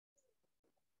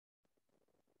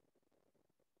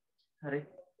හරි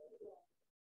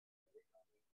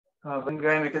carbon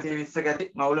gram 120ක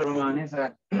ඇති මවුල ප්‍රමාණය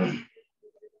සොයන්න.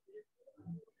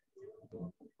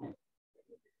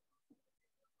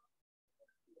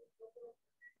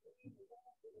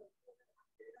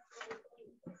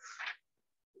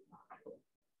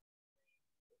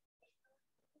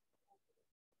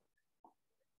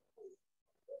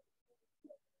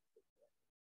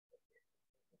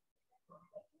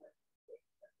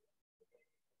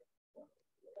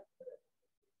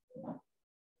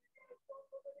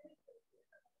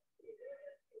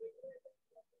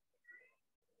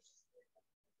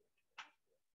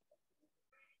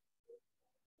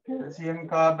 कैल्शियम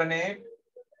कार्बोनेट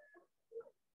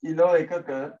किलो एकක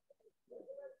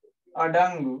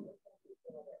අඩංගු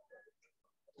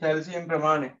कैल्शियम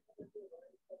ප්‍රමාණය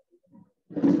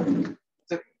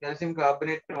कैल्शियम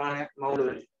कार्बोनेट ප්‍රමාණය මවුල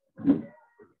වලින්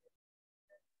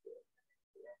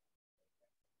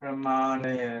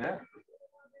ප්‍රමාණය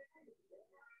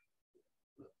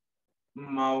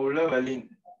මවුල වලින්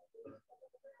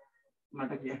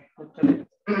මට කියන්න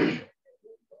කොච්චරද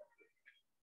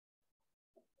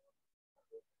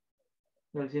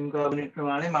कैल्शियम कार्बोनेट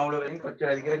ප්‍රමාණය මවුල වලින්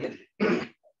කොච්චරද කියලා කියන්න.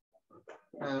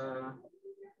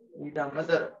 ඊට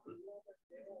අමතර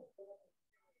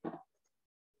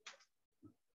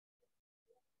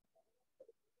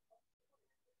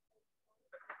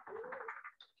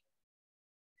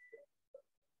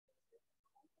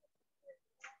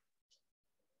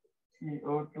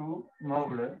CO2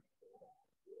 මවුල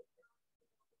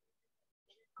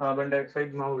कार्बन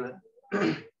डाइऑक्साइड මවුල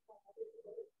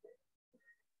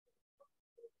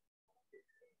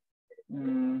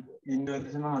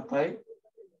ඉන්දෝදේශම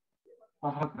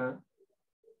 7.5ක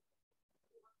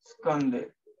ස්කන්ධය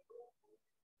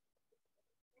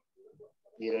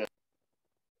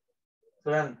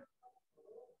සොයන්න.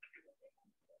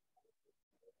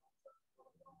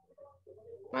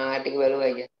 මම ආටික බලුවා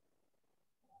අයියා.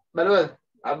 බලුවද?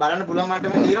 බලන්න පුළුවන්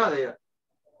මට්ටමේ තියනවද ඒක?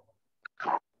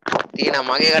 තියෙනවා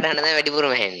මගේ කඩන්න තමයි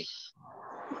වැඩිපුරම හැන්නේ.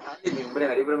 හරි ඉතින් උඹේ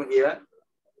වැඩිපුරම කියවා.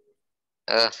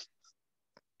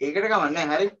 ඒකට කමන්නේ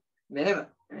හරි මෙහෙම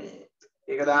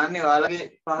ඒක දාන්නේ ඔයාලගේ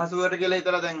පහසුවට කියලා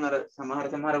හිතලා දැන් අර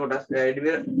සමහර කොටස්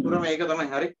වැඩිපුරම ඒක තමයි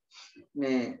හරි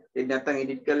මේ ඒක නැත්තම්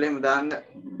එඩිට් කරලා එහෙම දාන්න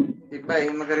තිබ්බා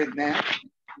එහෙම කරෙත් නෑ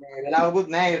මේ වෙලාවකුත්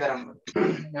නෑ ඒ තරම්ම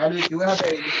යාළුවෝ කිව්වහට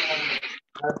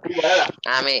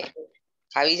මේ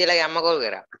කවිසලගේ අම්මා කෝල්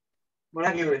කරා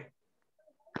මොනවා කිව්වේ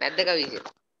නැද්ද කවිසල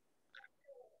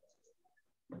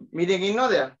මීටින්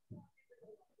ඉන්නවද යා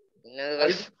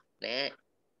ඉන්නවද නෑ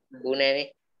ඌ නෑනේ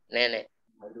නෑ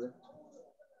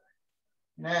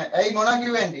ඇයි මොනවා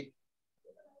කිව්වේ ඇන්ටි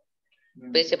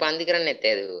පෙස්සේ පන්ති කරන්නේ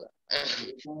නැත්තේ ඒක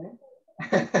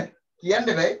කියන්න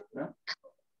බෑ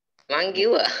මං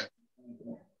කිව්වා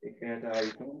ඒකට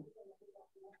ආයිතු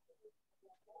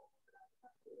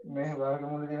මේ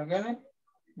වර්ගමූල දෙනවා කියන්නේ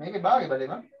මේකේ භාගය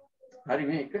බලේම හරි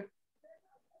මේක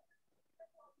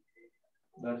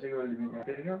දර්ශක වලින් මේ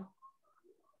යටට එනවා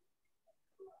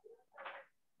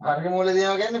වර්ගමූල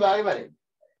දෙනවා කියන්නේ භාගය බලේ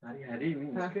හරි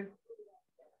මේක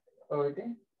ඔය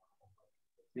ඉතින්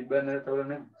තිබ්බනේ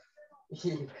තවලනේ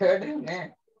ඉකට නෑ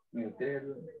මේ උත්තරේ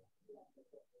හදුවා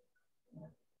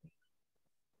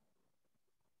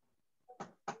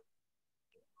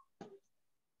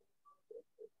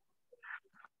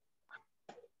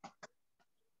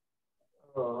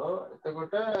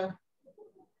එතකොට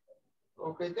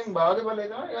ඕක ඉතින් භාගය බලය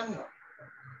තමයි ගන්නවා.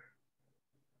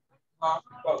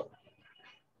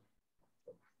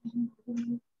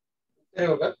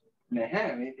 ඒක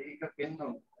නැහැ මේ දෙක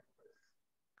පෙන්නනවා.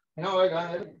 එනවා ඔය ගන්න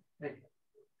හරි.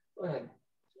 ඔය හරි.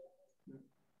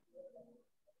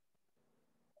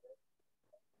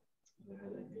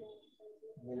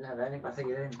 මෙල්ල හදාන්නේ පස්සේ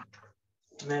ගෙදරින්.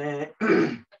 මේ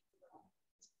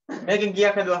මේකෙන්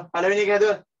කීයක් හදුවා? පළවෙනි එක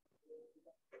හදුවා?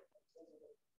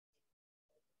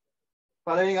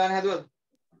 පළවෙනි ගාන හැදුවද?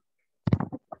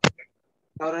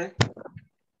 කවුරුනේ?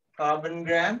 කාබන්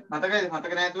ග්‍රෑම්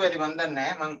මතක නැතුව ඇති මන් දන්නේ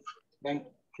නැහැ. මං දැන්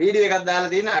වීඩියෝ එකක්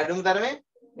දාලා තියෙන අඩුම තරමේ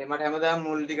මේ මට හැමදාම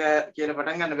මුල් ටික කියලා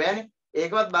පටන් ගන්න බෑනේ.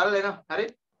 ඒකවත් බලලා එනවා. හරි?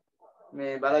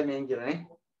 මේ බලයි මේන් කියලා නේ.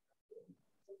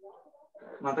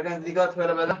 මතක නැති ටිකවත්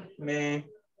හොයලා බලන්න. මේ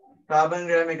කාබන්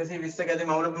ග්‍රෑම් 120ක ඇති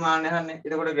මවුල ප්‍රමාණය අහන්නේ.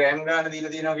 එතකොට ග්‍රෑම් ගාන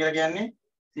දීලා තියෙනවා කියලා කියන්නේ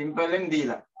සිම්පල්ෙන්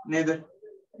දීලා නේද?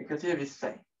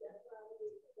 120යි.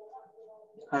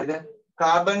 හරිද?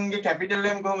 කාබන්ගේ කැපිටල්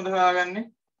M කොහොමද හොයාගන්නේ?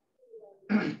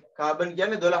 කාබන්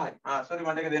කියන්නේ 12යි. සෝරි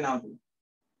මට එක දෙනවා තියෙනවා.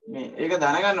 මේ ඒක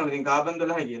දැනගන්න ඕනේ. ඉතින් කාබන්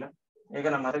 12යි කියලා. ඒක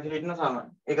නම් මතක හිටින්න සාමාන්‍ය.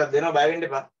 ඒකක් දෙනවා බය වෙන්න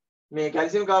එපා. මේ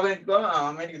කැල්සියම් කාබනේට්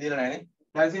කොහොම මේ ටික දීලා නැහැ නේ.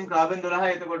 Calcium carbon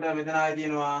 12යි. එතකොට මෙතන ආයේ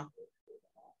තියෙනවා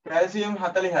කැල්සියම්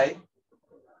 40යි.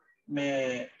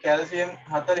 මේ කැල්සියම්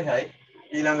 40යි.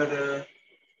 ඊළඟට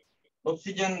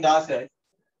ඔක්සිජන් 16යි.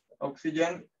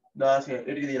 ඔක්සිජන් 16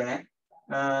 ඒක දීලා නැහැ.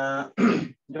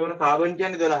 එතකොට කාබන්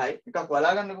කියන්නේ 12යි. එකක්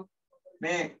බලා ගන්නකො.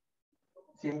 මේ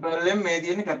සිම්පල් M මේ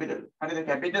තියෙන්නේ කැපිටල්. හරිද?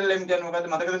 කැපිටල් M කියන්නේ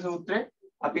මොකද්ද? මතකද සූත්‍රය?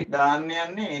 අපි දාන්න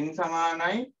යන්නේ n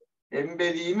සමානයි m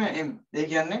බෙදීම m. ඒ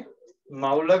කියන්නේ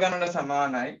මෞල ගණන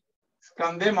සමානයි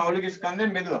ස්කන්ධයේ මෞලික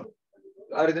ස්කන්ධයෙන් බෙදුවම.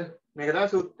 හරිද? මේක තමයි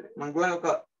සූත්‍රය. මම කියන්නේ ඔක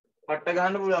පට්ට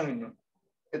ගන්න පුළුවන් ඉන්නවා.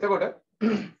 එතකොට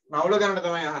මෞල ගණන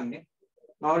තමයි අහන්නේ.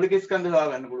 මෞලික ස්කන්ධ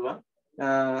හොයා ගන්න පුළුවන්.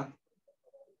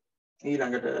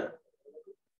 ඊළඟට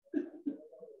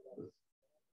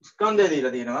ස්කන්ධය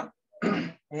දීලා තියෙනවා.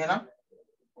 එහෙනම්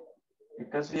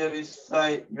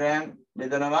 120යි ග්‍රෑම්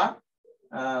බෙදනවා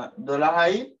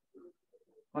 12යි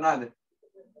මොනවාද?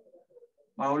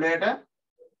 මවුලයට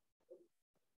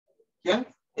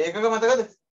කියන්නේ ඒකක මතකද?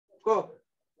 කො?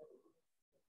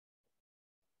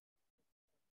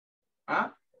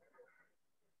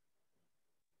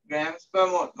 grams per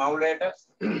mole මවුලයට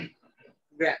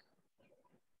gram.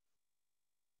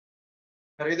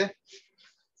 හරිද?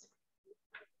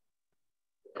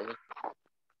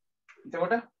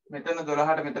 එතකොට මෙතන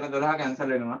 12ට මෙතන 12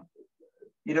 කැන්සල් වෙනවා.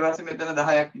 ඊට පස්සේ මෙතන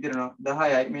 10ක් ඉතිරෙනවා.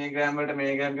 10යි මේ ග්‍රෑම් වලට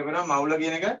මේ ග්‍රෑම් කරනවා මවුල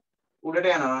කියන එක උඩට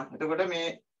යනවා. එතකොට මේ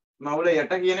මවුල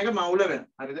යට කියන එක මවුල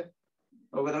වෙනවා. හරිද?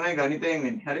 ඕක තමයි ගණිතයෙන්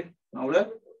වෙන්නේ. හරි? මවුල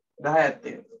 10ක්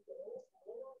තියෙනවා.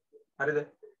 හරිද?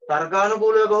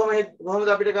 තර්කානුකූලව කොහොමද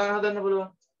අපිට ගණන් හදන්න පුළුවන්?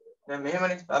 දැන්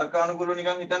මෙහෙමනේ තර්කානුකූලව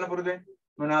නිකන් හිතන්න පුරුදු වෙන්න.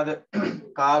 මොනවාද?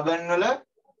 කාබන් වල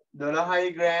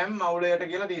 12යි ග්‍රෑම් මවුලයට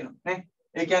කියලා තියෙනවා. නේ?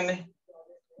 ඒ කියන්නේ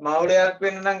මවුලයක්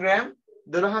වෙන්න නම් ග්‍රෑම්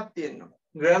 12ක් තියෙනවා.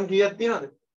 ග්‍රෑම් කීයක් තියෙනවද?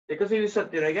 120ක්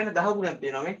තියෙනවා. ඒ කියන්නේ 10 ගුණයක්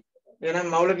තියෙනවා මේ. එහෙනම්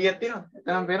මවුල කීයක් තියෙනවද?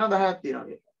 එතනම් පේනවා 10ක් තියෙනවා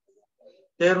කියලා.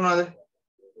 තේරුණාද?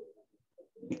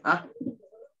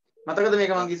 මතකද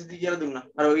මේක මම කිසිදි කියලා දුන්නා.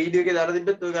 අර වීඩියෝ එකේ දාලා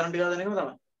තිබ්බත් ඔය ගණන් ටික හදන එකම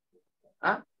තමයි.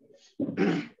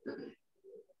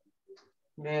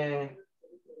 මේ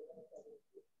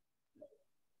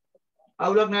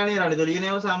අවුලක් නෑ නේද? අනිත්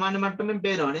ලියනේව සාමාන්‍ය මට්ටමින්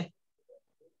පේනවනේ.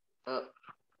 ඔව්.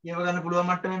 කියව ගන්න පුළුවන්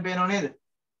මට්ටමින් පේනව නේද?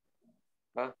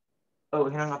 ඔව්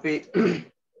එහෙනම් අපි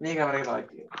මේ කැමරා එක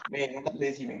පාවිච්චි කරමු. මේ මොකක්ද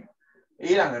දේශී මේක.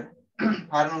 ඊළඟට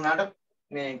හරිනුනාට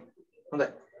මේ හොඳයි.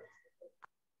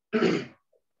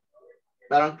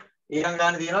 බලන්න ඊළඟ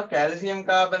ගන්න තියෙනවා කැල්සියම්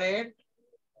කාබනේට්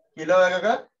කිලෝ එකක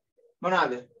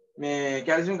මොනවාද? මේ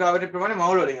කැල්සියම් කාබනේට් ප්‍රමාණය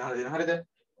මවුල් වලින් අහලා දෙනවා. හරිද?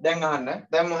 දැන් අහන්න.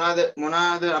 දැන්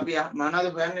මොනවාද අපි මොනවාද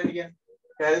හොයන්නේ කියන්නේ?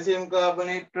 කැල්සියම්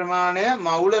කාබනේට් ප්‍රමාණය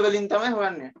මවුල වලින් තමයි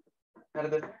හොයන්නේ.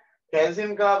 හරිද?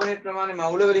 කැල්සියම් කාබනේට් ප්‍රමාණය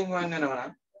මවුල වලින් හොයන්න යනවා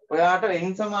නම් ඔයාට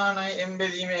n සමානයි m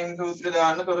බෙදීම m සූත්‍රය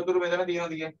දාන්න තොරතුරු මෙතන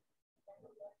තියෙනවද කියන්නේ?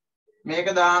 මේක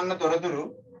දාන්න තොරතුරු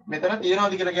මෙතන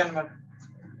තියෙනවද කියලා කියන්න මට.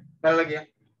 බලලා කියන්න.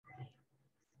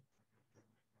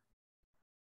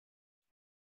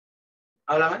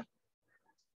 අවලම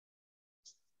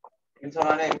n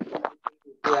සමානයි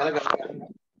ඔයාලා ගන්න.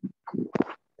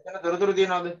 එතන තොරතුරු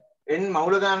තියෙනවද? n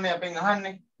මවුල ගන්න අපෙන්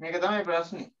අහන්නේ. මේක තමයි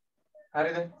ප්‍රශ්නේ.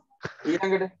 හරිද?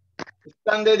 ඊළඟට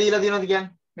ස්කන්ධය දීලා තියෙනවද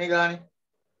කියන්නේ? මේ ගානේ.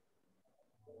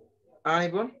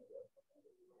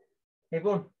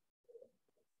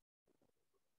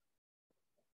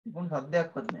 නිපුන්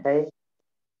සද්දයක්වත් නැහැ.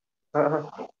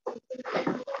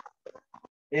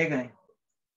 ඒකනේ.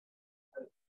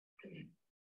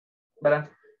 බලන්න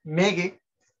මේකේ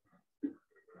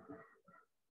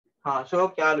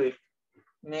ෂෝක් යාළුවෙක්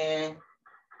මේ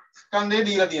ස්කන්ධය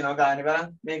දීලා තියෙනවා ගානේ බලන්න.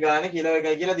 මේ ගානේ කිලෝ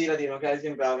 1යි කියලා දීලා තියෙනවා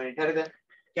කැල්සියම් කාබනේට්. හරිද?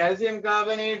 කැල්සියම්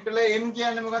කාබනේට් වල m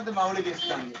කියන්නේ මොකද්ද? මෞලික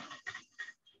ස්කන්ධය.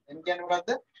 m කියන්නේ මොකද්ද?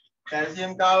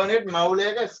 කැල්සියම් කාබනේට්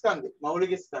මෞලික ස්කන්ධය.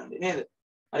 මෞලික ස්කන්ධය නේද?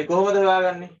 හරි කොහොමද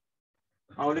හොයාගන්නේ?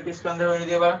 මෞලික ස්කන්ධ හොයන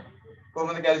විදිය බලන්න.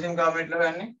 කොහොමද කැල්සියම් කාබනේට්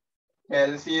හොයන්නේ?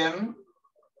 කැල්සියම්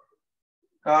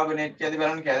කාබනේට් කියද්දි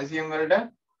බලන්න කැල්සියම් වලට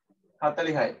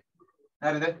 40යි.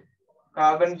 හරිද?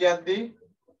 කාබන් කියද්දි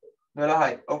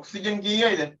 12යි. ඔක්සිජන්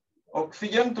කීයයිද?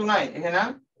 ඔක්සිජන් 3යි. එහෙනම්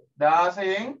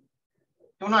 16න්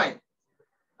 3යි.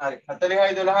 හරි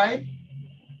 40යි 12යි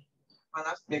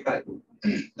 52යි.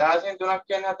 16න් 3ක්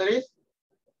කියන්නේ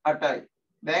 48යි.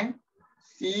 දැන්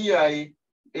CI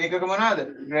ඒකක මොනවාද?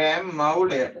 ග්‍රෑම්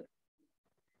මවුලයට.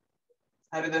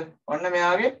 හරිද? ඔන්න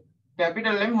මෙයාගේ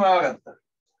කැපිටල් M හොයාගත්තා.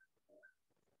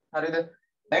 හරිද?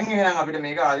 දැන් එහෙනම් අපිට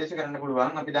මේක ආදේශ කරන්න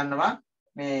පුළුවන්. අපි දන්නවා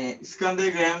මේ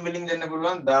ස්කන්ධයේ ග්‍රෑම් වලින් දෙන්න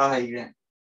පුළුවන් 1000යි ග්‍රෑම්.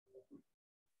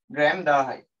 ග්‍රෑම්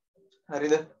 1000යි.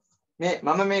 හරිද?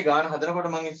 මම මේ ගාන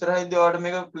හදනකොට මම ඉස්සරහින්දී ඔයාලට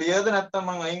මේක ක්ලියර්ද නැත්නම්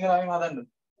මම අයින් කරලා ආයෙම හදන්නද?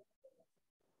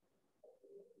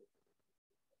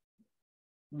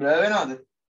 බ්ලර් වෙනවද?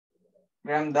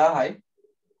 ග්‍රෑම් 1000යි.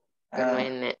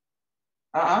 කරන්නේ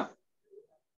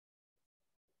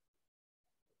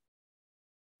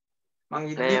මං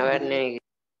නෑ වඩන්නේ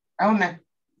ඇහුන්නේ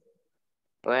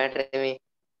ඔයාට මේ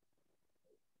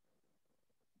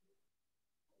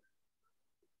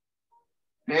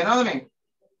පේනවද මේක?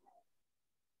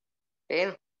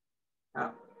 පේනවා.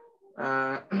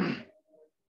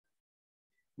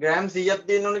 ග්‍රෑම් 100ක්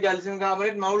තියෙන්න ඕනේ කැල්සියම්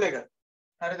කාබනේට් මවුල් එක.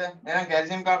 හරිද? එහෙනම්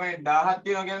කැල්සියම් කාබනේට් 1000ක්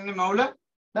තියෙනවා කියන්නේ මවුල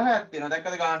 10ක් තියෙනවා.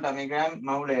 දැක්කද ගානට මේ ග්‍රෑම්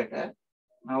මවුලයට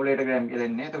ග්‍රෑම් කියලා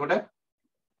එන්නේ. එතකොට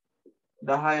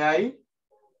 10යි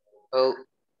ඔව්.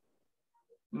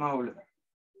 මවුල.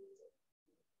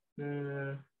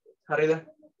 හරිද?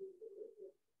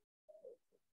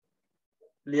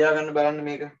 ලියා ගන්න බලන්න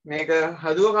මේක. මේක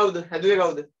හදුව කවුද? හැදුවේ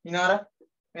කවුද? හිනාර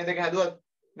මේ දෙක හැදුවත්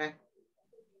නෑ.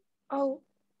 ඔව්.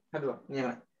 හදුවා.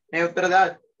 නියමයි. මේ උත්තර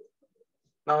දාන්න.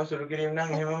 මම සුළු කිරීම නම්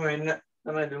එහෙමම වෙන්න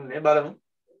තමයි දුන්නේ. බලමු.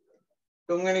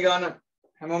 තුන්වෙනි ගාන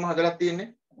හැමෝම හදලා තියෙන්නේ.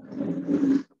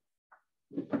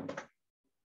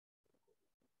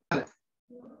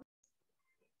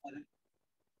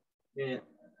 මේ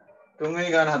තුන්වෙනි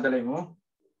ගාන හදලෙමු.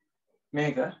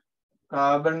 මේක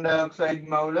කාබන් ඩයොක්සයිඩ්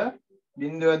මවුල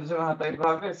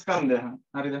 0.75ක ස්කන්ධය.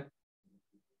 හරිද?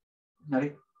 හරි.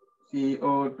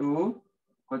 CO2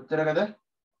 කොච්චරකද?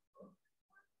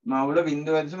 මවුල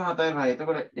 0.75.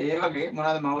 එතකොට ඒ වගේ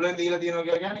මොනවාද මවුලෙන් දීලා තියෙනවා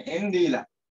කියලා කියන්නේ n දීලා.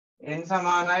 n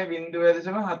සමානයි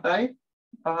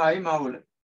 0.75යි මවුල.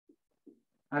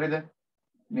 හරිද?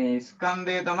 මේ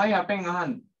ස්කන්ධය තමයි අපෙන්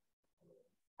අහන්නේ.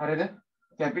 හරිද?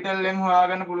 කැපිටල් M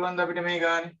හොයාගන්න පුළුවන් ද අපිට මේ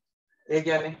ගානේ? ඒ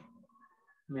කියන්නේ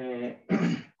මේ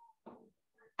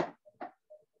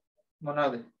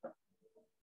මොනවාද?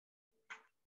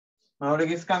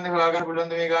 මවුලික ස්කන්ධය හොයාගන්න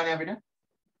පුළුවන්ද මේ ගානේ අපිට?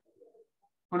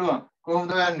 පුළුවන්.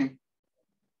 කොහොමද හොයන්නේ?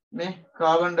 මේ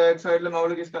කාබන් ඩයොක්සයිඩ් වල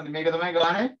මවුලික ස්කන්ධය මේක තමයි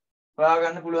ගානේ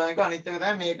හොයාගන්න පුළුවන් එක. අනිත් එක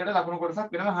තමයි මේකට ලකුණු කොටසක්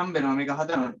වෙනම හම්බ වෙනවා. මේක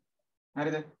හදනවනේ.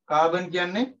 හරිද? කාබන්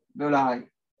කියන්නේ 12යි.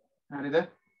 හරිද?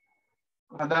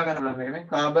 හදා ගන්න බලන්න මේක.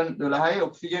 කාබන් 12යි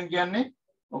ඔක්සිජන් කියන්නේ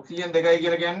ඔක්සිජන් 2යි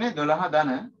කියලා කියන්නේ 12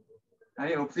 ධන.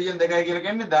 හරි ඔක්සිජන් 2යි කියලා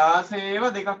කියන්නේ 16ව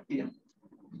දෙකක් තියෙනවා.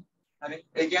 හරි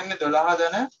ඒ කියන්නේ 12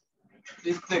 ධන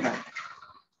 32යි.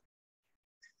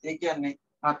 ඒ කියන්නේ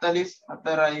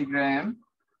 44යි ග්‍රෑම්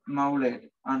මවුලයට.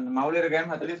 අන්න මවුලයට ග්‍රෑම්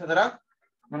 44ක්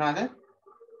මොනවාද?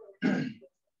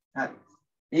 හරි.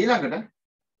 ඊළඟට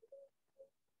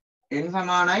n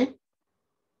සමානයි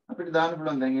අපිට දාන්න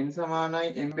පුළුවන්. දැන් n සමානයි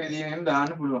m බෙදීම m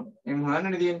දාන්න පුළුවන්. m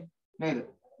හොයන්නනේ තියෙන්නේ නේද?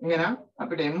 එහෙනම්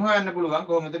අපිට m හොයන්න පුළුවන්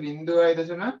කොහොමද?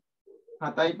 0.75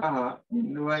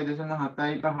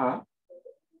 0.75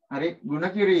 හරි ගුණ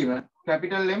කිරීම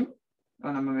කැපිටල් M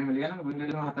ඔන්න මම මෙහෙම ලියනවා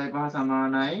 0.75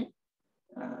 සමානයි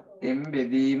m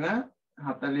බෙදීම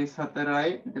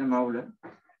 44යි මෙතන මවුල.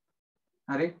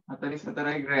 හරි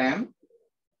 44යි ග්‍රෑම්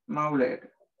මවුලයට.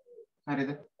 හරිද?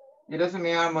 ඊට පස්සේ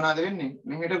මෙයා මොනවද වෙන්නේ?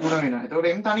 මෙහෙට ගුණ වෙනවා. එතකොට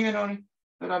m තනි වෙනවනේ.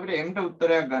 එතකොට අපිට m ට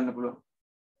උත්තරයක් ගන්න පුළුවන්.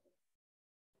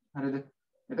 හරිද?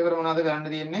 එතකොට මොනවද ගන්න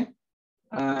තියෙන්නේ?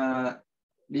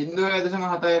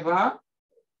 0.75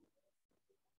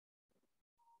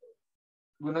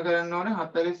 ගුණ කරන්න ඕනේ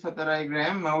 44යි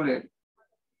ග්‍රෑම් මවුලයට.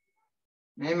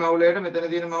 මේ මවුලයට මෙතන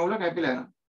තියෙන මවුල කැපිලා යනවා.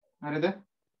 හරිද?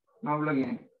 මවුල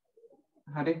කියන්නේ.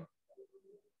 හරි.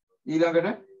 ඊළඟට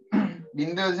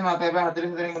 0.75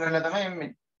 44 ගුණලා තමයි m එන්නේ.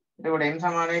 එතකොට m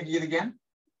සමානයි කීයද කියන්නේ?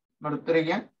 මට උත්තරේ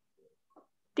කියන්නේ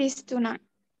 33යි.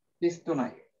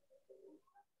 33යි.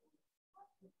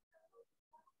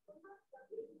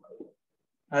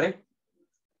 හරි.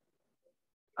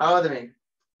 ආවද මේක?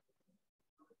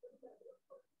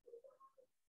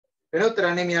 වෙන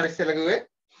උත්තරන්නේ මියා ඉස්සෙල්ලා කිව්වේ?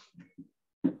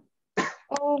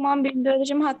 ඔව් මම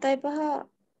 0.75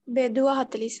 බෙදුවා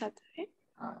 44.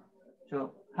 ෂෝ.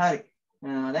 හරි.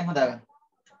 දැන් හදාගන්න.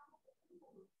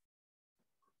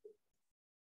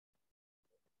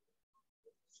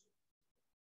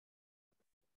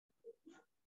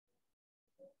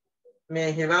 මේ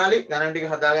හිමාලි ගණන් ටික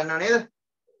හදා ගන්නව නේද?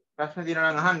 ප්‍රශ්න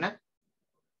තියෙනවා නම් අහන්න.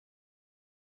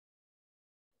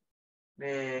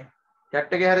 මේ chat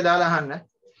එකේ හරි දාලා අහන්න.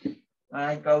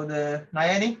 ආයි කවුද?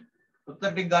 නයනි උත්තර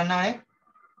ටික ගන්නවනේ.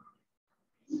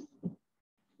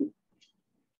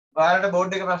 ඔයාලට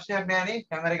බෝඩ් එක ප්‍රශ්නයක් නෑ නේ.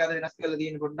 කැමරා එක අද වෙනස් කරලා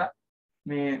තියෙන පොඩ්ඩක්.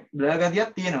 මේ බ්ලර් ගතියක්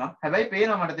තියෙනවා. හැබැයි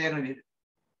පේනවා මට තේරෙන විදිහට.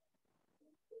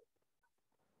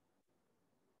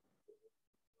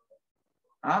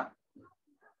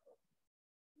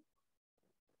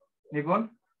 නිපුන්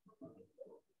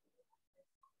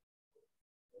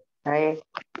හයි.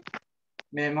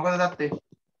 මේ මොකද දත්තේ?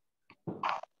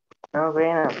 ඔව්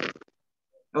පේනවා.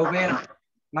 ඔව් පේනවා.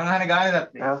 මං අහන්නේ ගානේ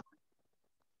දත්තේ. ඔව්.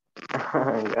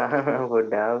 ගාන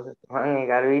පොඩ්ඩක්. මම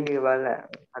ඒක අර වීඩියෝ බලලා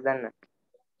හදන්න.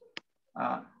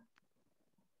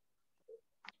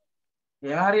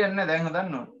 ඒවා හරියන්නේ නැහැ. දැන්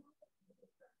හදන්න ඕන.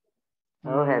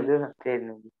 ඔව් හැදුවා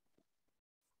තේරෙනවා.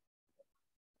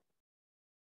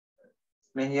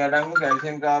 මෙහි අඩංගු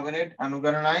කැල්සියම් කාබනේට් අණු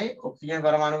ගණනයි ඔක්සිජන්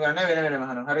පරමාණු ගණනයි වෙන වෙනම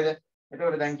අහනවා. හරිද?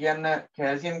 එතකොට දැන් කියන්න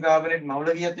කැල්සියම් කාබනේට් මවුල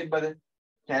කීයක් තිබ්බද?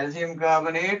 Calcium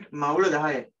carbonate මවුල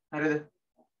 10යි. හරිද?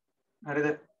 හරිද?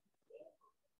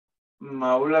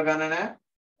 මවුල ගණන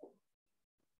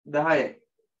 10යි.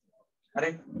 හරි.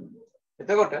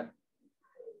 එතකොට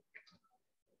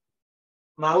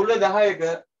මවුල 10ක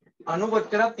අණු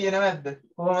කොච්චරක් තියෙනවද?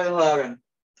 කොහොමද හොයාගන්නේ?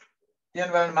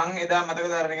 කියන්න බලන්න මම එදා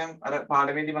මතකද අර නිකන් අර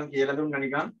පාඩමේදී මම කියලා දුන්නා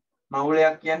නිකන්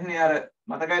මවුලයක් කියන්නේ අර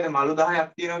මතකයිද මලු 10ක්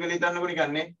තියෙනවා කියලා හිතන්නකො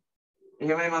නිකන් නේ.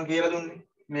 එහෙමනේ මම කියලා දුන්නේ.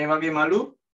 මේ වගේ මලු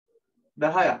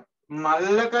 10ක්.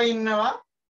 මල්ලක ඉන්නවා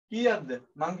කීයක්ද?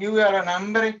 මම කිව්වේ අර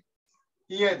නම්බරේ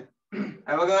කීයද?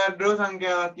 අවගාඩ්‍රෝ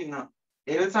සංඛ්‍යාවක් ඉන්නවා.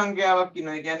 L සංඛ්‍යාවක්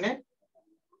ඉන්නවා. ඒ කියන්නේ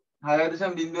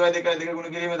 6.02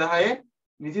 ගුණ කිරීම 10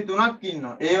 23ක්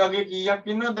ඉන්නවා. ඒ වගේ කීයක්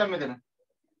ඉන්නවද දැන් මෙතන?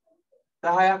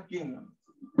 10ක් ඉන්නවා.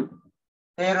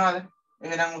 තේරෙනවද?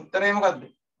 එහෙනම් උත්තරේ මොකද්ද?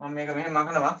 මම මේක මෙහෙම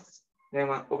මකනවා. දැන්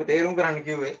මම ඔක තේරුම් කරන්න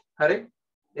කිව්වේ. හරි?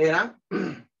 එහෙනම්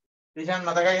ටිෂන්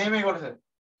මතකයි නේ මේ කොටස.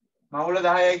 මවුල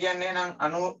 10යි කියන්නේ එහෙනම්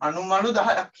අණු මවුල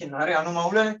 10ක් ඉන්නවා. හරි අණු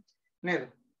මවුලනේ නේද?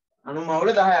 අණු මවුල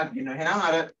 10ක් ඉන්නවා. එහෙනම්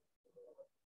අර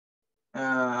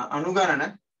අණු ගණන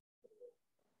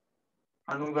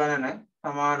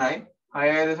සමානයි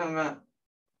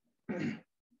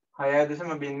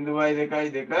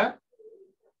 6.02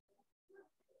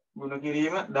 ගුණ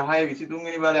කිරීම 10 23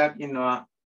 වෙනි බලයක් ඉන්නවා.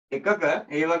 එකක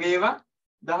ඒ වගේ ඒවා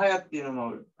 10ක් තියෙනවා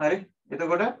මවුල. හරි?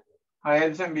 එතකොට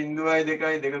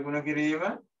 6.02 ගුණ කිරීම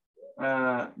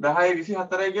 10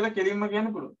 24යි කියලා කෙලින්ම කියන්න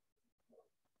පුළුවන්.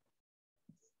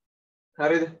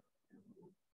 හරිද?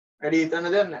 වැඩි හිතන්න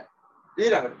දෙයක් නැහැ.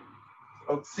 ඊළඟට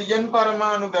ඔක්සිජන්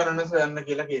පරමාණු ගණන සොයන්න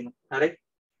කියලා කියනවා. හරි?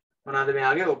 මොනවාද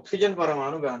මෙයාගේ ඔක්සිජන්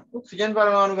පරමාණු ගණන? ඔක්සිජන්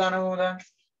පරමාණු ගණන කොහොමද?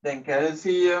 දැන්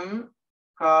කැල්සියම්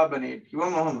කාබනේට්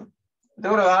කිව්වම මොහොමද?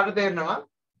 එතකොට ඔයාලට තේරෙනවා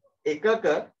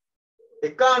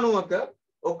එක අණුවක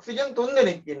ඔක්සිජන් 3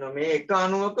 දෙනෙක් ඉන්නවා. මේ එක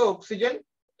අණුවක ඔක්සිජන්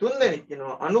 3 දෙනෙක්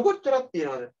ඉන්නවා. අණු කොච්චරක්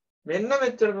තියෙනවද? මෙන්න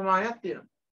මෙච්චර ප්‍රමාණයක් තියෙනවා.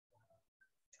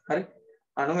 හරි?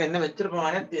 අණු මෙන්න මෙච්චර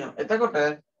ප්‍රමාණයක් තියෙනවා. එතකොට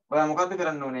ඔයා මොකද්ද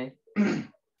කරන්න ඕනේ?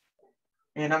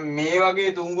 එහෙනම් මේ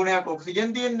වගේ 3 ගුණයක් ඔක්සිජන්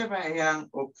තියෙන්න බෑ. එහෙනම්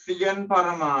ඔක්සිජන්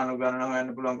පරමාණු ගණන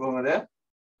හොයන්න පුළුවන් කොහොමද?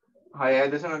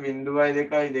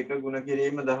 6.02 ගුණ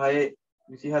කිරීම 10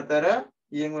 24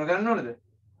 කීයෙන් ගුණ කරන්න ඕනද?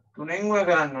 3ෙන් ගුණ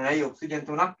කරන්න ඕනේ. අයි ඔක්සිජන්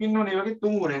 3ක් ඉන්න ඕනේ. ඒ වගේ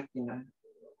 3 ගුණයක් ඉන්නවා.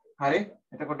 හරි?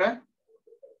 එතකොට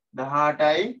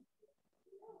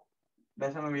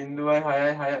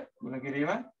 18.06 ගුණ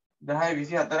කිරීම 10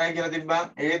 24යි කියලා තිබ්බම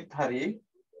ඒත් හරි.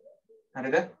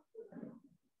 හරිද?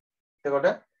 එතකොට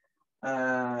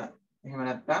එහෙම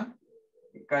නැත්නම්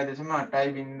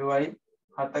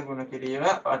 1.8.07 ගුණ කිරීම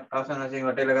ආසන්න වශයෙන්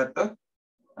වටේලා ගත්තොත්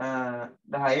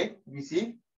 10 25යි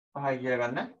කියලා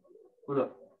ගන්න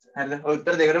පුළුවන්. හරිද? ඔය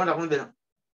උත්තර දෙකටම ලකුණු දෙනවා.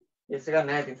 S එකක්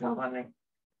නැහැ ඉතින් සාමාන්‍යයෙන්.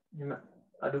 එහෙම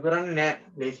අඩු කරන්නේ නැහැ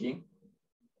ලේසියෙන්.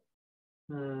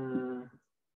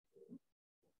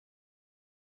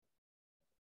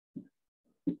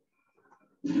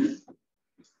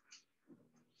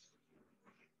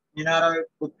 දිනාරාගේ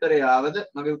උත්තරේ ආවද?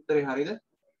 මගේ උත්තරේ හරියද?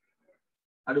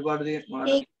 අඩුපාඩු තියෙන මොනවද?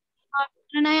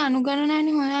 ඒ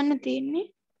අනුගණනයනේ හොයන්න තියෙන්නේ.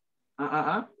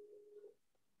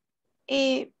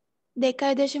 ඒ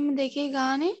 2.2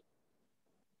 ගානේ.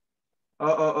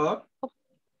 ඔව්.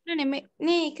 නෙමෙයි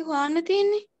නේ ඒක හොයන්න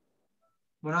තියෙන්නේ.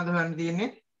 මොනවද හොයන්න තියෙන්නේ?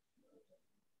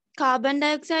 කාබන්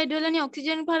ඩයොක්සයිඩ් වලනේ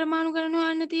ඔක්සිජන් පරමාණු ගණන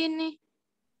හොයන්න තියෙන්නේ.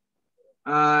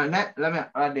 නෑ ළමයා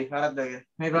ආදී හරද්දගේ.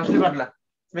 මේ ප්‍රශ්නේ පටලා.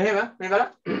 මෙහෙම මේ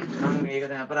බලන්න. මම මේක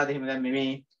දැන් අපරාධ එහෙම දැන්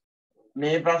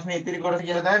මේ ප්‍රශ්නේ ඉතිරි කොටස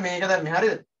කියලා තමයි මේක දැන් මේ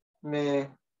හරියද? මේ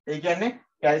ඒ කියන්නේ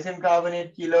කැල්සියම් කාබනේට්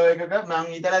කිලෝ එකක මම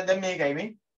හිතලා දැන් මේකයි මේ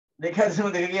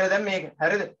 2.2 කියලා දැන් මේක.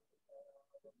 හරිද?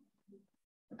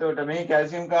 එතකොට මේ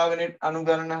කැල්සියම් කාබනේට් අණු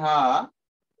ගණන හා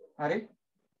හරි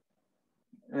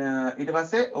ඊට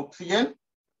පස්සේ ඔක්සිජන්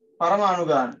පරමාණු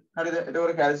ගාන. හරිද?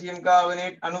 එතකොට කැල්සියම්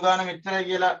කාබනේට් අණු ගාන මෙච්චරයි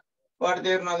කියලා ඔයාලට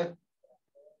තේරුණාද?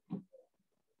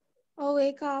 ඔව්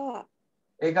ඒක ආවා.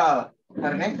 ඒක ආවා.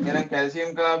 හරිනේ. එහෙනම් කැල්සියම්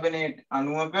කාබනේට්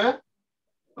අණුවක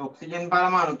ඔක්සිජන්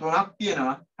පරමාණු 3ක්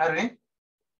තියෙනවා. හරිනේ.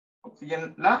 Oxygen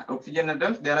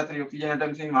atoms, there are 3 oxygen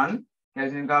atoms in one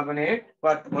calcium carbonate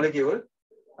molecule.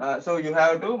 So you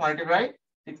have to multiply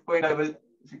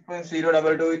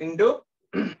 6.022 into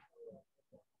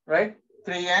right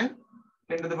 3 and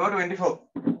 10 to the power 24.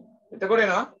 එතකොට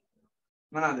එනවා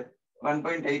මොනවාද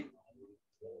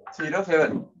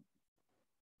 1.807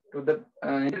 to the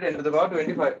into 10 to the power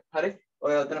 25. හරි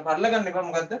ඔය අතන පරලා ගන්න එපා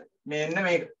මොකද්ද මෙන්න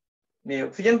මේක මේ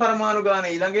ඔක්සිජන් පරමාණු ගාන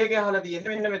ඊළඟ එකේ අහලා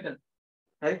තියෙන්නේ මෙන්න මෙතන.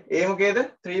 හරි ඒ මොකේද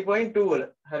 3.2 වල.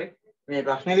 හරි මේ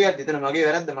ප්‍රශ්නේ ලියද්දි එතන මගේ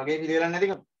වැරද්ද මගේ පිළිවෙලක්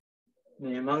නැතිකම.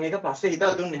 මේ මම ඒක පස්සේ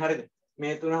හිතලා දුන්නේ හරිද?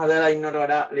 මේ තුන හදලා ඉන්නවට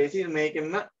වඩා ලේසි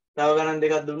මේකෙන්ම තව ගණන්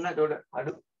දෙකක් දුන්නා. ඒකට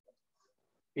අඩු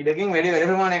ඉඩකින් වැඩි වැඩි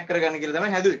ප්‍රමාණයක් කරගන්න කියලා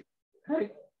තමයි හැදුවේ. හරි.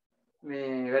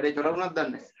 මේ වැඩේ චොරවුණක්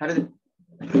දන්නේ. හරිද?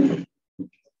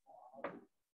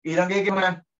 ඊළඟ එකේ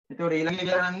බලන්න. එතකොට ඊළඟ එක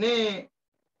කරන්නේ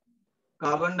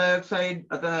කාබන් ඩයොක්සයිඩ්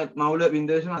අත මවුල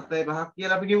 0.75ක්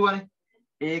කියලා අපි කිව්වනේ.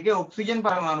 ඒකේ ඔක්සිජන්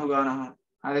පරමාණු ගාන.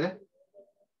 හරිද?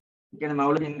 ඒ කියන්නේ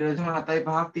මවුල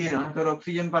 0.75ක් තියෙනවා. ඒතකොට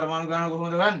ඔක්සිජන් පරමාණු ගාන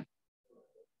කොහොමද ගන්නේ?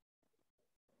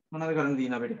 මොනවද කරන්න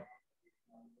තියෙන්නේ අපිට?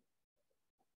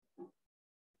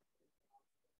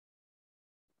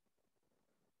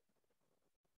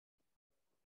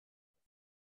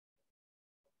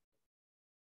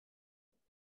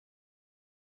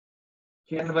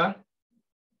 කියන්න බෑ.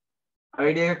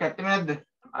 අයිඩියා එකක් ඇත්තේ නැද්ද?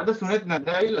 අද සුනෙත් නැද්ද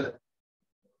ඇවිල්ලාද?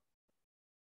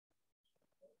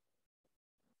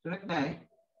 සුනෙත් නැහැ.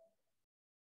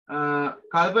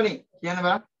 කල්පනි කියන්න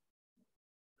බෑ.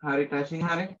 හරි ටැෂින්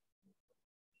හරි.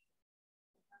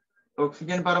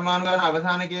 ඔක්සිජන් පරමාණු ගාන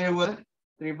අවසාන එකේ හෙව්වද?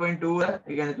 3.2 වල.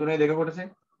 ඒ කියන්නේ 3 2 කොටසේ.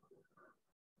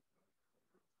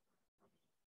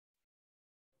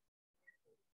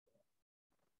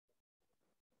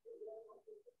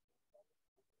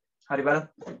 හරි බලන්න.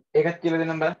 ඒකත් කියලා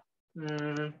දෙන්නම් බලන්න.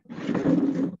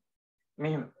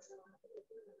 මෙහෙම.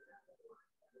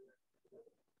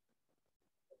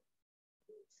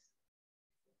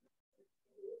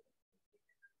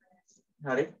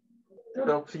 හරි. ඒක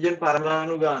ඔක්සිජන්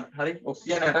පරමාණු ගාන. හරි.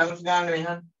 ඔක්සිජන් ඇටම්ස් ගාන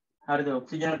නෙවෙයි. හරිද?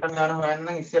 ඔක්සිජන් ඇටම් ගාන හොයන්න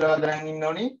නම් ඉස්සෙල්ලා දැනගෙන ඉන්න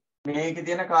ඕනි. මේකේ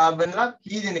තියෙන කාබන්ලා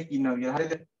කී දෙනෙක් ඉන්නවා කියලා.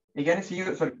 හරිද? ඒ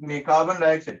කියන්නේ මේ කාබන්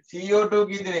ඩයොක්සයිඩ් CO2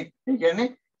 කී දෙනෙක්? ඒ කියන්නේ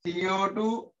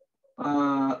CO2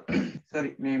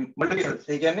 මේ මොලකියුල්ස්.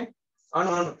 ඒ කියන්නේ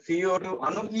අණු CO2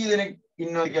 අණු කී දෙනෙක්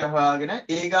ඉන්නවද කියලා හොයාගෙන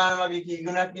ඒ ගාන වගේ කී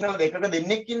ගුණයක් ඉන්නවද? එකක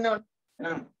දෙන්නෙක් ඉන්නවද?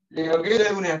 එහෙනම් ඒ වගේ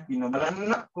දෙගුණයක් ඉන්නවා.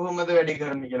 බලන්න කොහොමද වැඩි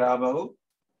කරන්නේ කියලා ආපහු.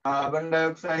 කාබන්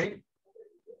ඩයොක්සයිඩ්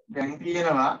දැන්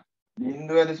තියෙනවා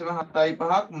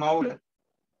 0.75ක් මවුල.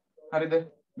 හරිද?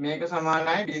 මේක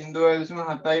සමානයි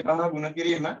 0.75 ගුණ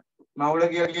කිරීම මවුල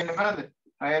කියලා කියන්නේ මොනවද?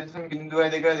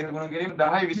 6.02 ගුණ කිරීම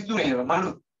 1023 ඒවා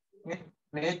මලු. නේ?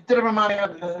 මෙච්චර ප්‍රමාණයක්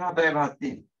 0.75ක්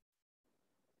තියෙනවා.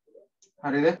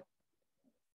 හරිද?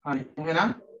 හරි. එහෙනම්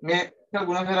මේක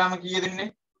ගුණ කරාම කීයද දෙන්නේ?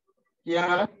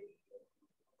 කියනවා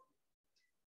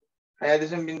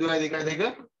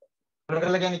 6.02 ගුණ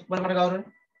කරලා කියන්නේ ඉක්මනට කවුරුද?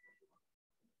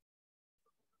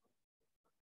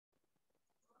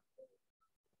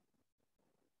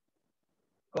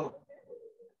 ඔව්.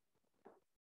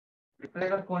 රිප්ලයි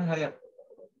එකක් කොහොමද හරියට?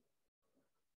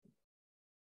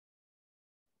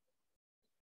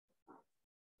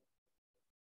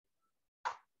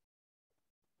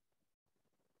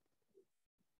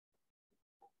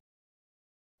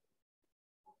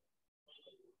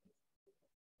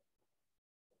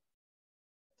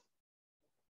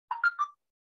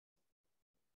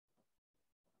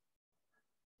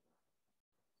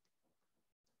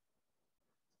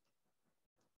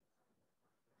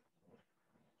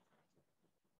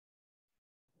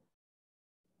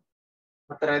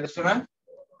 හතරයි දශම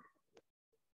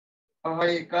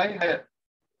 1.6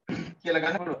 කියලා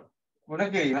ගන්න පුළුවන්. ගුණ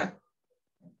කිරීම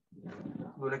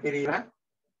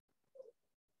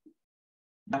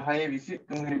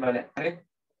 1023 වෙනි බලය. හරි.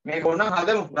 මේක ඕන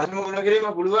හදමු. දශම ගුණ කිරීම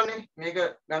පුළුවන් නේ. මේක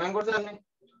ගණන් කොටසන්නේ.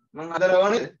 මම හදලා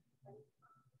ඕනේද?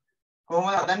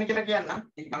 කොහොමද හදන්නේ කියලා කියන්නම්.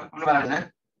 ඔන්න බලන්න.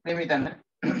 මේ හිතන්න.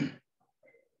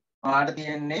 පාඩ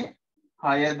තියෙන්නේ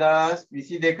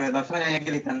 6022 දශම 9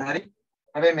 කියලා හිතන්න. හරි.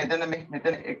 හැබැයි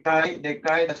මෙතන 1යි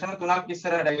 2යි දශම 3ක්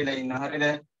ඉස්සරහට ඇවිල්ලා ඉන්නවා. හරිද?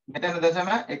 මෙතන දශම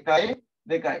 1යි 2යි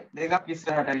දෙකක්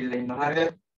ඉස්සරහට ඇවිල්ලා ඉන්නවා. හරිද?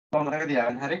 කොහොමද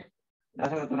තියාගන්න? හරි.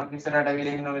 දශම 3ක් ඉස්සරහට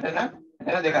ඇවිල්ලා ඉන්නවා මෙතන.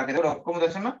 මෙතන දෙකක්. ඒකට ඔක්කොම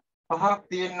දශම 5ක්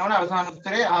තියෙන්න ඕනේ. අවසාන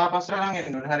උත්තරේ ආපස්සට නම්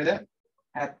එන්න ඕනේ. හරිද?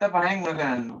 75න් ගුණ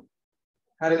කරන්න ඕනේ.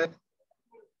 හරිද?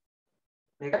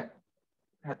 මේක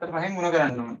 75න් ගුණ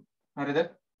කරන්න ඕනේ. හරිද?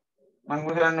 මම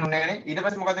ගුණ කරන්න ඕනේ නෑනේ. ඊට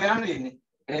පස්සේ මොකද කරන්න තියෙන්නේ?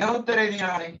 එන උත්තරේ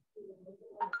දිනවනේ.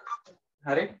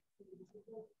 හරි.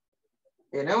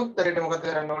 එන උත්තරේට මොකද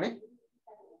කරන්න ඕනේ?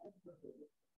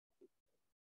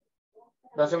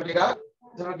 දශම ටික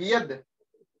දශම කීයක්ද?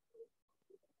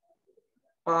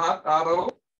 5ක් ආවෝ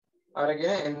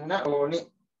අරගෙන එන්න ඕනි.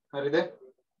 හරිද?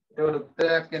 ඒක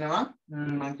උත්තරයක් එනවා.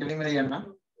 මම කෙලින්ම ලියන්නම්.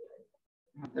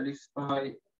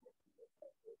 45යි.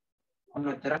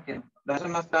 ඔන්න උත්තරයක් එනවා.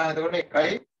 දශම ස්ථාන එතකොට 1යි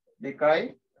 2යි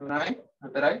 3යි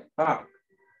 4යි 5ක්.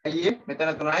 අයියේ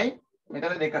මෙතන 3යි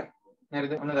මෙතන 2යි.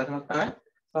 හරිද? ඔන්න දශම ස්ථාන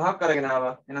 5ක් අරගෙන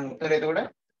ආවා. එහෙනම් උත්තරේ එතකොට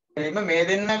එයිම මේ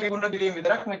දෙන්නගේ ගුණ කිරීම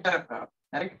විතරක් මෙච්චරක් ආවා.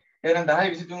 හරි? එහෙනම්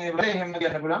 1023 ඉවරයි. එහෙම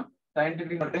කියන්න පුළුවන්.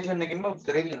 scientific notation එකකින්ම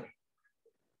උත්තරේ දෙනවා.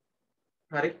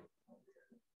 හරි?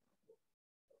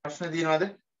 ප්‍රශ්න තියෙනවද?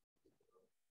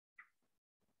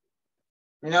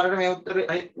 මිනාරට මේ උත්තරේ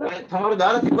අයි තමරු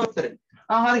දාලා තිබ්බ උත්තරේ.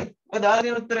 හරි. ඔය දාලා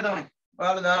තියෙන උත්තරේ තමයි.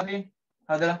 ඔයාලා දාලා තියෙන.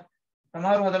 හදලා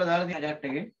සමහරව හදලා දාලා තියෙන chat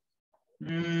එකේ.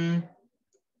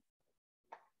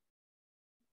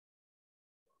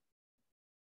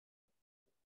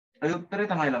 ඒ උත්තරේ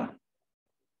තමයි ළමයි.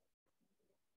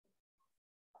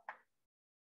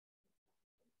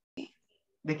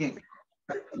 දෙකෙන්.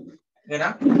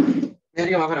 එහෙනම් මේ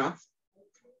ටික මම කරනවා.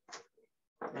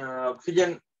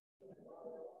 ඔක්සිජන්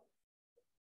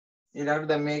ඊළඟට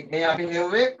දැන් මේ අපි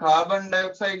හෙව්වේ කාබන්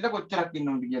ඩයොක්සයිඩ්ල කොච්චරක්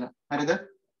ඉන්නවද කියලා. හරිද?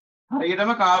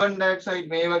 හරියටම කාබන්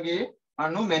ඩයොක්සයිඩ් මේ වගේ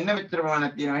අණු මෙන්න මෙච්චර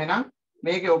ප්‍රමාණයක් තියෙනවා. එහෙනම්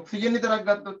මේකේ ඔක්සිජන් විතරක්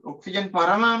ගත්තොත් ඔක්සිජන්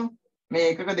පරමාණු මේ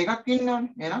එකක දෙකක්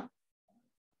ඉන්නවනේ. එහෙනම්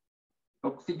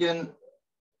ඔක්සිජන්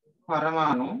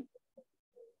පරමාණු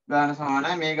ගාන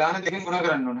සමානයි මේ ගාන දෙකෙන් ගුණ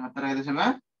කරන්න ඕනේ.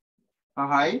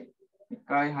 4.5යි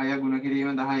 1යි 6 ගුණ කිරීම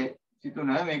 10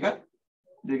 සිතුන මේක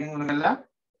දෙකෙන් ගුණ කරලා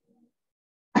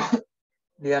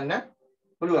ලියන්න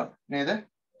පුළුවන් නේද?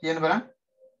 කියන්න බලන්න.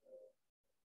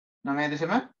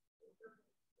 9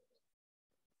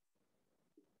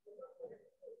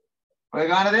 ඔය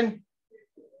ගාන දෙන්නේ.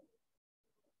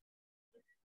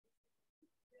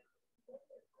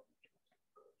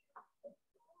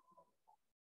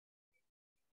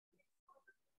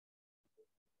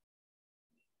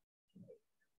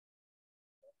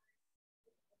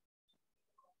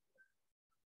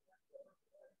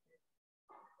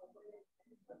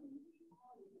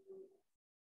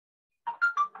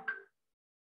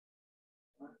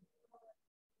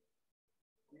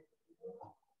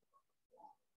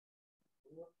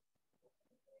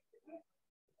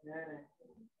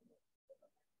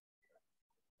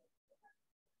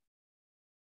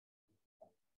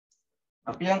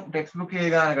 අපි යන් ටෙක්ස්ට් බුක් එකේ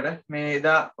ගානකට මේ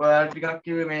එදා ඔයාලා ටිකක්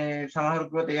කිව්වේ මේ සමහරු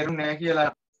කිව්ව තේරුන්නේ නැහැ කියලා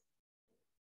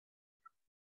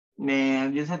මේ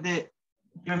විශේෂයෙන්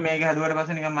කිව්වේ මේක හදුවට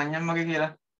පස්සේ නිකන් මඤ්ඤම් වගේ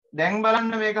කියලා. දැන්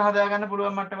බලන්න මේක හදාගන්න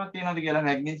පුළුවන් මට්ටමක් තියෙනවද කියලා.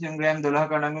 මැග්නීසියම් ග්‍රෑම්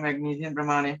 12ක අඩංගු මැග්නීසියම්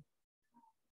ප්‍රමාණය.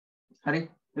 හරි.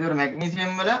 ඒතකොට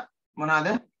මැග්නීසියම් වල මොනවාද?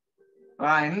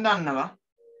 ඔයා M දන්නවා.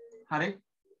 හරි.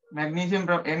 මැග්නීසියම්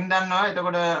M දන්නවා.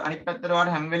 එතකොට අනිත් පැත්තට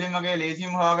ඔයාලට හැම වෙලෙම වගේ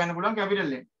ලේසියම් හොයාගන්න පුළුවන්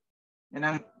කැපිටල් M.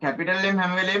 එහෙනම් කැපිටල් M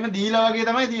හැම වෙලෙම දීලා වගේ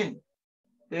තමයි තියෙන්නේ.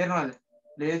 තේරෙනවද?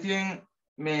 ලේසියෙන්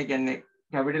මේ කියන්නේ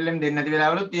කැපිටල් M දෙන්නේ නැති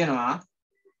වෙලාවලුත් තියෙනවා.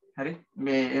 හරි.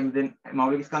 මේ M දෙන්න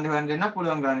මෞලික ස්කන්ධ හොයන්න දෙන්න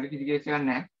පුළුවන් ගානක කිසි කේස් එකක්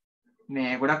නැහැ.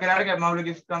 මේ ගොඩක් වෙලාවට මෞලික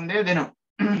ස්කන්ධය දෙනවා.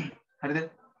 හරිද?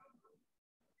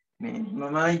 මේ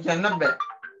මමයි කියන්න බෑ.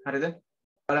 හරිද?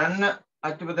 බලන්න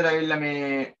අච්චුපතට ඇවිල්ලා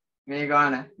මේ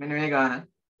ගාන මෙන්න මේ ගාන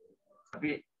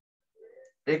අපි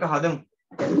ඒක හදමු.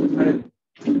 හරිද?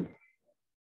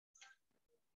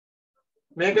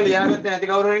 මේක ලියාගත්තේ නැති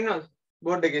කවුරු හරි ඉන්නවද?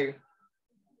 බෝඩ් එකේ.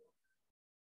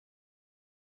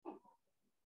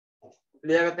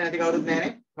 ලියාගත්තේ නැති කවුරුත්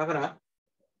නැහැනේ. මකරා.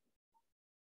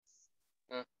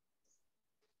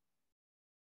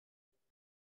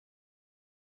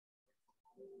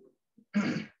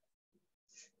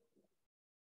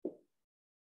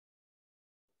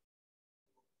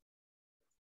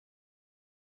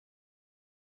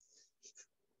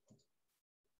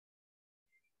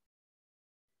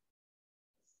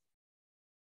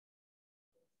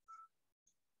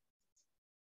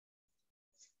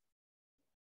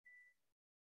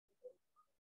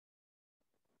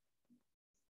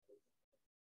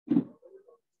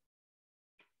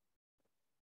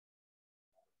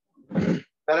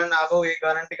 බලන්න ආපහු ඒ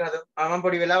ගණන් ටික හදමු. මම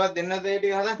පොඩි වෙලාවක් දෙන්නද ඒ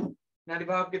ටික හදන්න? විනාඩි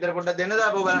 5ක් විතර පොඩ්ඩක් දෙන්නද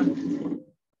ආපහු බලන්න.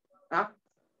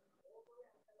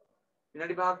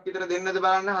 විනාඩි 5ක් විතර දෙන්නද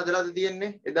බලන්න හදලාද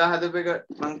තියෙන්නේ? එදා හදපු එක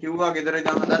මං කිව්වා ගෙදර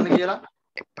ඉඳන් හදන්න කියලා.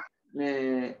 මේ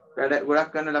වැඩ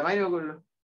ගොඩක් කරන ළමයි ඔයගොල්ලෝ.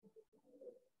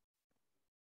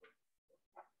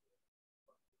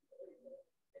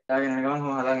 යාගෙන යන ගමන්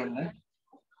හදාගන්න.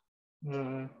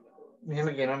 මෙහෙම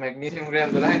කියනවා මැග්නීසියම්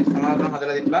ග්‍රෑම් 12යි සමානව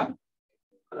හදලා තිබ්බා.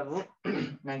 බලමු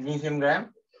මැග්නීසියම් ග්‍රෑම්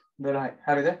 12යි.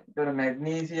 හරිද? ඒතකොට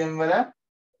මැග්නීසියම් වල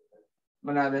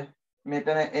මොනවාද?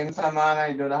 මෙතන M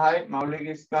සමානයි 12යි මෞලික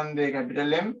ස්කන්ධය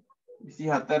කැපිටල් M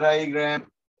 24යි ග්‍රෑම්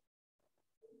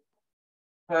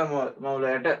per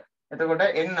මෝලයට. එතකොට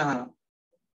N අහනවා.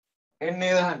 N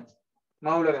නේද අහන්නේ?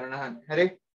 මෞල ගණන අහන්නේ. හරි?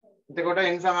 එතකොට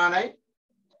N සමානයි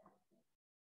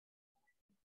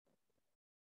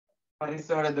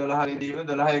පරිස්සමට 12 දීම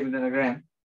 12 විතර ග්‍රෑම්.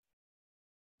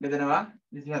 බෙදනවා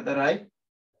 24යි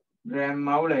ග්‍රෑම්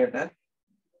මවුලයට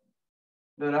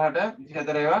 12ට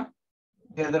 24 ඒවා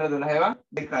 24 12 ඒවා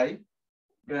 2යි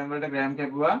ග්‍රෑම් වලට ග්‍රෑම්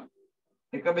කැපුවා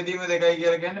එක බෙදීම 2යි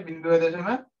කියලා කියන්නේ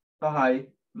 0.5යි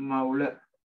මවුල.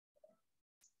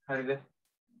 හරිද?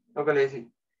 ඔක ලේසි.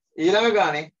 ඊළඟ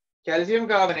ගානේ කැල්සියම්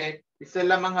කාබනේට්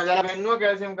ඉස්සෙල්ලා මම හදාලා පෙන්නුවා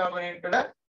කැල්සියම් කාබනේට් වල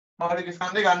මෞලික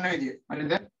ස්කන්ධය ගන්න විදිය.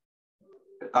 හරිද?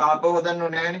 ආපහු හදන්න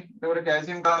ඕනේ නෑනේ. ඒකට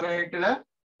කැල්සියම් කාබනේට් වල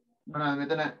මොනවද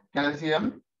මෙතන කැල්සියම්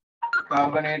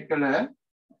කාබනේට් වල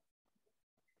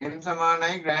m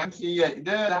සමානයි ග්‍රෑම් 100යි. ඉත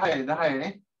 10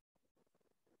 නේ.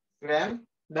 ග්‍රෑම්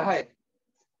 10.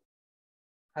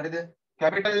 හරිද?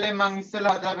 කැපිටල් M මම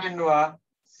ඉස්සෙල්ලා හදලා පෙන්නුවා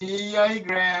 100යි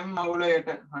gram මවුලයට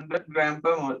 100 gram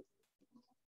per mol.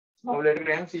 මවුලයට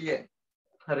gram 100යි.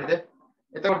 හරිද?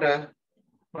 එතකොට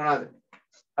මොනවාද?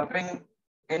 අපෙන්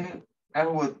n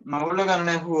ඇහුවොත් මවුල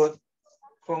ගණන ඇහුවොත්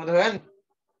කොහොමද හොයන්නේ?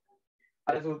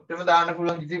 අර සූත්‍රෙම දාන්න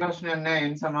පුළුවන් කිසි ප්‍රශ්නයක් නැහැ.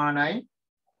 n සමානයි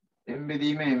m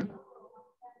බෙදීම m.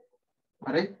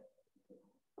 හරි?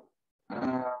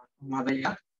 මදිය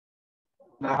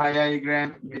 10යි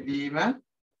ග්‍රෑම් බෙදීම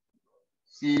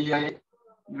 100යි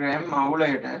ග්‍රෑම්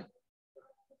මවුලයට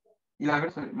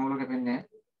ඊළඟට මවුල කැපෙන්නේ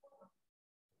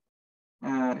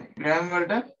ග්‍රෑම්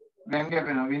වලට ග්‍රෑම්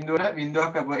කැපෙනවා බිඳුවක්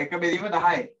කැපුවා එක බෙදීම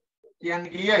 10යි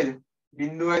කියන්නේ කීයයිද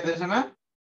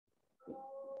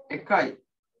 0.1යි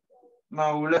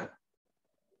මවුල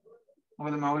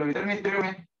මොකද මවුල විතරනේ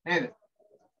ඉතිරිනේ නේද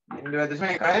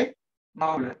 0.1යි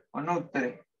මවුල ඔන්න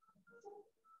උත්තරේ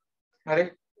හරි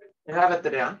එහා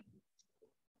පැත්තට යන්න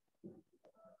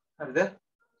හරිද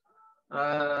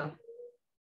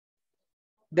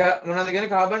මොනවද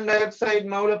කියන්නේ කාබන් ඩයොක්සයිඩ්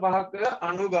මවුල 5ක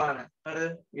අණු ගාන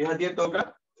හරිද ඉහතියත් ඔක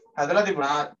හදලා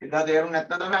තිබුණා එදා තේරුම්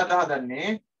නැත්නම් තමයි අද හදන්නේ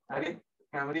හරි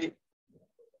කැමති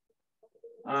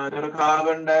ඒතර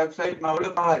කාබන් ඩයොක්සයිඩ් මවුල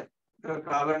 5යි ඒතර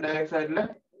කාබන් ඩයොක්සයිඩ් ල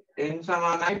n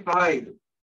සමානයි 5යි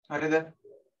හරිද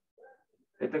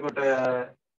එතකොට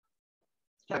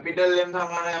කැපිටල් M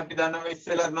සමානයි අපි දන්නවා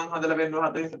ඉස්සෙල්ලත් මම හදලා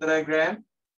පෙන්නුවා 44 ග්‍රෑම්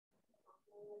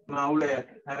මවුලයට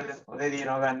හරිද ඔතේ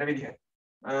දිනව ගන්න විදිහ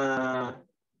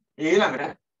ඊළඟට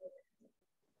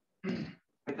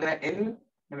මෙතන n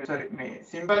sorry මේ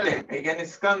සිම්පල් m ඒ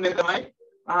කියන්නේ ස්කන්ධය තමයි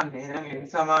අහන්නේ එහෙනම් n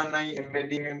සමානයි m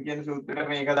බෙදීම m කියන සූත්‍රෙට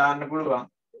මේක දාන්න පුළුවන්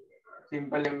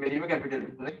සිම්පල් m බෙදීම කැපිටල්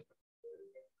m හරි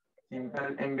සිම්පල්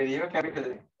m බෙදීම කැපිටල්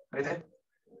m හරිද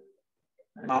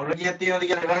මවුල කීයක් තියෙනවද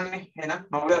කියලා බලන්නේ එහෙනම්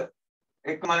මවුල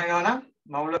එක්කම අරගෙන නම්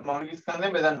මවුලික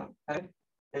ස්කන්ධයෙන් බෙදන්න හරි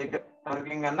ඒක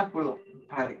තර්කයෙන් ගන්න පුළුවන්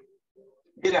හරි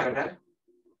ඊළඟට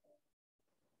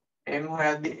m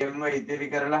හොයද්දී m ඉදිරි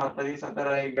කරලා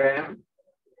 44යි ග්‍රෑම්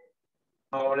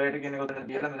මවුලයට කෙනෙකුට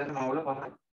කියලා මෙතන මවුල 5යි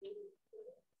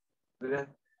හරිද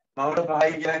මවුල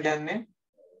 5යි කියලා කියන්නේ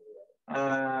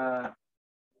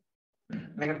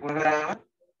මේක පුර කරාම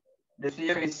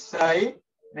 220යි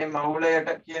මේ මවුලයට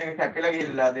කියන එක කැපිලා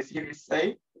ගිහිල්ලා 220යි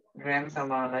ග්‍රෑම්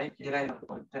සමානයි කියලා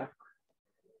එනවා.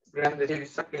 ග්‍රෑම්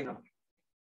 220ක් එනවා.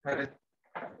 හරි.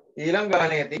 ඊළඟ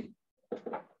ගානේදී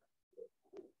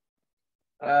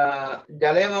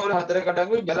ජලය මවුල 4කට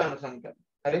අඩංගු ජල අණු සංඛ්‍යාව.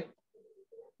 හරි.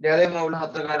 ජලය මවුල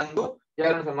 4කට අඩංගු ජල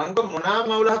අණු සංඛ්‍යාව. මම මොනවා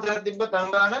මවුල 4ක් තිබ්බත්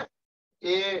අංගාන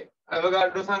ඒ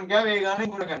අවගාඩ්‍රෝ සංඛ්‍යාව ඒ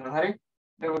ගානේ ගුණ කරනවා. හරි.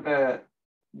 එතකොට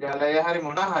ජලය හරි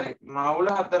මොනවා හරි මවුල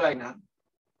 4යි නම්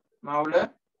මවුල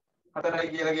 4යි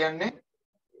කියලා කියන්නේ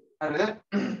හරිද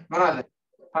මොනවාද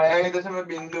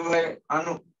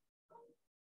 6.0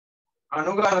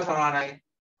 අණු ගාන සමානයි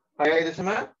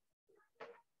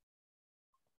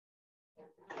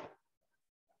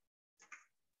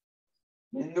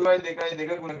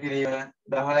 6.2 ගුණ කිරීම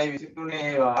 10.23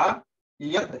 ඒවා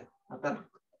කීයද 4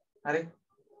 හරි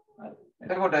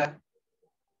එතකොට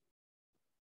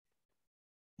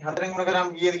 4ෙන් ගුණ කරාම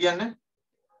කීයද කියන්නේ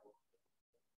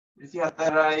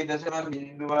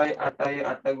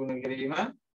 24.08 ගුණ කිරීම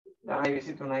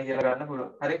 10.23යි කියලා ගන්න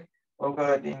පුළුවන්. හරි. ඕක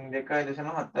ඉතින්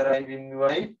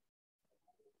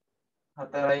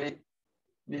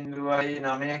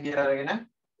 2.4.4.9 කියලා අරගෙන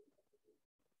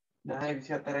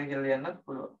 10.24යි කියලා ලියන්නත්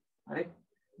පුළුවන්. හරි.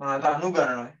 මොනවාද අණු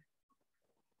ගණනයි.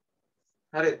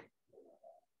 හරි.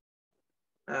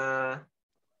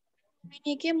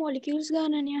 මේකේ මොලිකියුල්ස්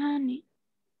ගානනේ අහන්නේ.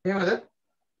 එහෙමද?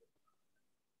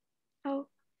 ඔව්.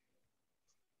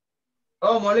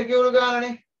 ඔව් මොලිකියුල්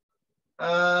ගානනේ.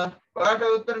 ඔයාට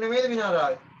උත්තර නෙමෙයිද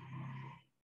විනාරාවේ?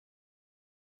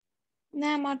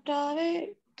 නෑ මට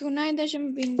ආවේ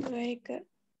 3.01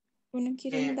 ගුණ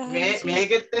කිරීම 10.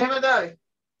 මේකෙත් එහෙමද ආවේ?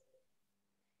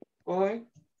 කොහොමද?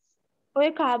 ඔය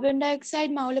කාබන්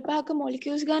ඩයොක්සයිඩ් මවුල 5ක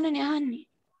මොලිකියුල්ස් ගානනේ අහන්නේ.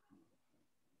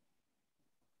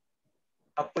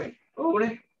 අපේ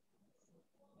ඕනේ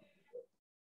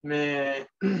මේ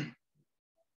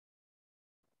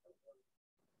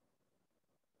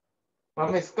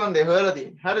මම ස්කන්ධය හොයලා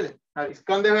තියෙන්නේ. හරිද? හරි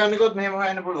ස්කන්ධය හොයන්නකොත් මෙහෙම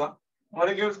හොයන්න පුළුවන්.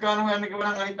 මොලිකියුල්ස් ගාන හොයන්න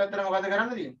කිව්වනම් අනිත් පැත්තට මොකද කරන්න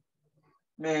තියෙන්නේ?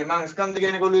 මේ මම ස්කන්ධ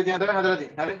කියන කොළුවේ තියෙන තමයි හදලා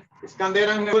තියෙන්නේ. හරි? ස්කන්ධය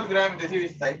නම් හෙවොත් ග්‍රෑම්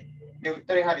 220යි. මේ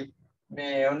උත්තරේ හරි.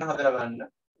 මේ ඔන්න හදලා බලන්න.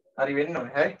 හරි වෙන්න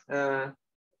ඕනේ. හරි?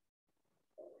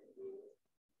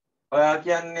 ඔයා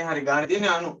කියන්නේ හරි ගාන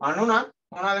තියෙන්නේ අණු. අණු නම්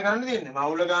මොනවද කරන්න තියෙන්නේ?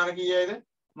 මවුල ගාන කීයයිද?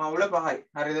 මවුල 5යි.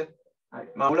 හරිද? හරි.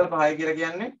 මවුල 5යි කියලා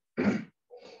කියන්නේ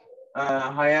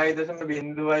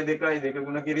 6.02යි 2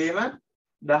 ගුණ කිරීම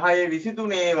 10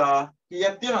 23 ඒවා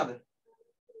කීයක් තියනවද?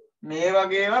 මේ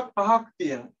වගේ ඒවා 5ක්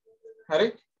තියෙනවා. හරි?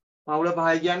 මවුල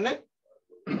 5යි කියන්නේ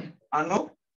අනු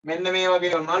මෙන්න මේ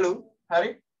වගේ මලු හරි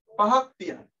 5ක්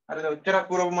තියෙනවා. හරිද? ඔච්චරක්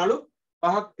පුරපු මලු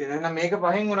 5ක් තියෙනවා. එහෙනම් මේක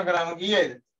 5න් ගුණ කරාම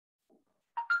කීයද?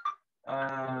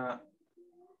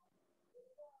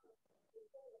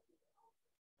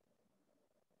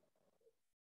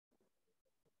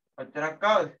 ඔච්චරක්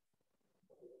ආවද?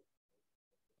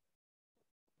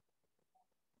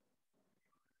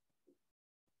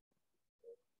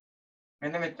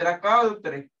 මෙන්න මෙච්චරක් ආවද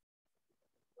උත්තරේ?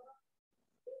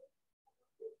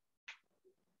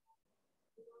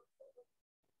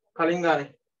 කලින් ගානේ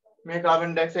මේ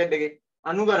කාබන් ඩයොක්සයිඩ් එකේ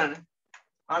අණු ගණන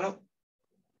අණු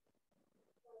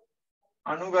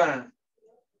ගණන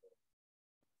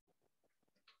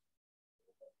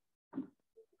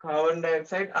කාබන්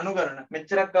ඩයොක්සයිඩ් අණු ගණන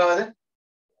මෙච්චරක් ආවද?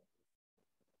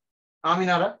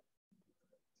 ආමිනාර?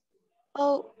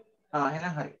 ඔව්.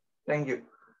 එහෙනම් හරි. thank you.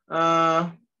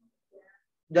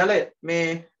 ජලය මේ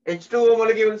H2O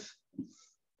molecules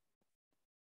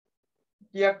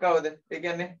කීයක් ආවද? ඒ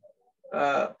කියන්නේ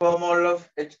per mole of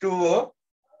H2O.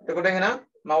 එතකොට එහෙනම්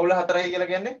මවුල 4යි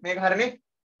කියලා කියන්නේ මේක හරිනේ?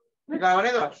 මේක ආව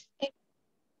නේද?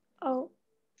 ඔව්.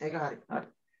 ඒක හරි. හරි.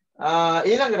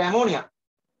 ඊළඟට ඇමෝනියා.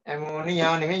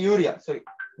 ඇමෝනියා නෙමෙයි යූරියා. sorry.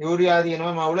 යූරියා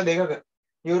තියෙනවා මවුල දෙකක.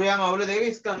 යූරියා මවුල දෙකක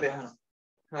ස්කන්ධය අහනවා.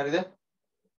 හරිද?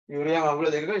 යූරියා මවුල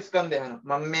දෙකක ස්කන්ධය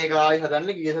අහනවා. මම මේක ආයි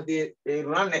හදන්නේ ගිය සතියේ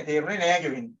තේරුණේ නෑ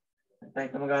කිව්වින්නේ. නැත්නම්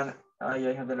එකම ගාන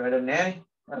ආයි හදලා වැඩක් නෑනේ.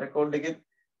 රෙකෝඩ් එකේ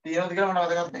තියෙනවද කියලා මට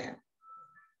මතකත් නෑ.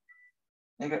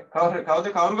 මේක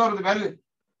කවුරුද බැලුවේ?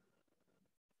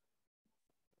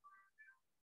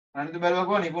 අනිත් බැලුවා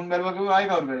කොහොම නිකුන් බැලුවා කිව්වා ආයි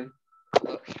කවුරු බැලුවේ?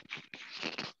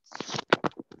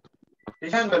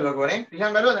 ටිෂන් බැලුවා කොහොනේ?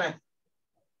 ටිෂන් බැලුවද නැහැ?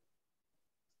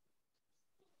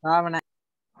 තාම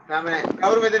නෑ.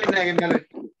 කවුරු මෙතනින් නැහැ බැලුවේ?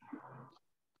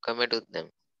 කමෙන්ට් උත් දැම්ම.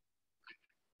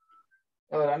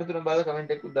 ඔව් අනිතුරම බලලා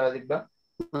කමෙන්ට් එකක් දාලා තිබ්බා.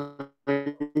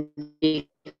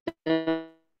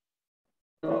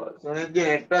 සුනිත්ගේ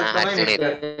නෙට්වර්ක් තමයි සුනිත්.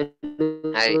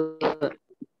 හරි.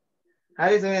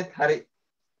 හරි සුනිත් හරි.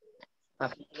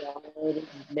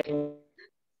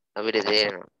 අපිට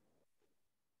තේරෙනවා.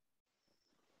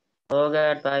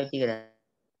 ඕගාට පාවිච්චි කරා.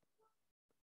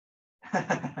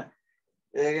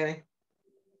 ඒකනේ.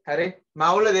 හරි.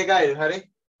 මවුල දෙකයි හරි.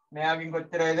 මෙයාගෙන්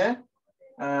කොච්චරයිද?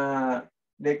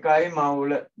 2යි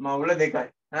මවුල 2යි.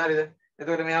 හරිද?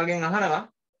 එතකොට මෙයාගෙන් අහනවා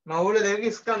මවුල දෙකක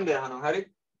ස්කන්ධය අහනවා. හරි.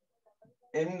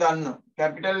 n දන්නවා.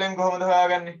 කැපිටල් n කොහොමද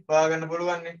හොයාගන්නේ? හොයාගන්න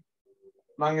පුළුවන් නේ.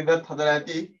 මම ඉදත් හදලා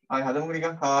ඇති. ආයි හදමුකෝ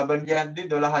නිකන්. කාබන් කියද්දි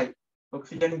 12යි.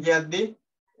 ඔක්සිජන් කියද්දි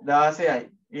 16යි.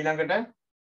 ඊළඟට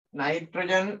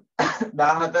නයිට්‍රජන්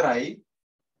 14යි.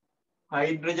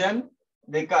 හයිඩ්‍රජන්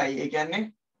 2යි. ඒ කියන්නේ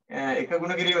එක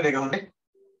ගුණ කිරීම දෙක හොඳේ.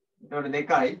 එතකොට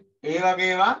 2යි. ඒ වගේ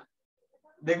ඒවා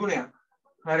දෙගුණයක්.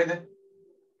 හරිද?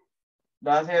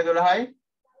 16 12යි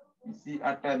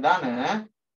 28 ධන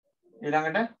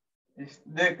ඊළඟට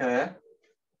 32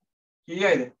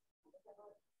 කීයද?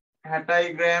 60යි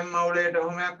gram මවුලයට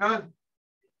ඔහොමයක් ආවද?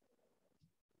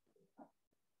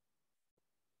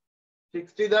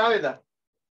 60 දාවේද?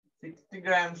 60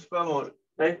 grams per mole.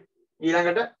 right?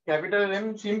 ඊළඟට capital M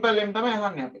simple M තමයි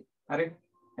අහන්නේ අපි. හරි?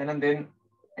 එහෙනම් then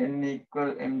n equal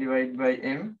m divided by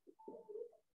m.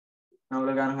 මවුල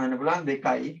ගන්න හොයන්න පුළුවන්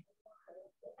 2යි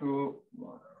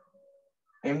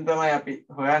 2 m තමයි අපි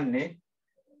හොයන්නේ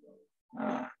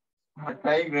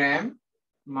 7යි ග්‍රෑම්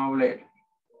මවුලයට.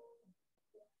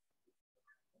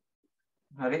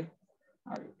 හරි?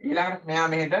 හරි. ඊළඟට මෙහා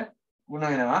මෙහෙට ගුණ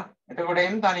වෙනවා. එතකොට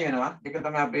m තනි වෙනවා. ඒක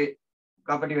තමයි අපේ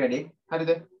කපටි වැඩේ.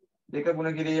 හරිද? දෙක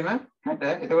ගුණ කිරීම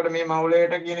 60. එතකොට මේ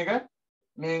මවුලයට කියන එක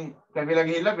මෙන් කැපිලා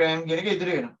ගිහිල්ලා ග්‍රෑම් කියන එක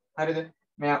ඉදිරි වෙනවා. හරිද?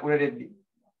 මෙයා උඩට එද්දි.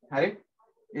 හරි?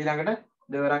 ඊළඟට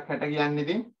දෙවරක් 60 කියන්නේ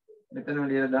ඉතින් මෙතනම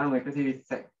ලියලා දාමු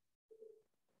 120යි.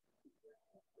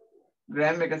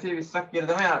 ග්‍රෑම් 120ක්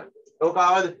කියලා තමයි ආවේ. ඕක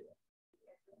ආවද?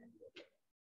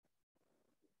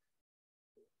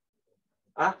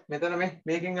 මෙතන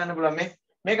මේකෙන් ගන්න පුළුවන්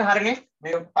මේක හරිනේ.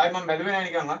 මේක ආයි මම බැලුවේ නෑ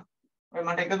නිකන්වත්. ඔය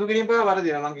මට එකතු කිරීම පවා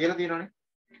වරදිනවා. මම කියලා තියෙනවනේ.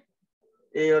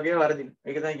 ඒ වගේ වරදිනවා.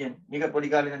 ඒක තමයි කියන්නේ. මේක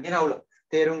පොඩි කාලේ ඉඳන් තියෙන අවුල.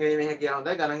 තේරුම් ගැනීමේ හැකියාව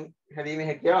හොඳයි. ගණන් හැදීමේ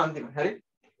හැකියාව අන්තිමයි. හරි?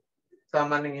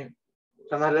 සාමාන්‍යයෙන් එහෙම.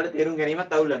 සමහර වෙලාවට තේරුම්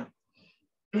ගැනීමත් අවුල් වෙනවා.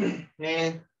 මේ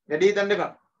වැඩි හිතන්න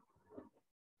එපා.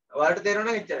 ඔයාලට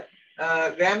තේරෙනවා නම් එච්චරයි.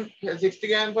 Gram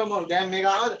 60 gram per mole. Gram මේක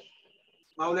ආවද?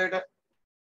 මවුලයට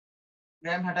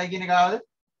ග්‍රෑම් 60යි කියන එක ආවද?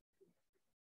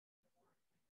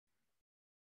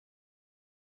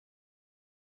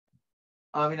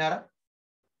 ආමිනාර?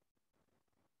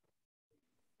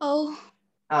 ඔව්.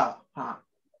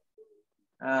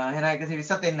 එහෙනම්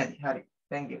 120ත් එන්නේ නැති. හරි.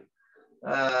 thank you.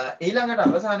 ඊළඟට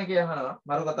අවසාන කියනවා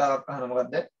මරු කතාවක් අහන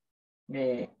මොකද්ද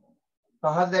මේ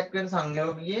පහත දැක්වෙන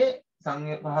සංයෝගයේ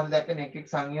පහත දැක්වෙන එක්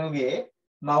සංයෝගයේ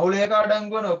මවුලයක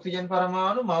අඩංගු වන ඔක්සිජන්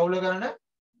පරමාණු මවුල ගණන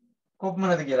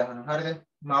කොපමණද කියලා අහනවා. හරිද?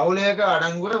 මවුලයක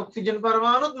අඩංගු වන ඔක්සිජන්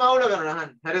පරමාණුත් මවුල ගණන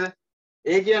අහන්නේ. හරිද?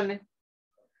 ඒ කියන්නේ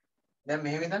දැන්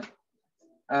මෙහෙම ඉතින්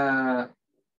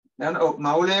දැන්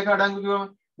මවුලයක අඩංගු කිව්වම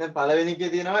දැන් පළවෙනි එකේ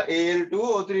තියෙනවා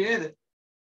Al2O3 නේද?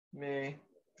 මේ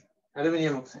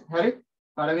ඇලුමිනියම් ඔක්සයිඩ්. හරි?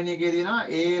 පළවෙනි එකේ තියෙනවා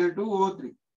Al2O3.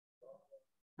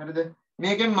 හරිද?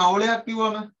 මේකෙන් මවුලයක්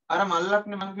කිව්වම අර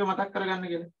මල්ලක්නේ මම කිව්ව මතක් කරගන්න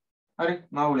කියලා. හරි?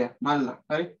 මවුලයක් මල්ලක්.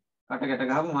 හරි? කටකට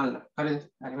ගහපු මල්ලක්. හරිද?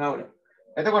 හරි මවුලයක්.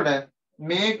 එතකොට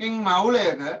මේකෙන්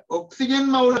මවුලයක ඔක්සිජන්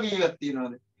මවුල කීයක්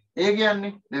තියෙනවද? ඒ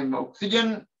කියන්නේ දැන් ඔක්සිජන්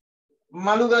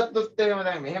මලු ගත්තොත් එහෙම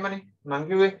දැන් මෙහෙමනේ මං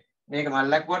කිව්වේ මේක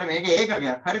මල්ලක් වුණාට මේක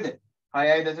ඒකකයක්. හරිද?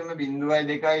 6.02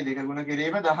 2 ගුණ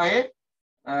කිරීම 10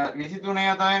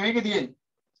 23 තමයි මේකේ තියෙන්නේ.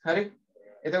 හරි?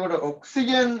 එතකොට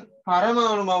ඔක්සිජන්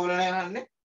පරමාණු මවුල නෑහන්නේ.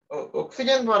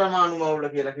 ඔක්සිජන් පරමාණු මවුල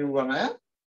කියලා කිව්වම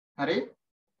හරි?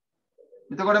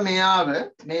 එතකොට මෙයාව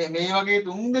මේ වගේ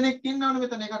 3 දෙනෙක් ඉන්නවනේ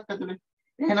මෙතන එකක් ඇතුලේ.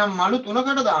 එහෙනම් මලු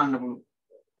 3කට දාන්න පුළුවන්.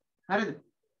 හරිද?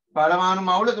 පරමාණු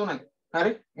මවුල 3යි.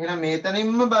 හරි? එහෙනම්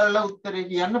මේතනින්ම බලලා උත්තරේ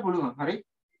කියන්න පුළුවන්. හරි?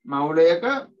 මවුලයක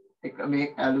මේ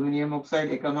ඇලුමිනියම් ඔක්සයිඩ්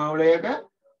එක මවුලයක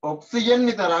ඔක්සිජන්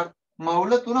විතරක්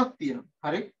මවුල 3ක් තියෙනවා.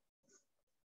 හරි?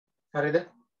 හරිද?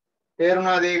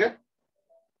 තේරුණාද ඒක?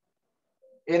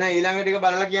 එහෙනම් ඊළඟ ටික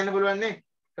බලලා කියන්න පුළුවන් නේ.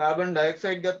 කාබන්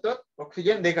ඩයොක්සයිඩ් ගත්තොත්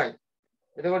ඔක්සිජන් 2යි.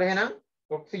 එතකොට එහෙනම්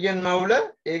ඔක්සිජන් මවුල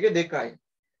ඒක 2යි.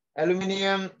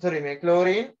 ඇලුමිනියම් මේ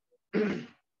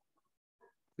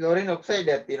ක්ලෝරින් ඔක්සයිඩ්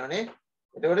එකක් තියෙනවානේ.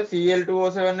 එතකොට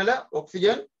Cl2O7 වල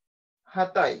ඔක්සිජන්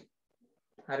 7යි.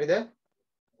 හරිද?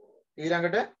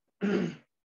 ඊළඟට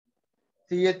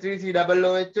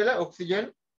CH3COOH වල ඔක්සිජන්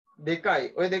 2යි.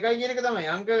 ඔය 2යි කියන එක තමයි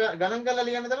අංක ගණන් කරලා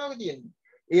ලියන්න තමයි ඔක තියෙන්නේ.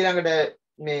 ඊළඟට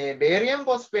මේ බේරියම්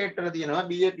ෆොස්ෆේට් වල තියෙනවා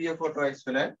BaPO4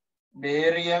 වල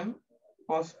බේරියම්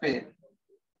ෆොස්ෆේට්.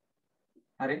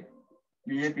 හරි?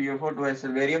 BaPO4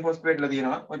 වල බේරියම් ෆොස්ෆේට් වල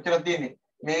තියෙනවා. ඔච්චරක් තියෙන්නේ.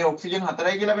 මේ ඔක්සිජන්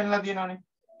 4යි කියලා පෙන්නලා තියෙනවානේ.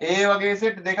 ඒ වගේ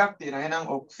සෙට් දෙකක් තියෙනවා. එහෙනම්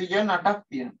ඔක්සිජන් 8ක්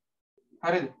තියෙනවා.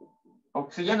 හරිද?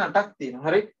 ඔක්සිජන් 8ක් තියෙනවා.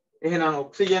 හරි? එහෙනම්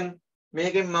ඔක්සිජන්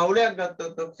මේකෙන් මවුලයක්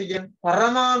ගත්තොත් ඔක්සිජන්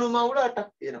පරමාණු මවුල 8ක්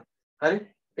තියෙනවා. හරි?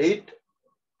 8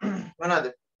 මොනවාද?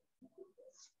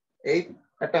 8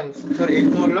 atoms. sorry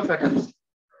 8 mole of atoms.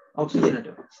 ඔක්සිජනට.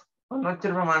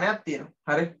 ඔන්නච්චර ප්‍රමාණයක් තියෙනවා.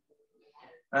 හරි?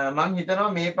 මං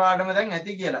හිතනවා මේ පාඩම දැන්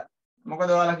ඇති කියලා. මොකද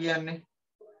ඔයාලා කියන්නේ?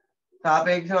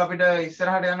 සාපේක්ෂව අපිට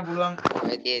ඉස්සරහට යන්න පුළුවන්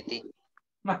ඇති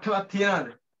මට්ටමක් තියනවද?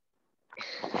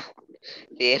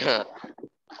 තියෙනවා.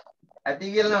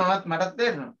 ඇති කියලා මටත්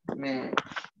තේරෙනවා. මේ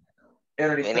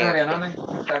ඒකට ඉස්සරහට යනවනේ.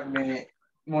 ටක් මේ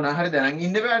මොන හරි දැනන්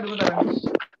ඉන්න බෑ අඩුම තරම්.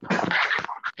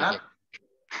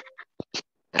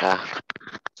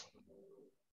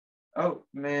 ඔව්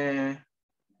මේ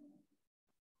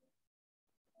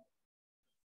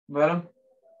බලමු.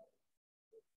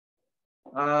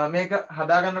 මේක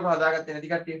හදාගන්නකො හදාගත්තේ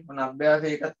නැති කට්ටිය. මොන අභ්‍යාසය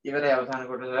එකත් ඉවරයි අවසාන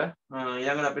කොටස.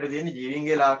 ඊළඟට අපිට තියෙන්නේ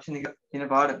ජීවීන්ගේ ලාක්ෂණික කියන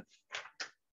පාඩම.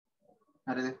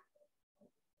 හරිද?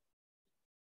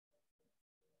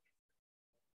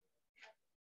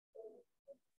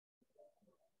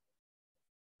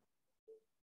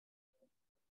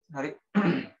 හරි.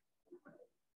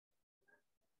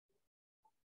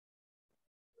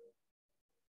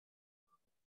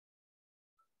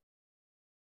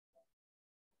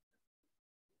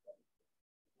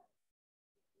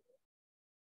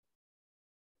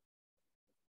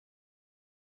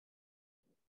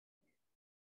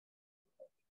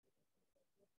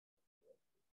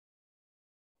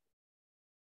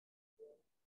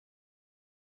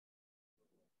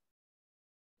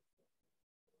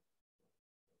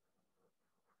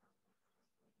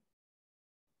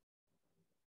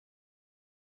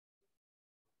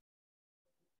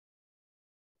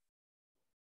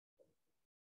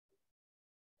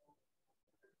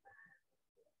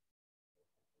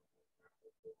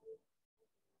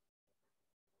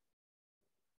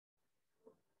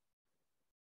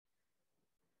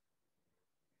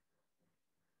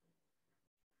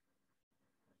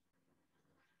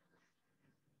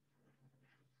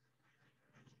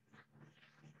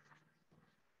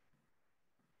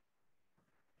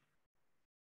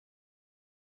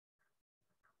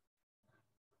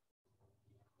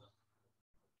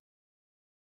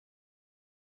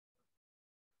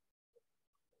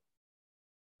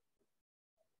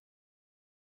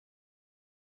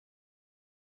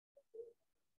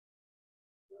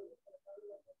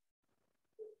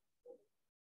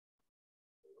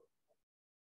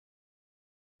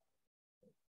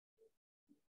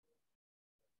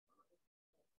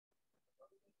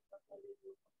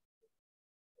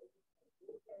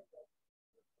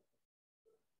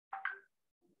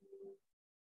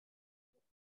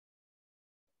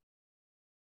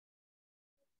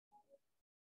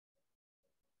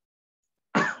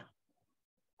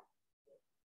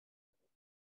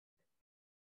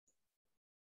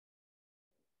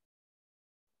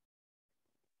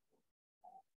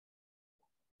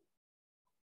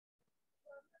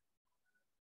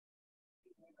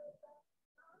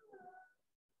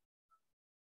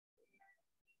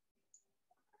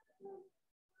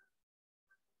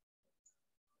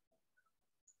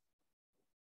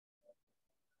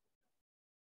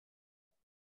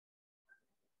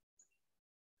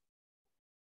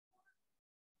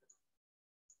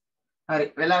 හරි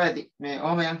වෙලා ඇති මේ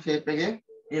ඔහම යම් ෂේප් එකේ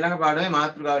ඊළඟ පාඩමේ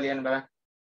මාතෘකාව ලියන්න බලන්න.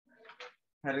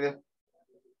 හරිද?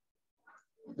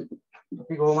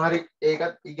 අපි කොහොම හරි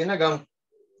ඒකත් ඉගෙන ගමු.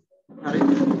 හරි.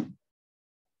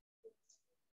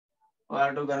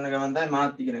 ඔයාලට ගන්න ගමන් තමයි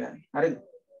මාත් ඉගෙන ගන්න. හරිද?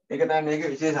 ඒක තමයි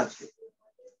මේකේ විශේෂත්වය.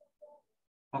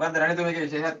 මොකක්ද රණිත මේකේ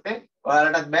විශේෂත්වය?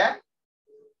 ඔයාලටත් බෑ.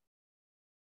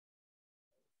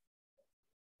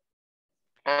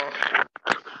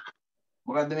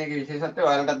 මොකක්ද මේකේ විශේෂත්වය?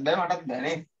 ඔයාලටත් බෑ මටත් බෑ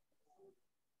නේ.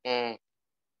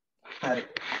 හරි.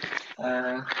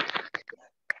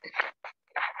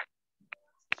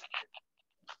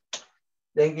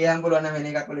 දැන් කියන්න පුළුවන් නම් වෙන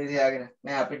එකක් වල තියාගෙන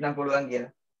නෑ අපිට නම් පුළුවන්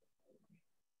කියලා.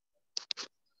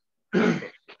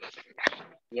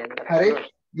 හරි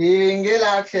ජීවීන්ගේ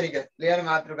ලාක්ෂණික ලියන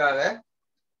මාතෘකාව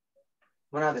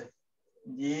මොනවාද?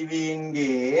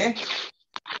 ජීවීන්ගේ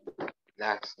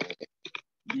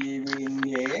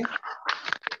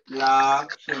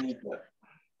ලාක්ෂණික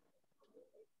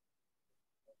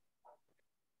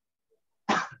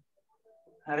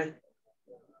හරි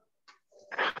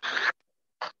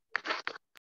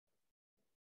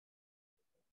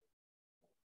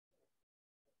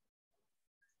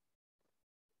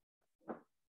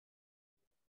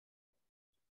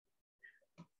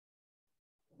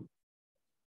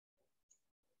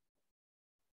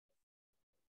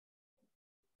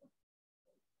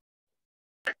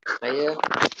අයියෝ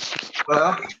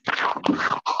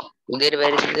උදේට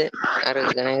බැරිද අර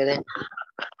ගණන් එක දැන්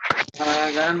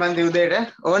ගණන් බන්දි උදේට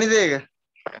ඕනිද ඒක?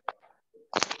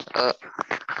 ඔව්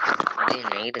උදේ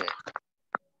නේද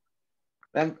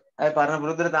දැන් අය පරණ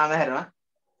පුරුද්දට තාම හැරෙනවා.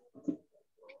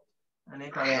 අනේ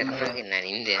කවයන්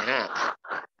නින්ද යනවා.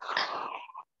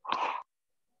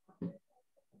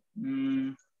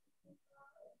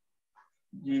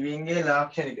 ජීවීන්ගේ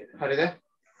ලාක්ෂණික හරිද?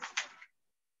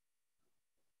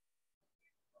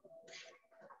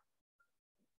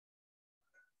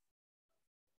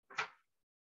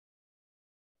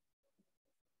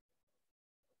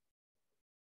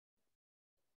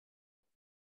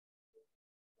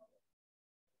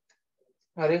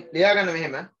 හරි ලියා ගන්න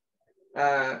මෙහෙම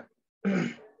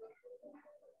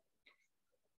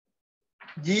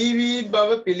ජීවී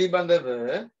බව පිළිබඳව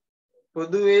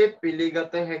පොදුවේ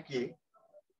පිළිගත හැකි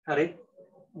හරි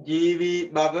ජීවී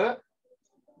බව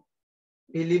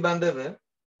පිළිබඳව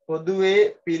පොදුවේ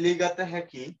පිළිගත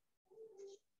හැකි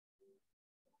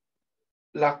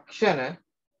ලක්ෂණ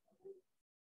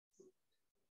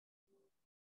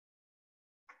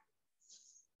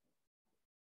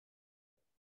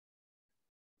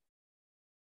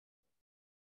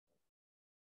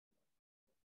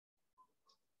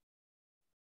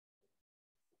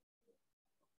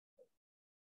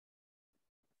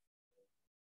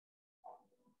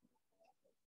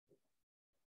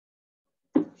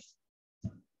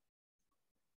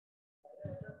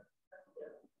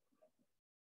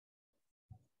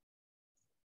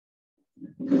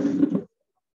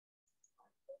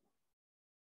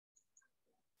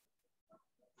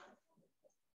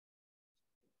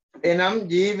එනම්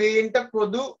ජීවීන්ට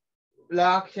පොදු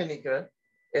ලාක්ෂණික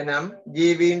එනම්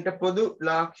ජීවීන්ට පොදු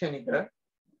ලාක්ෂණික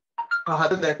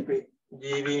පහත දැක්වේ.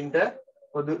 ජීවීන්ට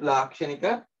පොදු ලාක්ෂණික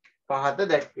පහත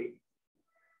දැක්වේ.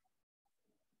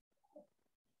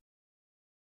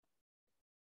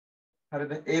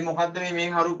 හරිද? ඒ මොකද්ද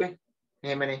මේ හරුපේ?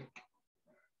 එහෙමනේ.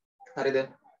 හරිද?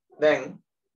 දැන්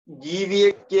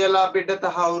ජීවියෙක් කියලා අපිට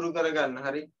තහවුරු කරගන්න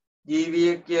හරි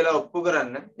ජීවියෙක් කියලා ඔප්පු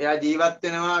කරන්න එයා ජීවත්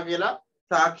වෙනවා කියලා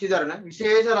සාක්ෂි දරන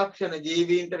විශේෂ ලක්ෂණ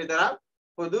ජීවීන්ට විතරක්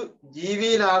පොදු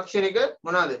ජීවී ලාක්ෂණික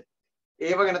මොනවාද?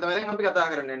 ඒව ගැන තමයි දැන් අපි කතා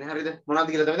කරන්නේ. හරිද?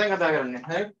 මොනවද කියලා තමයි දැන් කතා කරන්නේ.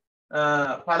 හරි.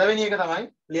 පළවෙනි එක තමයි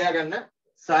ලියා ගන්න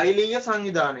ශෛලීය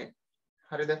සංවිධානය.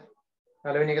 හරිද?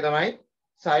 පළවෙනි එක තමයි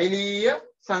ශෛලීය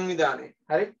සංවිධානය.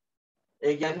 හරි.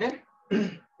 ඒ කියන්නේ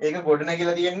ඒක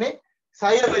ගොඩනැගිලා තියෙන්නේ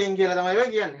සෛල වලින් කියලා තමයි ඔය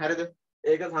කියන්නේ. හරිද?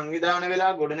 ඒක සංවිධානය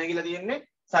වෙලා ගොඩනැගිලා තියෙන්නේ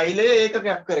සෛලයේ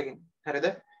ඒකකයක් කරගෙන. හරිද?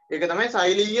 ඒක තමයි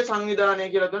ශෛලීය සංවිධානය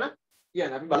කියලා තුන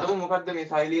කියන්නේ අපි බලමු මොකද්ද මේ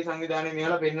ශෛලීය සංවිධානය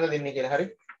මේවලා පෙන්වලා දෙන්නේ කියලා. හරි.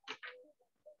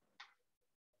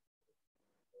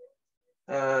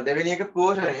 දෙවෙනි එක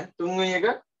පෝෂණය, තුන්වෙනි එක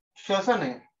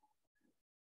ශ්වසනය.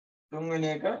 තුන්වෙනි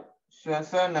එක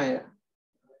ශ්වසනය.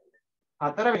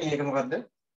 හතරවෙනි එක මොකද්ද?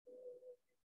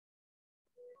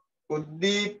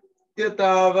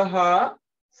 උද්දීප්තතාව හා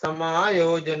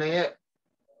සමායෝජනය.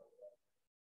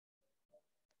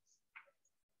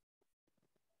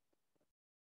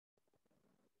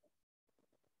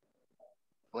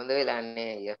 හොඳ වෙලා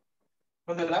නැහැ අයියා.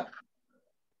 හොඳලා?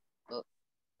 ඔව්.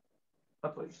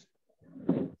 අපොයි.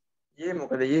 ये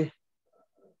මොකද ये?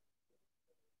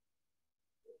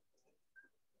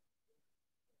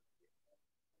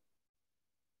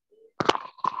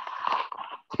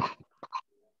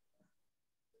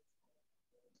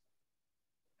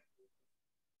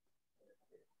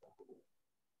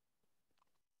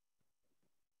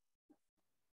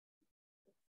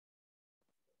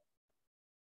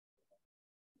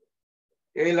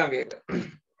 ඊළඟ එක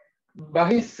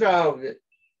බහිස්රාව්‍ය.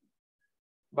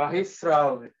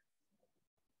 බහිස්රාව්‍ය.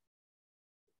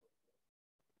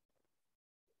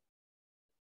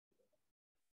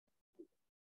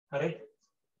 හරි.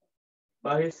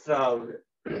 බහිස්රාව්‍ය.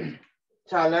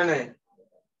 චලනය.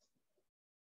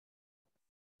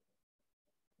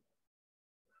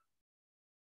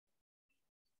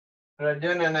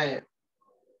 ප්‍රජනනය.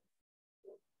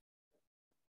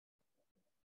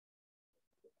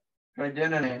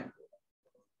 ප්‍රජනනය.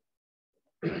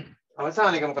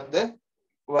 අවසාන එක මොකද්ද?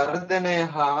 වර්ධනය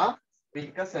හා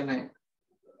විකසනය.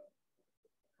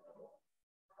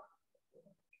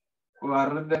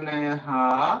 වර්ධනය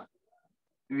හා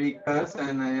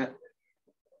විකසනය.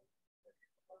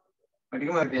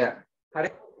 ටිකම තියා. හරි.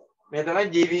 මේ තමයි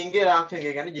ජීවීන්ගේ ලාක්ෂණය.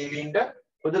 කියන්නේ ජීවීන්ට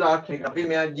පොදු ලාක්ෂණික. අපි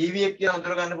මෙයා ජීවියෙක් කියලා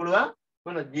අඳුර ගන්න පුළුවන්.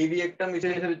 මොන ජීවියෙක්ට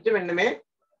විශේෂ වෙච්ච මෙන්න මේ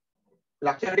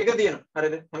ලක්ෂණ ටික තියෙනවා.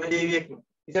 හරිද? හැම ජීවියෙක්ම.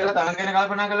 ඉතින්ලා තමන් ගැන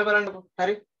කල්පනා කරලා බලන්නකෝ.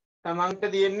 හරි.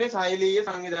 තමන්ට තියෙන්නේ ශෛලීය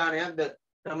සංවිධානයක්ද?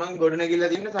 තමන් ගොඩනැගිල්ල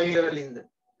තියෙන ශෛල වලින්ද?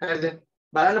 හරිද?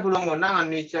 බලන්න පුළුවන් වුණා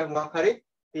අන්වීක්ෂයක් මොකක් හරි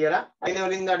තියලා අයිද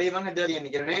වලින්ද අඩේ මං හදලා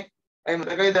තියෙන්නේ කියලා නේ. අය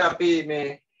මතකයිද අපි මේ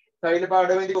ශෛල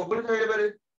පාඩමේදී කොහොමද ශෛල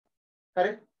බලන්නේ?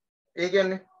 හරි. ඒ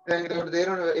කියන්නේ දැන් ඒකට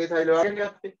තේරෙනවද ඒ ශෛල වලින්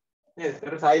ගත්තේ? නේද?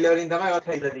 ඒකට ශෛල වලින් තමයි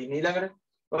වත් හැදලා තියෙන්නේ. ඊළඟට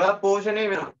ඔයාලා පෝෂණය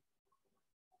වෙනවා.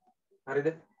 හරිද?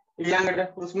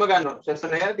 ඊළඟට හුස්ම ගන්නවා.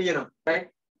 ශ්වසනය තියෙනවා. right?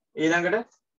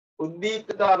 ඊළඟට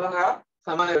උද්දීප්තතාව හා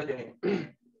සමායෝජනය.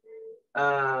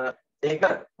 ඒක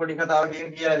පොඩි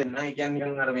කතාවකින් කියලා දෙන්න. ඒ කියන්නේ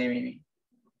නිකන් අර මේ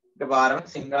එකපාරම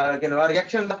සිංහල කියනවා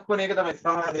රියැක්ෂන් දක්වන එක තමයි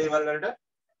සමහර දේවල් වලට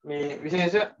මේ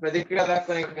විශේෂ ප්‍රතික්‍රියා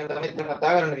දක්වන එක ගැන තමයි ඉතින්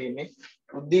කතා කරන්න තියෙන්නේ.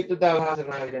 උද්දීප්තතාව හා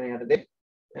සමායෝජනය යටතේ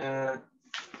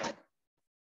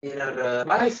ඊළඟ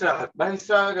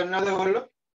බහිස්රාව කරනවාද ඔයගොල්ලෝ?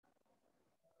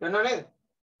 කරනව නේද?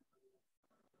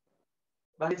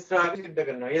 බහිස්රාව සිද්ධ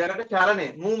කරනවා. ඊළඟට චලනය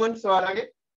මූවමන්ට්ස් වාරගේ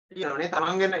තියෙනවානේ.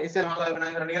 තමන් ගැන ඉස්සෙල්ලා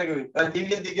කල්පනා කරන්න කියලා කිව්වේ. අර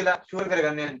දිවියෙන්ද කියලා ෂුවර්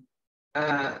කරගන්න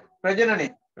යන්නේ.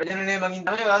 ප්‍රජනනය මගින්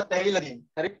තමයි වාත් ඇවිල්ලා තියෙන්නේ.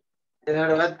 හරි.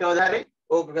 එතකොට වත් කවදා හරි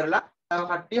ඕක කරලා තව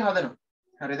කට්ටිය හදනවා.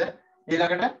 හරිද?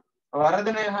 ඊළඟට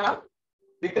වර්ධනය හා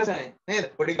විකසනය නේද?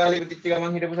 පොඩි කාලේ ඉපදිච්ච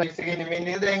ගමන් හිටපු සයිස් එකේ නෙමෙයි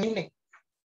නේද දැන් ඉන්නේ.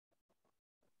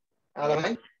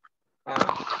 ආලමයි.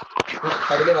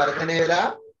 හරිද? වර්ධනය වෙලා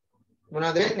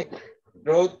මොනවද වෙන්නේ?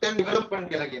 growth and development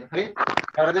කියලා කියනවා. හරි.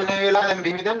 වර්ධනය වෙලා දැන්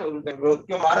මෙහෙම දැන් growth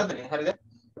කිය වර්ධනය. හරිද?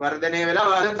 වර්ධනය වෙලා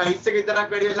වාදන සයිස් එක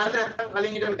විතරක් වැඩි වෙලා නැත්නම්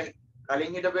කලින් හිටපු දැන්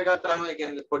කලින් හිටපු එකක් තමයි ඒ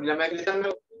කියන්නේ පොඩි ළමයෙක් හිතන්න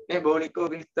මේ බෝනික්කෝ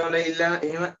පිස්තෝල ඉල්ලන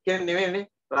එහෙම කියන්නේ නෙවෙයිනේ.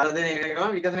 වර්ධනය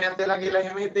වෙනකම විකසනයක් වෙලා කියලා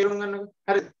එහෙම තේරුම් ගන්නකො.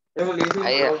 හරිද? ඒක ලේසි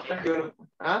growth and development.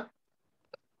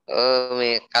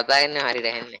 මේ කතා කරන්නේ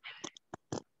හරියට ඇහෙන්නේ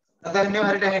කතා කරන්නේ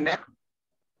හරියට ඇහෙන්නේ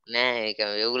නෑ. ඒක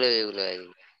වෙවුල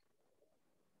වගේ.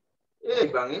 ඒ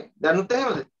බං දැනුත්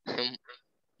එහෙමද?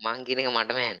 මං කියන එක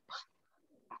මටම ඇහෙනවා.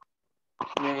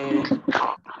 මේ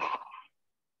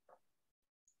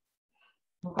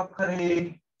මොකක් හරි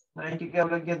අයිටි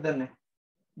කැබලක් ගියද දන්නේ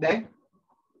දැන්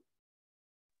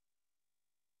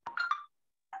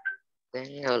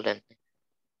හොල්ඩන්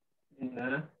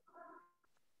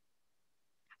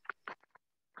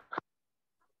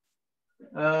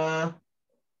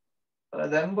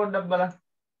දැන් පොඩ්ඩක් බලන්න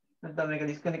නැත්නම් මේක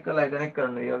ඩිස්කනෙක්ට් කරලා කනෙක්ට්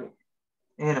කරන්න ඒ වගේ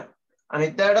එහෙනම්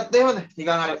අනිත් පැයටත් එහෙමද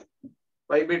නිකන් අර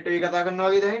වයිබ්‍රේට් එකේ කතා කරනවා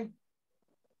වගේ දැනෙන්නේ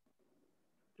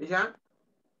ඉෂාන්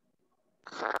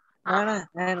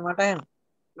නෑ මට එහෙම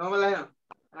නෝමල් එහෙනම්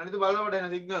අනිත් බලනකොට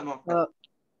එන සිග්නල් මොකක්ද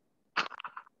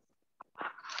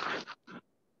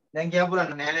දැන්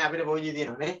කියපුරන්න නෑ නේ අපිට 4G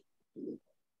තියෙනවා නේ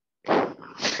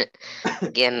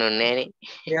කියන්න ඕනේ නෑනේ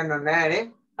කියන්න ඕනේ නෑනේ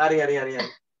හරි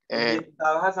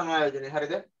තවහ සමායෝජනය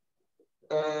හරිද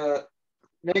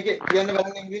මේක කියන්න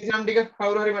බලන්න ඉංග්‍රීසි නම් ටික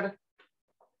කවුරු හරි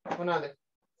මට මොනවාද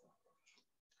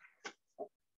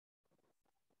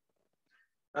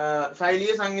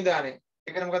ශෛලීය සංවිධානය.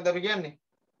 ඒකට මොකක්ද අපි කියන්නේ?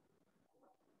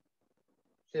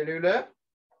 cellular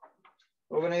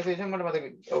organization මට මතකයි.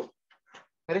 ඔව්.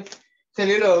 හරි.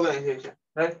 cellular organization.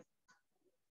 right.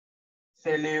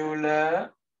 cellular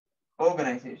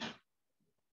organization.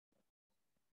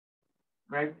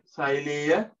 right.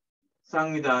 ශෛලීය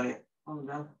සංවිධානය.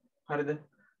 හරිද?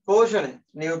 පෝෂණය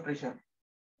nutrition.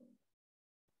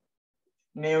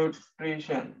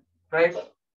 nutrition. right.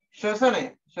 ශ්වසනය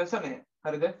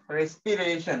හරිද?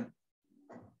 respiration.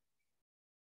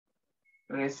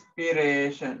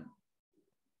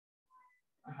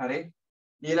 හරි.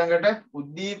 ඊළඟට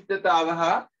උද්දීප්තතාව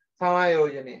හා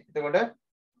සමායෝජනය. එතකොට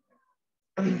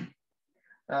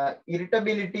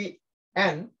irritability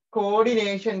and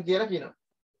coordination කියලා කියනවා.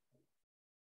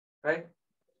 right.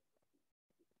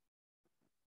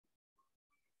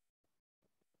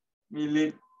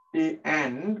 irritability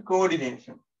and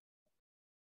coordination.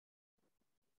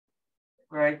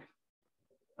 right.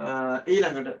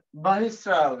 ඊළඟට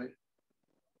බහිස්රාවය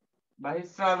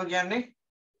කියන්නේ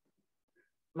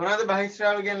මොනවද?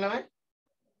 බහිස්රාව කියන්නේ ළමයි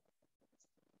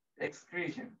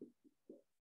excretion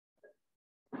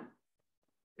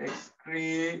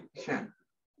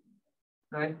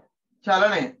right.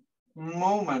 චලනය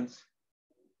movements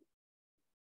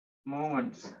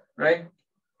right.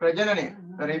 ප්‍රජනනය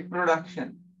reproduction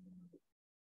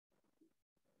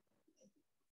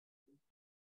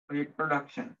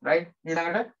right.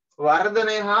 ඊළඟට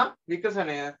වර්ධනය හා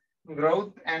විකසනය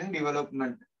growth and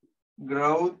development.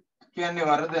 growth කියන්නේ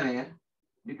වර්ධනය,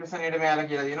 විකසනයට මෙයාලා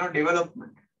කියලා කියනවා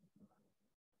development.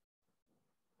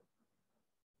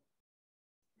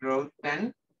 growth and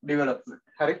development.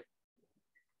 හරි.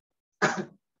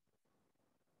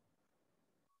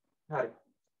 හරි.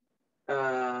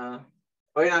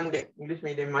 ඔය නම් ඉංග්‍රීසි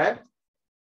මීඩියම් අය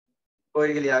ඔය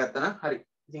ටික ලියාගත්තා නම් හරි.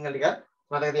 සිංහල ටික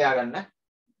මතක තියාගන්න.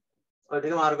 ඔය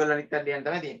ටික මාරු කරලා අනිත් පැත්තට යන්න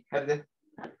තමයි තියෙන්නේ. හරිද?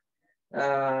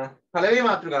 පළවෙනි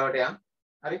මාතෘකාවට යන්න.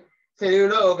 හරි.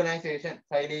 cellular organization.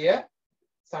 ශෛලීය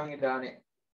සංවිධානය.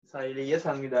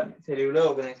 cellular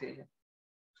organization.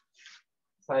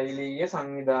 ශෛලීය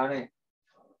සංවිධානය.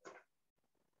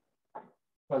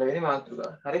 පළවෙනි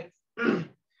මාතෘකාව. හරි.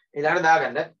 ඊළඟට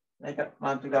දාගන්න. මේක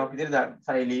මාතෘකාවක් විදිහට දාගන්න.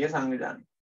 ශෛලීය සංවිධානය.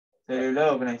 cellular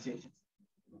organization.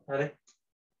 හරි.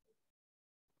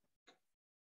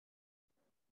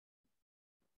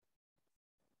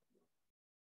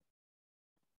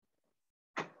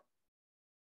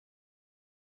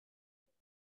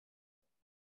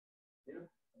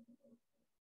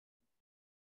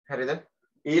 හරිද?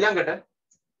 ඊළඟට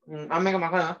මම මේක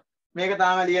මකනවා. මේක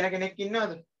තාම ලියන කෙනෙක්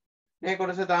ඉන්නවද? මේ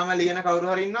කොටස තාම ලියන කවුරු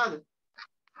හරි ඉන්නවද?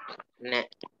 නෑ.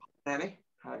 නෑනේ.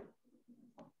 හරි.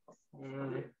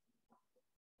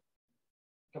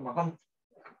 මකම්.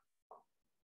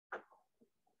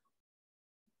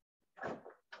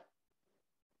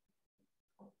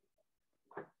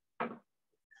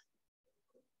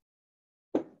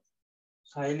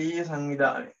 ශෛලීය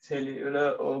සංවිධානය. cellular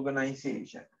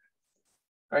organization.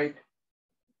 right.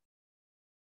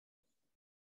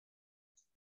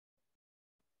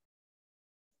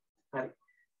 හරි.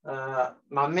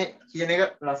 මම මේ කියන එක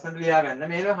ලස්සනට ලියා ගන්න.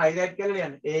 මේක highlight කරලා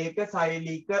ලියන්න. ඒක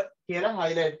ශෛලික කියලා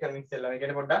highlight කරන්න ඉස්සෙල්ලා. ඒ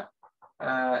කියන්නේ පොඩ්ඩක්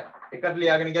එකට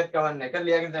ලියාගෙන ගියත් කවන්නේ. එකට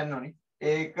ලියාගෙන යන්න ඕනේ.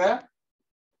 ඒක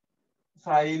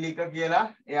ශෛලික කියලා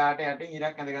එයාට යටින්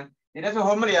ඉරක් ඇඳගන්න. ඊට පස්සේ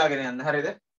ඔහොම ලියාගෙන යන්න. හරිද?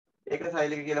 ඒක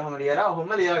ශෛලික කියලා ඔහොම ලියලා ඔහොම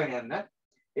ලියාගෙන යන්න.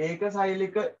 ඒක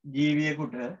ශෛලික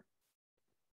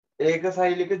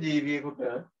ජීවියෙකුට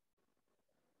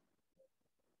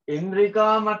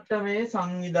ඉන්ද්‍රිකා මට්ටමේ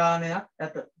සංවිධානයක්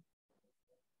ඇත.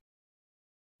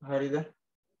 හරිද?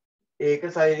 ඒක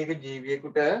ශෛලික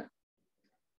ජීවියෙකුට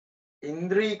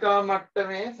ඉන්ද්‍රිකා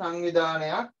මට්ටමේ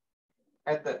සංවිධානයක්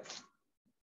ඇත.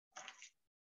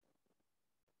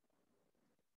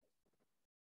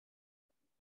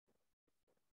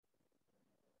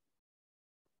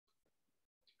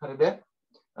 හරිද?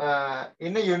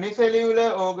 In a unicellular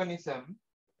organism,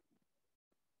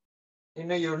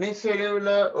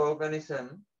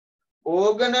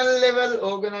 organal level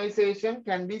organization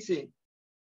can be seen.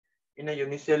 In a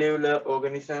unicellular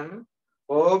organism,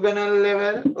 organal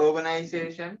level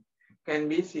organization can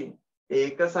be seen.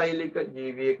 ඒකශෛලික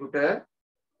ජීවියෙකුට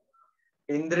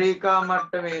ඉන්ද්‍රිකා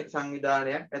මට්ටමේ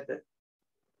සංවිධානයක් ඇත.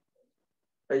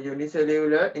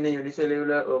 In a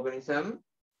unicellular organism,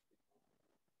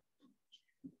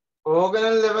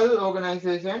 organal level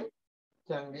organization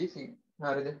can be seen.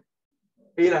 හරිද?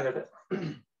 ඊළඟට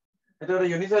එතකොට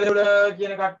unicellular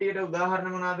කියන කට්ටියට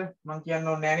උදාහරණ මොනවාද? මම කියන්න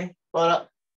ඕනේ නෑනේ. ඔයාලා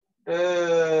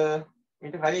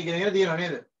ඊට කලින් ඉගෙනගෙන තියෙනව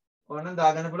නේද? ඕනනම්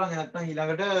දාගන්න පුළුවන්. නැත්නම්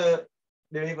ඊළඟට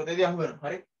දෙවෙනි පොතේදී අහු වෙනවා.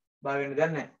 හරි? බාගෙන්න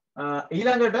දෙයක් නෑ.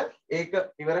 ඊළඟට ඒක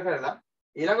ඉවර කරලා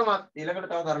ඊළඟට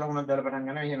තව තරල ගුණක් දාලා පටන්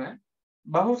ගන්නවා. එහෙම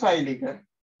බහුසෛලික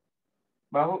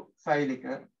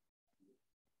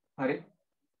හරි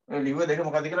ලිව දෙක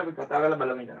මොකද්ද කියලා අපි කතා කරලා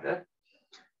බලමු ඊට.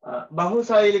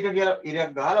 බහුසෛලික කියලා ඉරයක්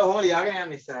ගහලා ඔහොම ලියාගෙන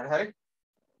යන්න ඉස්සරහට. හරි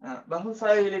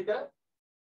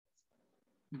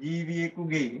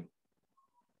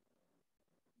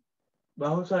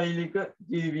බහුසෛලික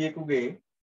ජීවියෙකුගේ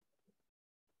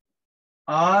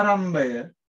ආරම්භය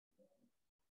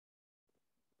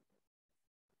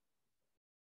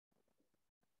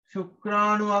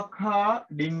ශුක්‍රාණුවක් හා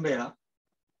ඩිම්බයක්.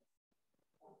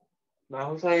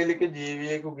 බහුසෛලික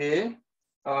ජීවියෙකුගේ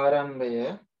ආරම්භය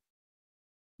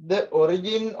the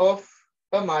origin of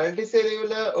a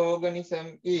multicellular organism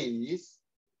is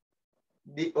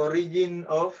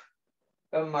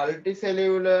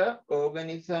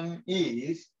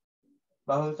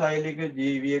බහුසෛලික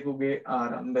ජීවියෙකුගේ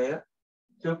ආරම්භය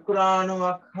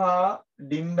ශුක්‍රාණුවක් හා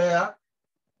ඩිම්බයක්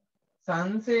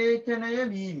සංසේචනය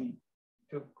වීමෙන්.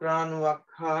 ශුක්‍රාණුවක්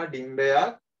හා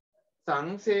ඩිම්බයක්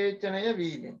සංසේචනය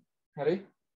වීමෙන්. හරි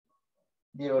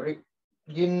the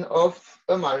origin of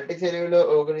a multicellular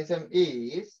organism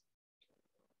is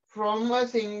from a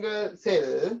single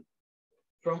cell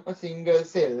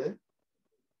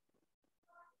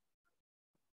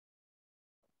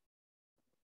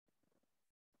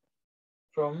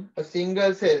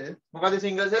මොකද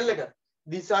single cell එක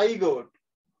the zygote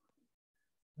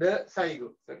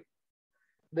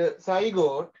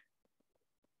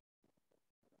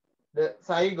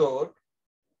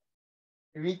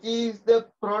which is the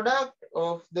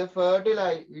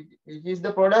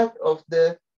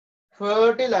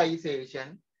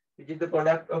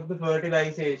product of the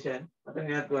fertilization අතන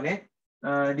යතුනේ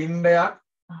ඩිම්බයක්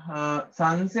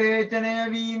සංසේචනය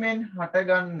වීමෙන්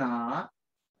හටගන්නා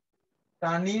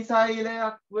තනි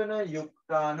සෛලයක් වන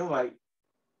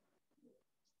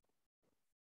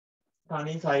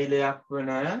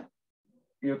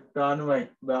යුක්තාණුවයි.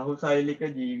 බහුසෛලික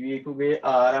ජීවියෙකුගේ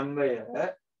ආරම්භය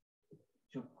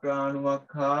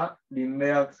ශුක්‍රාණුවක් හා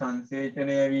ඩිම්බයක්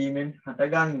සංසේචනය වීමෙන්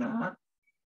හටගන්නා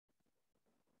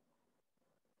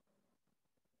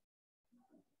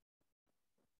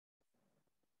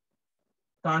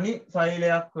තනි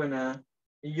සෛලයක් වන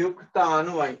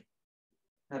යුක්තාණුවයි.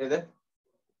 හරිද?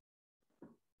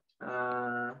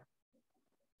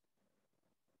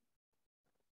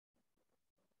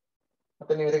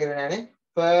 අතන ඉවර කරන්නේ නැනේ.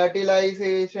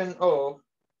 fertilization of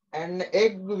an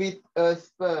egg with a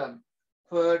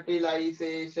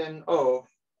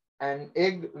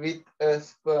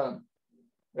sperm.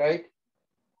 Right?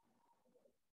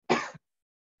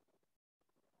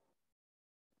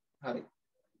 හරි.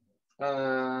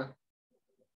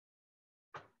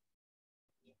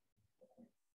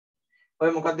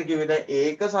 ඔය මොකක්ද කිව්වේද?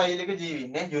 ඒක සෛලික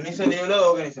ජීවීන්නේ unicellular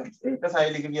organisms. ඒක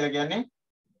සෛලික කියලා කියන්නේ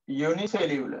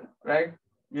unicellular, right?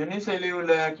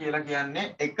 unicellular කියලා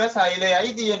කියන්නේ එක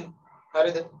සෛලයයි තියෙන්නේ.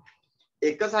 හරිද?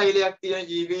 එක සෛලයක් තියෙන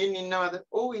ජීවීන් ඉන්නවද?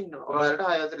 ඔව් ඉන්නවා. ඔයාලට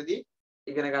 6 වසරේදී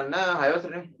ඉගෙන ගන්න 6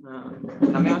 වසරේ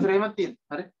 9 වසරේමත්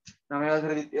තියෙනවා. හරි? 9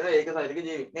 වසරේදී තියෙන ඒක සෛලික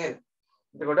ජීවීන් නේද?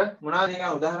 එතකොට මොනවද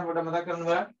නිකන් උදාහරණ කොට මතක් කරන්න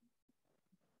බලන්න.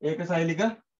 ඒක සෛලික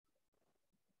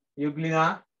යුග්ලිනා,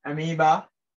 ඇමීබා,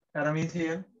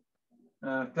 ටර්මීසියම්,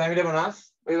 ක්ලැමිඩෝමොනාස්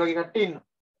ඔය වගේ කට්ටිය ඉන්නවා.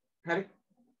 හරි?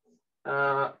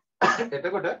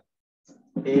 එතකොට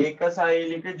ඒක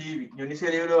සෛලික ජීවි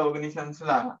unicellular organisms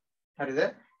ලා හරිද?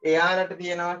 එයාලට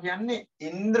තියෙනවා කියන්නේ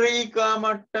ඉන්ද්‍රිකා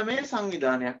මට්ටමේ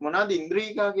සංවිධානයක්. මොනවාද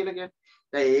ඉන්ද්‍රිකා කියලා කියන්නේ?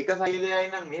 දැන් ඒක සෛලයයි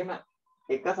නම් මෙහෙම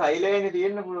එක සෛලයනේ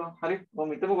තියෙන්න පුළුවන්. හරි?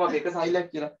 මොම හිතමුකෝ අපි එක සෛලයක්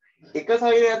කියලා. එක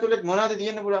සෛලය ඇතුළේ මොනවාද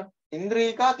තියෙන්න පුළුවන්?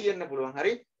 ඉන්ද්‍රිකා තියෙන්න පුළුවන්.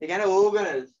 හරි? ඒ කියන්නේ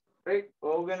organelles, right?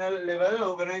 organal level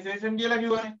organization කියලා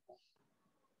කියවනේ.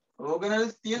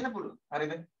 organelles තියෙන්න පුළුවන්.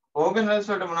 හරිද? organelles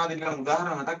වලට මොනවද කියලා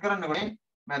උදාහරණ මතක් කරන්නකොනේ.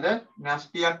 මැද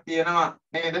න්‍යෂ්ටියක් තියෙනවා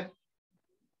නේද?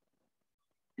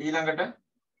 ඊළඟට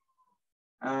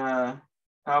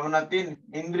කාබනක් තියෙන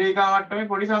ඉන්ද්‍රිකා මට්ටමේ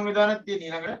පොඩි සංවිධානයක් තියෙන.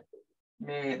 ඊළඟට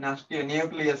මේ න්‍යෂ්ටිය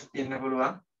නියුක්ලියස් තියෙන්න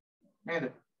පුළුවන් නේද?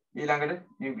 ඊළඟට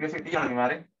නියුක්ලියස් එක තියෙනවා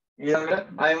අනිවාර්යෙන්. ඊළඟට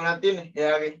ආයෙ මොනවද තියෙන්නේ?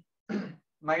 එයාගේ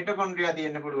මයිටොකොන්ඩ්‍රියා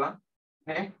තියෙන්න පුළුවන්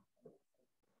නේ?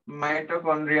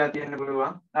 මයිටොකොන්ඩ්‍රියා තියෙන්න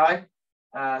පුළුවන්. ආයෙ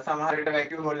සමහර විට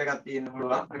වැකියුල් එකක් තියෙන්න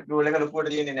පුළුවන්. වැකියුල් එක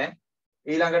ලොකුවට තියෙන්නේ නැහැ.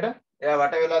 ඊළඟට එයා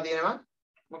වට වෙලා තියෙනවා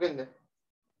මොකෙන්ද?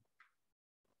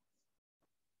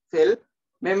 cell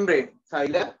membrane.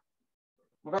 සෛල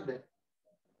මොකද්ද?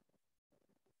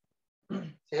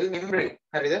 cell membrane.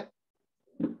 හරිද?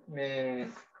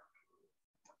 මේ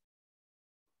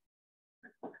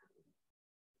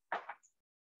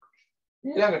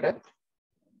ඊළඟට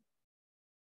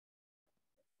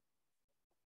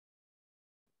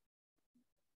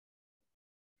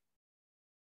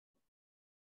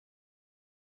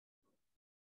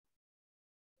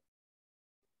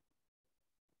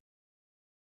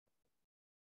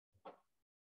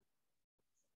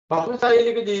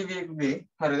බහුසෛලික ජීවියෙකුගේ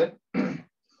හරිද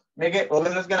මේකේ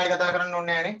ඕගනස් ගැන කතා කරන්න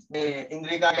ඕනේ නෑනේ මේ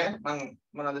ඉන්ද්‍රිකා ගැන මම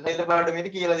මොනවද සෛල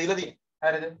පාඩමේදී කියලා දීලා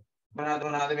තියෙන්නේ හරිද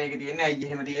මොනවද මේකේ තියෙන්නේ ඇයි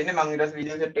එහෙම තියෙන්නේ මම ඊට පස්සේ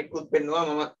වීඩියෝ සෙට් එකකුත් පෙන්නුවා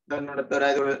මම ගන්නවට වඩා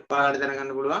ඒක පාඩට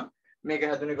දැනගන්න පුළුවන් මේක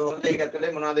හැදුනේ කොහොමද ඒක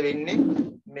ඇතුලේ මොනවද වෙන්නේ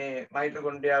මේ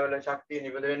මයිටොකොන්ඩ්‍රියා වල ශක්තිය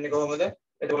නිපද වෙන්නේ කොහොමද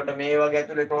එතකොට මේ වගේ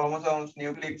ඇතුලේ ක්‍රෝමෝසෝම්ස්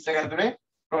නියුක්ලියස් එක ඇතුලේ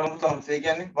ක්‍රෝමෝසෝම්ස් ඒ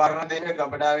කියන්නේ වර්ණ දෙක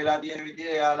ගබඩා වෙලා තියෙන විදිය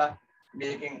එයාලා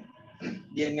මේකෙන්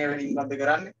DNA වලින් බද්ධ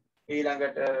කරන්නේ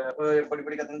ඊළඟට ඔය පොඩි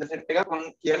පොඩි කතන්දර සෙට් එකක් මම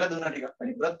කියලා දුන්නා ටිකක්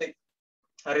වැඩිපුරත් එක්ක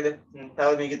හරිද තව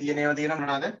මේකේ තියෙනවා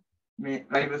මොනවද මේ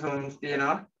රයිබෝසෝම්ස්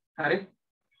තියෙනවා හරි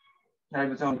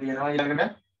රයිබෝසෝම් තියෙනවා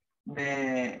ඊළඟට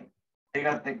මේ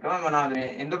ඒකත් එක්කම මොනවද මේ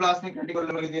එන්ඩෝප්ලාස්මික්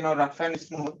රෙටිකුලම් එකේ තියෙනවා රෆ් ඇන්ඩ්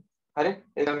ස්මූත් හරි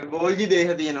ඊළඟට ගෝල්ජි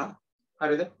දේහ තියෙනවා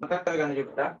හරිද මතක් කරගන්න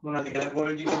චුට්ටක් මොනවද කියලා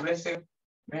ගෝල්ජි කොම්ප්ලෙක්ස් එක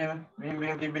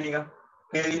මෙහෙම තිබෙන එක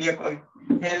හේලියක්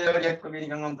වගේ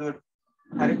නිකන් අමුතුවට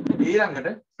හරි ඊළඟට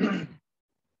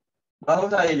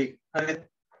බහුසෛලික හරිද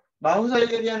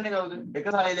බහුසෛලික කියන්නේ කවුද එක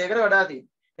සෛලයකට වඩා තියෙන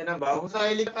එහෙනම්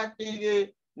බහුසෛලික කට්ටියගේ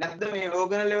නැද්ද මේ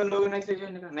ඕගනල් ලෙවල්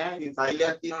ඕගනයිසේෂන් එක නෑ ඉතින්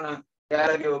සෛලයක් තියෙනවා නම්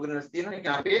එයාලගේ ඕගනල්ස් තියෙනවා ඒක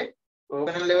අපේ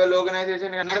ඕගනල් ලෙවල්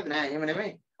ඕගනයිසේෂන් එක නැද්ද නෑ එහෙම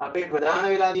නෙමෙයි අපේ ප්‍රධාන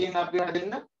වෙලා තියෙන අපි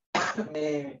හදන්න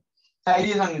මේ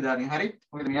සෛලීය සංවිධානය හරි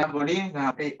මොකද මෙයා බොඩි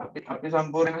අපි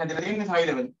සම්පූර්ණයෙන්ම හැදලා තියෙන්නේ සෛල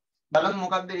වලින් බලමු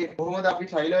මොකද්ද කොහොමද අපි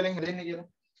සෛල වලින් හැදෙන්නේ කියලා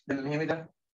දැන් මෙහෙම ඉතින්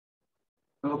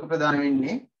ලෝක ප්‍රධාන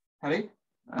වෙන්නේ හරි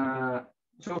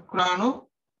ශුක්‍රාණු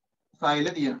සෛල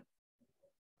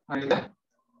තියෙනවා හරිද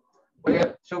ඔය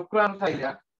ශුක්‍රාණු සෛලය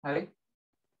හරි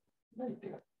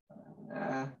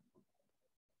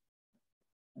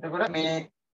එතකොට මේ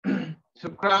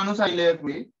ශුක්‍රාණු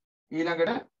සෛලයකුයි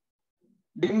ඊළඟට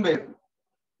ඩිම්බයකුයි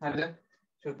හරිද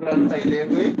ශුක්‍රාණු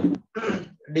සෛලයකුයි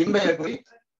ඩිම්බයකුයි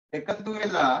එකතු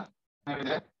වෙලා හරිද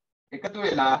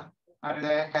හරිද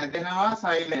හැදෙනවා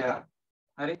සෛලය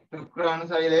හරි ශුක්‍රාණු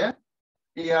සෛලය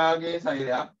පියාගේ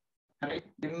සෛලයක් හරි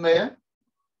ඩිම්බය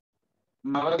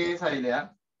මවගේ සෛලයක්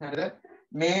හරිද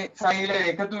මේ සෛලය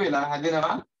එකතු වෙලා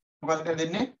හැදෙනවා මොකද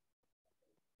හැදෙන්නේ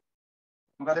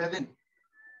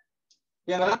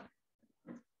කියනවා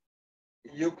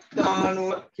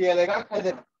යුක්තාණුව කියලා එකක්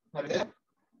හැදෙනවා හරිද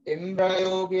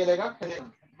එම්බ්‍රයෝ කියලා එකක්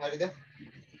හැදෙනවා හරිද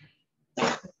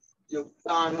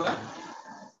යුක්තාණුව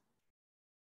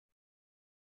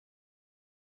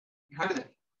හරිද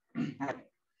හරි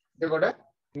එතකොට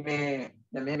මේ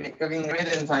දැන් මෙහෙම එකකින් නෙමෙයි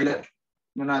දැන් සෛල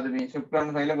මොනවාද මේ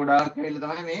ශුක්‍රාණු සෛල ගොඩාක්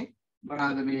ඇවිල්ලා තමයි මේ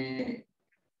මොනවාද මේ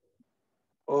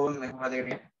ඕන් මේ මොනවද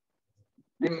කියන්නේ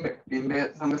ඩිම්බ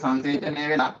සමග සංසේචනය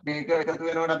වෙලා මේක එකතු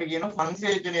වෙනකොට අපි කියනවා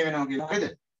සංසේචනය වෙනවා කියලා හරිද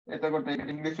එතකොට ඒක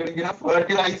ඉංග්‍රීසි වලින් කියනවා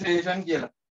ෆර්ටිලයිසේෂන්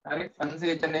කියලා හරි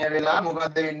සංසේචනය වෙලා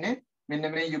මොකද්ද වෙන්නේ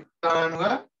මෙන්න මේ යුක්තාණුව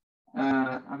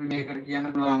අපි මේකට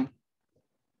කියන්න පුළුවන්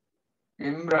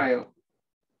එම්බ්‍රයෝ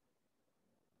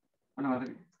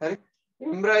මොනවද හරි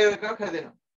එම්බ්‍රයෝ එකක්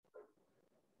හැදෙනවා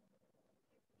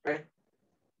right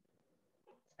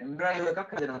එම්බ්‍රයෝ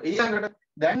එකක් හැදෙනවා ඊළඟට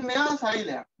දැන් මෙයා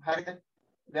සෛලයක් හරිද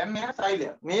දැන් මෙයා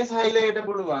සෛලයක් මේ සෛලයට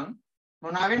පුළුවන්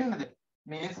මොනවා වෙන්නද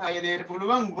මේ සෛලයට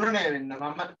පුළුවන් ගුණණය වෙන්න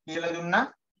මම කියලා දුන්නා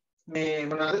මේ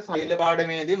මොනවාද සෛල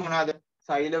පාඩමේදී මොනවාද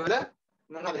සෛලවල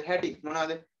මොනවාද හැටි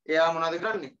මොනවාද එයා මොනවාද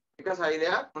කරන්නේ එක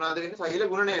සෛලයක් මොනවාද වෙන්නේ සෛල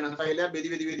ගුණණය වෙනවා සෛලයක්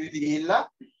බෙදි ගිහිල්ලා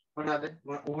මොනවාද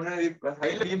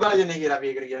සෛල විභාජනය කියලා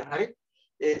අපි ඒකට කියනවා හරි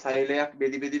ඒ සෛලයක්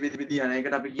බෙදි යන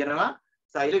එකට අපි කියනවා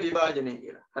සෛල විභාජනය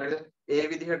කියලා හරිද ඒ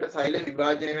විදිහට සෛල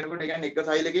විභාජනය වෙනකොට ඒ කියන්නේ එක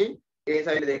සෛලකේ ඒ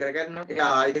සෛල දෙක කරගන්නවා ඒක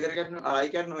ආයි දෙක කරගන්නවා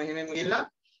ආයි කරනවා එහෙම ගිහිල්ලා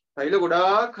සෛල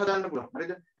ගොඩාක් හදන්න පුළුවන්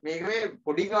හරිද මේක මේ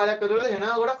පොඩි කාලයක් ඇතුළත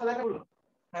එනවා ගොඩක් හදන්න පුළුවන්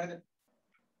හරිද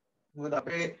මොකද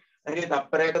අපේ ඇයි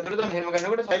තප්පරයක ඇතුළත මෙහෙම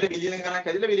කරනකොට සෛල බිලියන ගණක්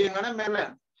ඇදිලා බිලියන ගණක් මැරලා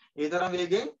යනවා ඒ තරම්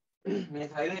වේගෙන් මේ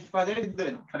සෛල නිෂ්පාදනය සිද්ධ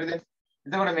වෙනවා හරිද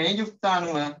එතකොට මේ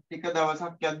යුක්තාණුව ටික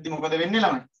දවසක් යද්දි මොකද වෙන්නේ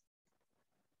ළමයි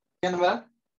කියන්න බලන්න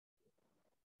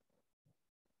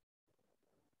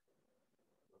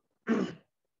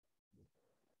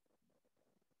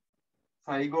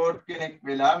සයිගෝට් කෙනෙක්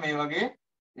වෙලා මේ වගේ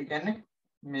ඒ කියන්නේ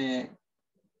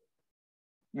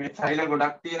මේ සෛල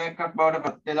ගොඩක් තියෙන එකක් බවට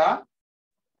පත් වෙලා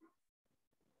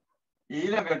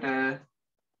ඊළඟට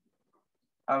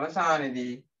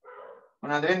අවසානයේදී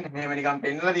මොනවද වෙන්නේ මෙහෙම නිකන්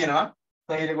පෙන්නලා තියෙනවා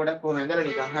සෛල ගොඩක් කොහොම ඇඳලා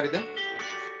නිකන් හරිද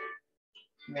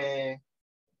මේ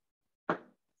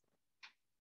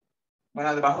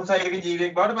මොනවද බහුසෛලික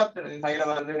ජීවියෙක් බවට පත් වෙනවා සෛල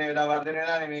වර්ධනය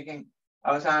වෙලා මේකෙන්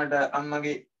අවසානට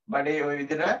අම්මගේ බඩේ ওই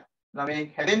විදිහට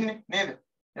ළමෙක් හැදෙන්නේ නේද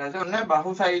ඊට ඔන්න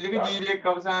බහුසෛලික ජීවියෙක්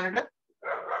අවසානට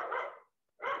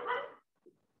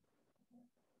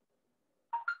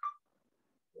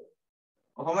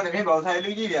කොහොම නෙමෙයි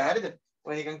බහුසෛලික ජීවියා හරිද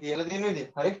ඔය නිකන් කියලා දෙන විදිහ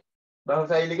හරි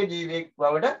බහුසෛලික ජීවියෙක්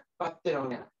බවට පත්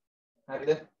වෙනවා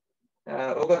හරිද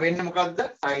ඕක වෙන්නේ මොකද්ද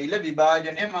සෛල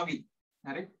විභාජනය මගින්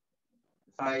හරි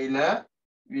සෛල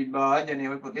විභාජනය.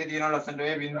 ඔය පොතේ තියෙන ලස්සනට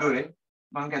ඔය බින්දුවේ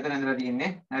මම කැත නැඳලා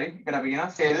තියෙන්නේ. හරි. ඒකට අපි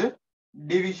කියනවා cell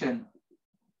division.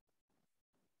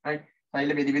 right.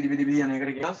 සෛල බෙදි යන එකට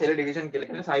කියනවා cell division කියලා.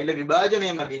 කියන්නේ සෛල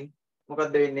විභාජනය මගින්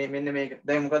මොකද්ද වෙන්නේ? මෙන්න මේක.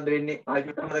 දැන් මොකද්ද වෙන්නේ? ආයෙත්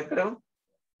මතක් කරමු.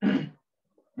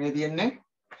 මේ තියෙන්නේ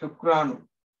ශුක්‍රාණු.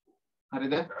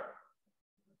 හරිද?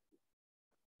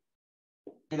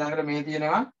 ඊළඟට මේ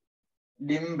තියෙනවා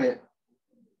ඩිම්බය.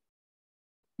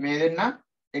 මේ දෙන්න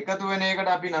එකතු වෙන එකට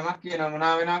අපි නමක් කියනවා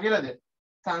මොනවා වෙනවා කියලාද?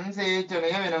 සංසේචනය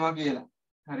වෙනවා කියලා.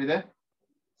 හරිද?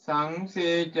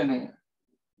 සංසේචනය.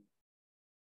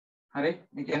 හරි?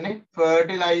 මේ කියන්නේ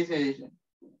fertilization.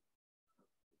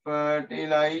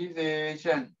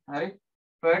 fertilization. හරි?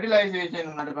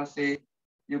 fertilization උනාට පස්සේ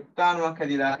යුක්තාණුවක්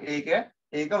හැදිලා ඒක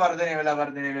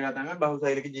වර්ධනය වෙලා තමයි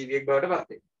බහුසෛලික ජීවියෙක් බවට පත්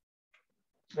වෙන්නේ.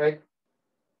 right?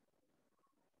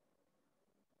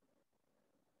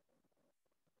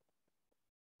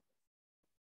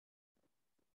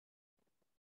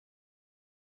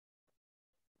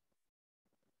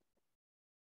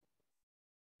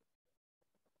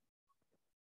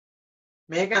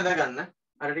 මේක අඳ ගන්න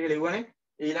අර ටික ලිව්වනේ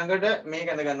ඊළඟට මේක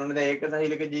අඳ ගන්න ඕනේ දැන් ඒක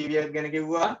සෛලික ජීවියක් ගැන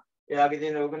කිව්වා එයාගේ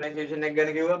තියෙන ඕගනයිසේෂන් එක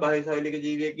ගැන කිව්වා බහුසෛලික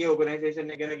ජීවියකගේ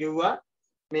ඕගනයිසේෂන් එක ගැන කිව්වා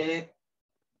මේ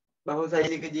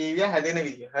බහුසෛලික ජීවිය හැදෙන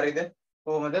විදිය හරිද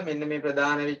කොහොමද මෙන්න මේ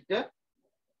ප්‍රධාන වෙච්ච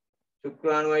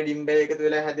ශුක්‍රාණුයි ඩිම්බය එකතු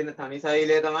වෙලා හැදෙන තනි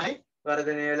සෛලය තමයි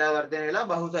වර්ධනය වෙලා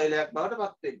බහුසෛලයක් බවට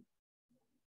පත් වෙන්නේ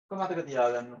කොහොමද මතක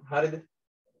තියාගන්න හරිද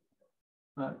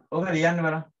හරි ඔක ලියන්න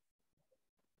බලන්න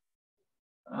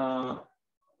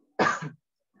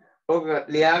ඔක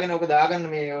ලියාගෙන ඔක දාගන්න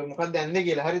මේ මොකක්ද ඇන්දේ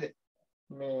කියලා හරිද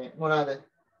මේ මොනවාද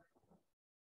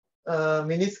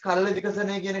මිනිස් කලල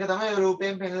විකසනය කියන එක තමයි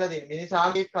රූපයෙන් පෙන්වලා දෙන්නේ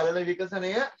මිනිසාගේ කලල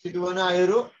විකසනය සිදුවන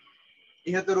අයුරු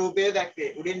ඉහත රූපයේ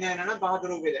දැක්වේ උඩින් යනනම් පහත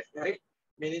රූපයේ දැක්වේ හරි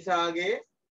මිනිසාගේ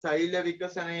සෛල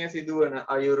විකසනය සිදුවන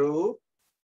අයුරු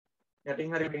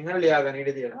යටින් හරි පිටින් හරි ලියාගන්න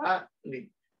ඉඩ තියලා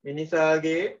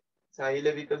මිනිසාගේ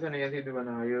සෛල විකසනය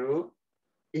සිදුවන අයුරු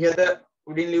ඉහත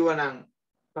උඩින් ලිව්වනම්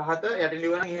පහත යටින්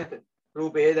ලිව්වනම් ඉහත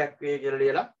රූපයේ දැක්වේ කියලා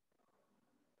ලියලා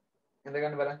එඳ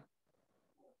ගන්න බලන්න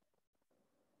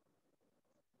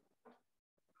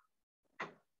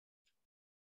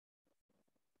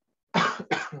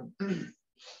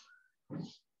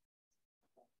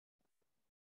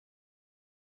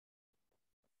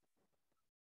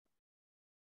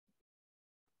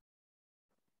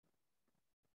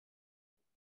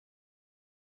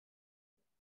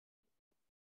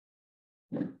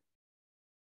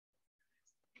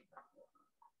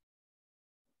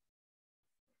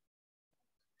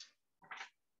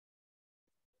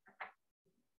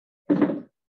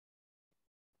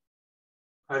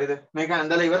හරිද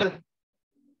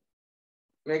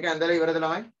මේක ඇඳලා ඉවරද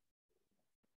ළමයි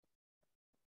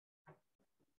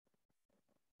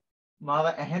මාව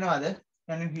ඇහෙනවද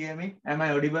can you hear me am I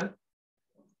audible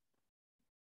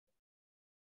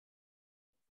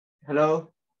hello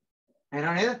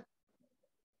ඇහෙනව නේද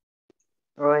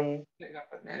ඔය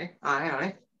නෑනේ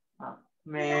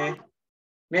ඇහෙනවනේ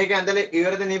මේක ඇඳලා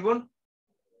ඉවරද නිපුන්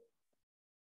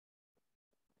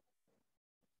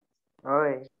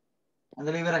ඔය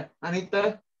ඇඳලා ඉවරයි අනිත් අය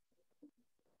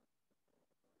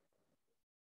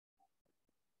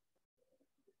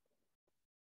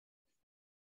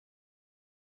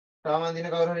තාම අඳින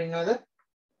කවුරු හරි ඉන්නවද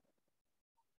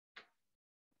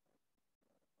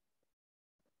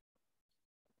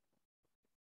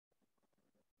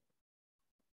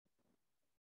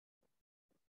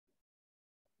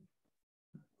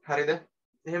හරිද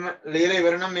එහෙම ලියලා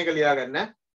ඉවර නම් මේක ලියා ගන්න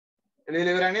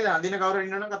ලියලා ඉවරයි නේද අඳින කවුරු හරි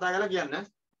ඉන්නවනම් කතා කරලා කියන්න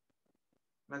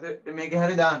මට මේකේ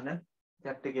හරි දාන්න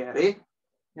chat එකේ හරි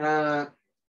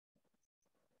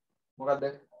මොකද්ද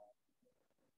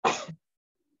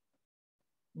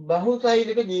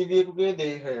බහුසෛලික ජීවියෙකුගේ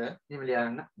දේහය එහෙම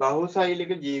ලියන්න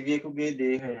බහුසෛලික ජීවියෙකුගේ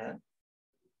දේහය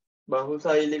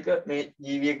බහුසෛලික මේ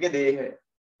ජීවියෙකුගේ දේහය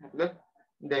හරිද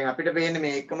දැන් අපිට පේන්නේ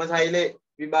මේ එකම සෛලේ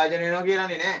විභාජනය වෙනවා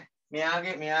කියලානේ නෑ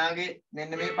මෙයාගේ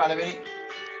මෙන්න මේ පළවෙනි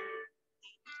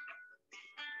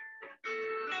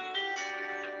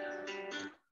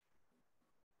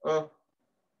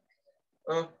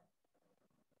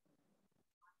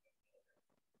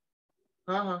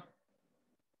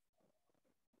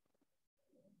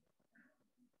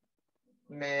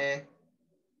මේ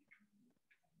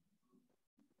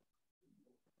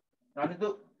අනිත්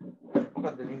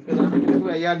මොකද්ද ලින්ක් එක දාන්න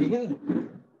කිව්වා අයියා ගිහින්ද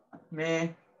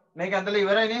මේක ඇඳලා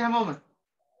ඉවරයි නේ හැමෝම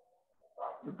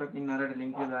උඩකින් අරට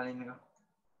ලින්ක් එක දාලා ඉන්න එක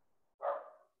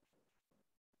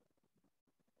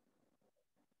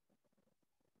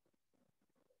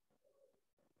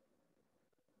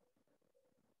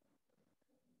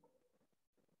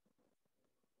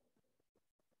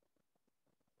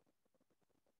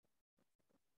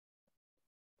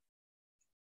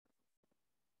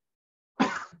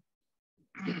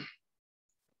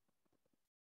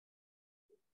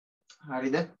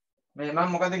හරිද මේ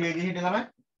මම මොකද ගිහි හිටියේ ළමයි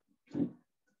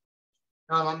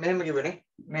මම මෙහෙම කිව්වනේ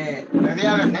මේ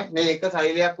හරියාගන්න මේ එක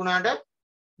සෛලයක් වුණාට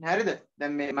හරිද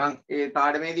දැන් මේ මම ඒ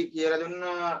පාඩමේදී කියලා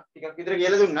දුන්නා ටිකක් විතර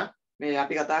කියලා දුන්නා මේ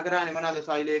අපි කතා කරානේ මොනවාද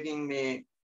සෛලයකින් මේ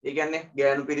ඒ කියන්නේ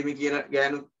ගෑනු පිරිමි කියලා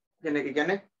ගෑනු කෙනෙක්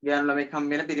කියන්නේ ගෑනු ළමෙක් හම්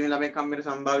වෙන පිරිමි ළමෙක් හම් වෙන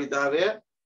සම්භාවිතාවය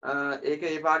ඒක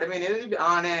ඒ පාඩමේ නේද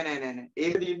නෑ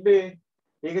ඒක තිබ්බේ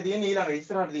ඒක තියෙන ඊළඟ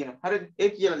ඉස්සරහට තියෙනවා හරිද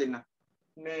ඒක කියලා දෙන්න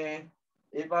මේ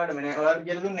ඒ පාඩමේ නෑ ඔයාලට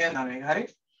කියලා දුන්නේ නෑ මේක හරි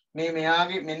මේ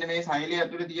මෙයාගේ මෙන්න මේ සෛලය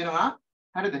ඇතුලේ තියෙනවා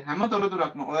හරිද හැම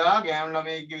තොරතුරක්ම ඔයා ගෑනු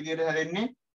ළමයෙක්ගේ විදියට හැදෙන්නේ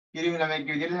පිරිමි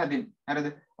ළමයෙක්ගේ විදියට හැදෙන්නේ හරිද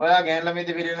ඔයා ගෑනු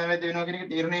ළමයෙක්ද පිරිමි ළමයෙක්ද වෙනවා කියන එක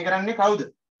තීරණය කරන්නේ කවුද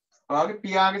ඔයාගේ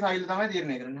පියාගේ සෛල තමයි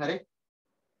තීරණය කරන්නේ හරි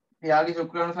පියාගේ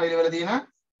ශුක්‍රාණු සෛල වල තියෙන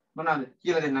මොනවාද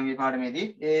කියලා දෙන්නම් මේ පාඩමේදී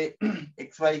ඒ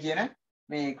XY කියන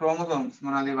මේ chromosomes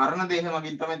මොනවාද වර්ණ දේහ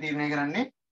මගින් තමයි තීරණය කරන්නේ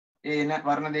ඒ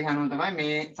වර්ණ දේහ අනුව තමයි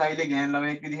මේ සෛලේ ගෑනු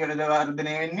ළමයෙක් විදිහටද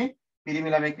වර්ධනය වෙන්නේ පිරිමි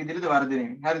ළමයෙක් විදිහටද වර්ධනය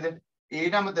වෙන්නේ හරිද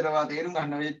ඊට අමතරව තේරුම්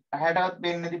ගන්න ඔය ඇහැටවත්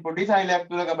පේන්නේ නැති පොඩි සෛලයක්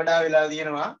තුල ගබඩා වෙලා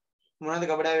තියෙනවා මොනවද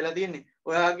ගබඩා වෙලා තියෙන්නේ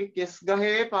ඔයාගේ කෙස්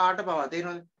ගහේ පාට පවා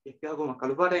තේරෙනවද එක්ක කොහොම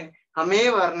කළු පාටයිනේ හැමේ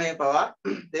වර්ණය පවා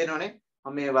තේරෙනවනේ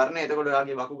හැමේ වර්ණය එතකොට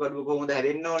ඔයාගේ වකුගඩුව කොහොමද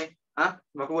හැදෙන්න ඕනේ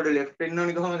වකුගඩුව ලෙෆ්ට් වෙන්න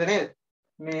ඕනේ කොහොමද නේද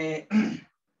මේ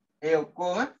ඒ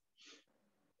ඔක්කොම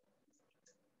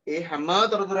ඒ හැම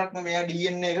තොරතුරක්ම මෙයා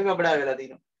DNA එක ගබඩා වෙලා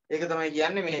තියෙනවා ඒක තමයි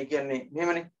කියන්නේ මේ කියන්නේ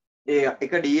මෙහෙමනේ ඒ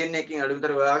එක DNA එකකින්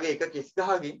අඩුතර ඔයාගේ එක කෙස්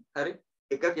ගහකින් හරි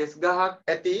එක කෙස් ගහක්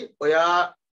ඇති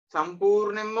ඔයා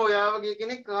සම්පූර්ණයෙන්ම ඔයා වගේ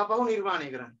කෙනෙක් ආපහු නිර්මාණය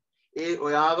කරන්න. ඒ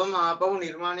ඔයාවම ආපහු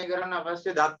නිර්මාණය කරන්න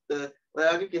අවශ්‍ය දත්ත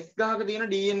ඔයාගේ කෙස් ගහක තියෙන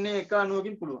DNA එක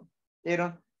අණුවකින් පුළුවන්.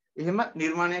 තේරෙනවද? එහෙම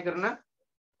නිර්මාණය කරන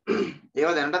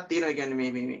ඒවා දැනටත් තියෙනවා.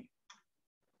 කියන්නේ මේ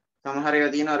සමහර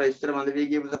ඒවා තියෙනවා අර ඉස්සර බඳවී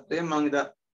කියපු සත්ත්වයෙන් මම ඉදා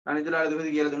අනිතුලාට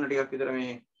දුකදී කියලා දුන්න ටිකක් විතර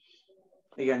මේ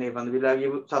ඒ කියන්නේ බඳවිලා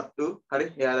කියපු සත්තු හරි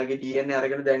එයාලගේ DNA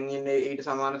අරගෙන දැන් ඉන්නේ ඊට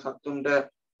සමාන සත්තුන්ට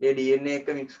ඒ DNA එක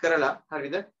මික්ස් කරලා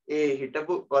හරිද ඒ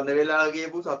හිටපු බඳවිලා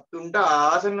කියපු සත්තුන්ට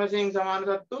ආසන්න වශයෙන් සමාන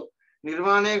සත්තු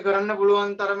නිර්මාණය කරන්න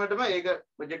පුළුවන් තරමටම ඒක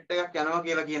ප්‍රොජෙක්ට් එකක් යනවා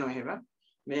කියලා කියනවා එහෙම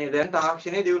මේ දැන්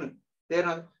තාක්ෂණයේ දියුණුව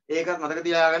තේරෙනවද ඒකත් මතක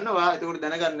තියාගන්න ඔයා එතකොට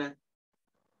දැනගන්න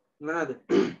මොනවද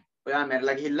ඔයා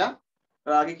මැරලා ගිහිල්ලා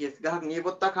ඔයාගේ කෙස් ගහක්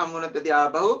නියපොත්තක් හම්බුනොත් ඇති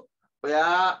ආපහු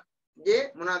ඔයාගේ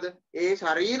මොනවද ඒ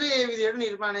ශරීරය ඒ විදිහට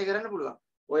නිර්මාණය කරන්න පුළුවන්.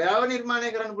 ඔයාව නිර්මාණය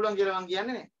කරන්න පුළුවන් කියලා මම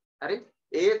කියන්නේ නේ. හරි?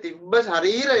 ඒ තිබ්බ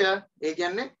ශරීරය ඒ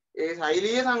කියන්නේ ඒ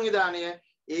ශෛලීය සංවිධානය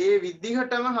ඒ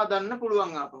විදිහටම හදන්න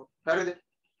පුළුවන් ආපහු. හරිද?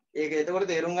 ඒක එතකොට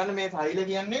තේරුම් ගන්න මේ ශෛල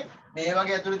කියන්නේ මේ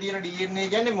වගේ ඇතුලේ තියෙන DNA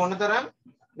කියන්නේ මොනතරම්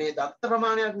මේ දත්ත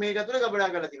ප්‍රමාණයක් මේක ඇතුලේ ගබඩා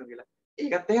කරලා තියෙනවා කියලා.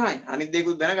 ඒකත් එහෙමයි. අනිත්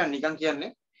දේකුත් දැනගන්න නිකන්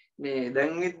කියන්නේ මේ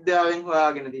දැන් විද්‍යාවෙන්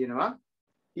හොයාගෙන තියෙනවා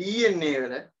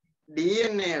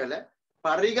DNA වල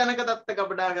පරිගණක දත්ත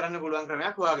ගබඩා කරන්න පුළුවන්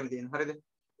ක්‍රමයක් හොයාගෙන තියෙනවා. හරිද?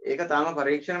 ඒක තාම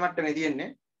පරීක්ෂණ මට්ටමේ තියෙන්නේ.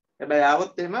 හැබැයි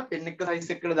ආවොත් එහෙම පෙන් එක සයිස්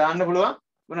එකකට දාන්න පුළුවන්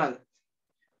මොනවාද?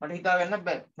 මට හිතා ගන්න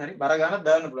බෑ. හරි? බර ගන්නක්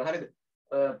දාන්න පුළුවන්. හරිද?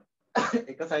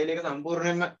 එක සෛලයක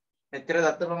සම්පූර්ණයෙන්ම මෙච්චර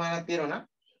දත්ත ප්‍රමාණයක් තියෙනවා නම්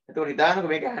එතකොට හිතාන්නකො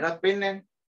මේක හැරක් වෙන්නේ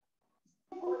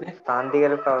නැහැ.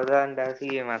 සාන්තිකර ප්‍රවදාන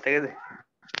දාසියේ මතකද?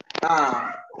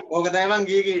 ඕක තමයි මං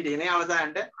ගියේ කීටියේ නේ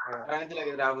අවසානට රණිතලා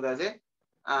ගෙදර ආපු දාසේ.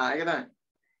 ඒක තමයි.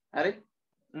 හරි?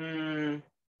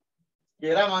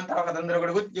 කියලා මම තව කතන්දර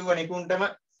කොටකුත් කිව්වා නිකුන්ටම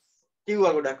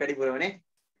කිව්වා ගොඩක් වැඩිපුරමනේ.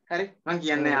 හරි? මං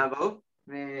කියන්නේ ආපහු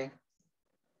මේ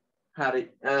හරි.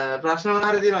 ප්‍රශ්න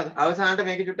මොනවාරි තියෙනවද? අවසානට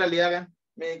මේක චුට්ටක් ලියා ගන්න.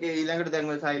 මේකේ ඊළඟට දැන්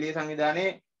ඔය ශෛලීය සංවිධානයේ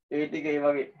ඒ ටික ඒ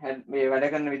වගේ මේ වැඩ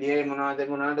කරන විදිහේ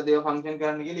මොනවද දේව ෆන්ක්ෂන්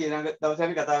කරන්න කියලා ඊළඟ දවසේ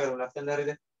අපි කතා කරමු. ලස්සනද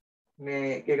හරිද?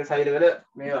 මේ එක සෛලවල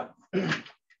මේවා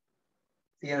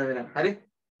තියෙන වෙන. හරි?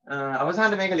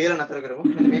 අවසානට මේක ලියලා නතර කරමු.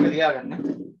 මෙන්න මේක ලියා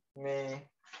ගන්න. මේ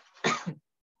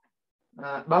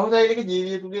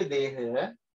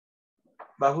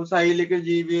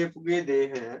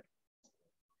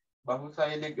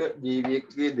බහුසෛලික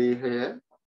ජීවියෙකුගේ දේහය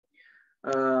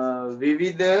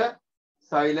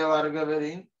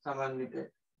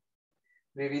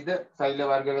විවිධ සෛල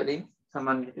වර්ග වලින්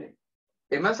සමන්විතයි.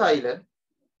 එම සෛල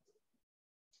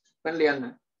පෙළ ලියන්න.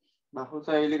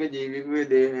 බහුසෛලික ජීවියෙකුගේ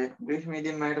දේහය ඉංග්‍රීසි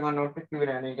මීඩියම් මයිට මම නෝට් එක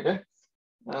කිව්වේ නෑ මේකට.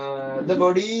 The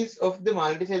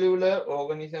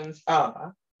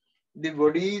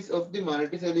bodies of the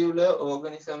multicellular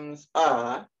organisms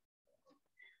are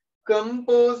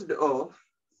composed of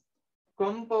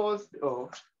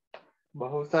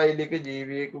බහුසෛලික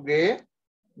ජීවියෙකුගේ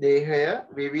දේහය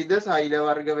විවිධ සෛල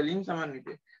වර්ග වලින්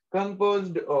සමන්විතයි.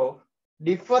 Composed of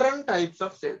different types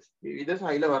of cells. විවිධ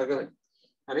සෛල වර්ග වලින්.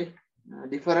 හරි?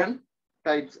 Different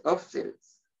types of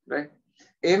cells. Right?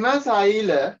 එම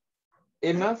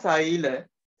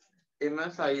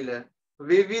සෛල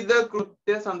විවිධ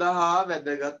කෘත්‍ය සඳහා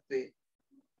වැදගත් වේ.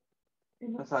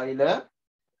 එම සෛල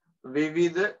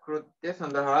විවිධ කෘත්‍ය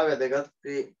සඳහා වැදගත්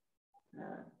වේ.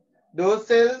 those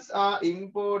cells are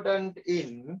important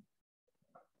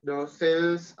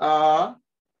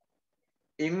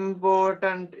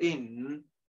in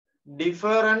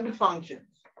different functions.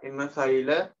 එම සෛල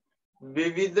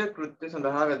විවිධ කෘත්‍ය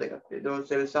සඳහා වැදගත් වේ. those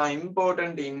cells are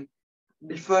important in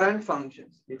different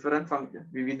functions.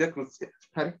 විවිධ කෘත්‍ය.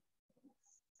 හරි.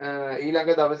 ඊළඟ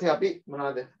දවසේ අපි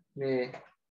මොනවද මේ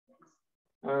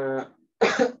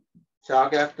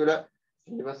ශාකයක් තුළ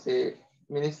ඊට පස්සේ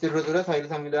මිනිස්තිරු තුළ සෛල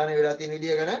සංවිධානය වෙලා තියෙන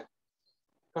විදිය ගැන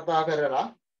කතා කරලා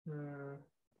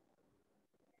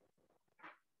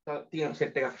තියෙන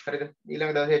සෙට් එකක්. හරිද?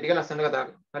 ඊළඟ දවසේ ටික ලස්සනට කතා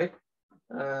කරමු. හරි?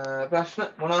 ප්‍රශ්න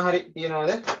මොනවා හරි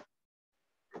තියෙනවද?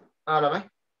 ළමයි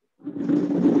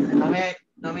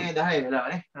 9 10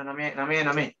 වෙලාවනේ.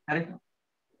 9 හරි.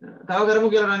 තව කරමු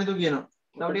කියලා රනිතු කියනවා.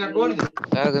 තව ටිකක් ඕනේද?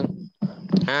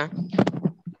 හා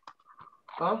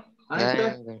ඔව් අනිත්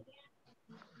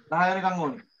 10 වෙනකන්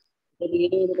ඕනේ.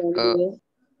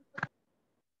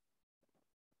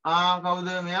 කවුද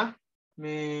මෙයා?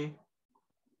 මේ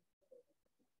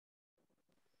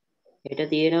හෙට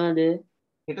තියෙනවද?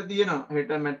 හෙට තියෙනවා.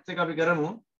 හෙට මැත්ස් එක අපි කරමු.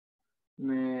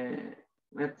 මේ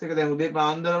මැත්ස් එක දැන් උදේ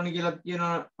පාන්දරවනි කියලා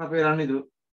කියනවා අපේ රනිතු.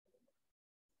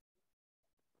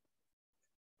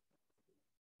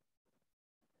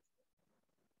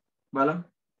 බලමු.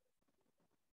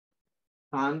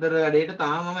 පාන්දර වැඩේට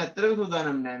තාම මම ඇත්තටම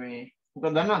සූදානම් නෑ මේ.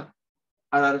 මොකද දන්නවද?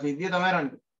 අර සිද්ධිය තමයි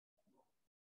රනිතු.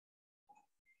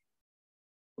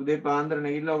 උදේ පාන්දර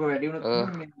නැගිටලා ඔක වැඩි වුණොත්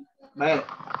බය.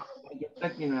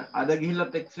 ගෙත්තක් කියන අද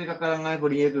ගිහිල්ලත් එක්ස් එකක් කරන් ආයේ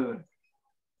පොඩි හේතුවක.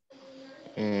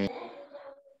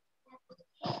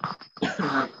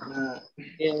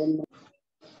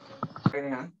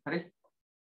 හරි.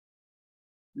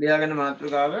 ලියාගෙන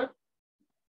මාතෘකාව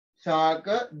ශාක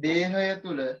දේහය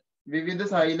තුල විවිධ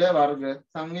සෛල වර්ග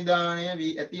සංවිධානය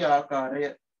වී ඇති ආකාරය.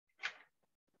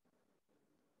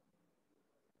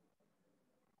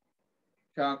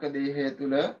 ශාක දේහය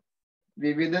තුල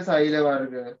විවිධ සෛල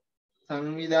වර්ග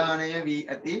සංවිධානය වී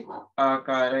ඇති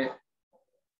ආකාරය.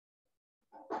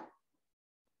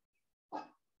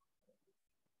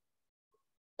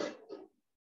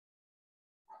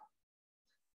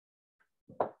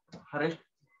 හරි.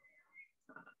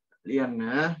 ලියන්න.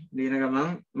 ලියන ගමන්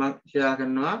මම ෂෙයා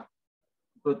කරනවා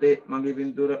පොතේ මගේ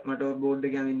පින්තූර මට බෝඩ්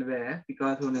එකේ අඳින්න බෑ.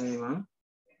 පිකාසෝ නෙමෙයි මම.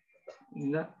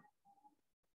 ඉන්න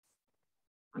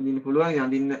අඳින්න පුළුවන්.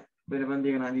 අඳින්න වෙන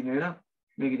පන්තියක අඳින්න වෙනවා.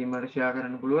 මේක ඉතින් මට ෂෙයා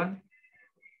කරන්න පුළුවන්.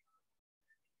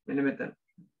 මෙන්න මෙතන.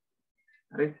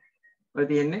 හරි. ඔය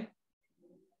තියෙන්නේ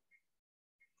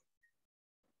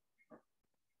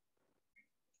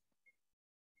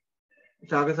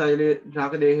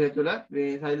ශාක දේහය තුළ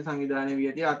මේ සෛල සංවිධානය වී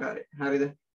ඇති ආකාරය. හරිද?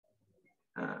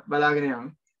 බලාගෙන යමු.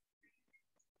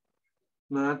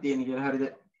 මොනවද තියෙන්නේ කියලා. හරිද?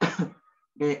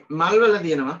 මේ මල් වල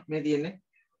තියෙනවා. මේ තියෙන්නේ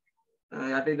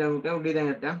යටි දමුට උඩේ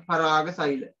දැනට පරාග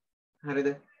සෛල. හරිද?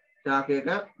 ශාකයක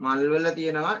මල් වල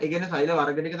තියෙනවා. ඒ කියන්නේ සෛල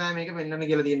වර්ග ටික තමයි මේක පෙන්වන්න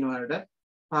කියලා තියෙනවා වලට.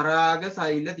 පරාග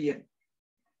සෛල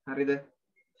තියෙනවා. හරිද?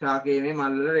 ශාකයේ මේ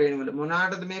මල් වල රේණු වල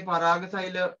මොනකටද මේ පරාග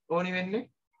සෛල ඕනි වෙන්නේ?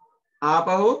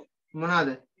 ආපහු මොනවාද?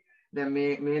 දැන්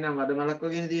මේ නම් වඩමලක්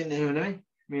වගේ තියෙන්නේ. එහෙම නෙමෙයි.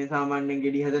 මේ සාමාන්‍යයෙන්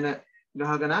ගෙඩි හදන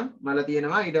ගහක නම් මල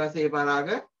තියෙනවා. ඊට පස්සේ ඒ පරාග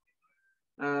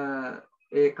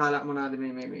ඒ කාල මොනවාද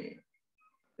මේ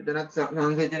එතනත්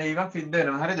සංසේචන වීමක් සිද්ධ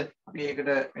වෙනවා. හරිද? අපි ඒකට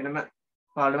වෙනම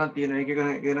පාඩමක් තියෙනවා. ඒක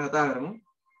ගැන කතා කරමු.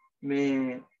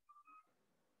 මේ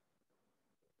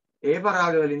ඒ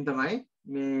පරාග වලින් තමයි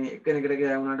මේ එකිනෙකට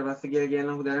ගෑවුනාට පස්සේ කියලා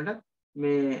කියනවා දැනට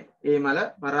මේ ඒ මල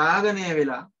පරාගණය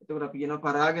වෙලා. එතකොට අපි කියනවා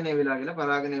පරාගණය වෙලා කියලා.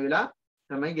 පරාගණය වෙලා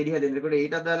තමයි ගෙඩි හැදෙන්නේ. ඒකට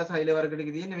ඊට අදාළ සෛල වර්ග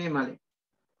ටික තියෙන්නේ මේ මලේ.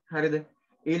 හරිද?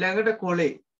 ඊළඟට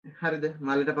කොලේ. හරිද?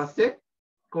 මලට පස්සේ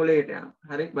කොලේට යනවා.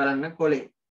 හරි බලන්න කොලේ.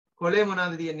 කොලේ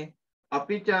මොනවද තියෙන්නේ?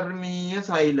 අපිචර්මීය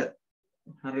සෛල.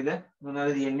 හරිද?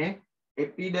 මොනවද තියෙන්නේ?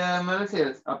 එපිඩර්මල්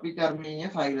සෙල්ස්. අපිචර්මීය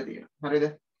සෛල තියෙනවා. හරිද?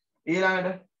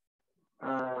 ඊළඟට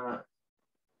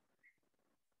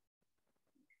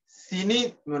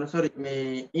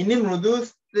ඉනි මෘදු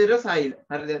ස්ථිර සෛල.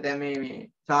 හරිද? දැන් මේ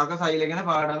ශාක සෛල ගැන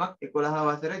පාඩමක් 11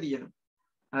 වසරේ තියෙනවා.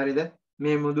 හරිද?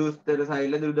 මේ මෘදු ස්ථිර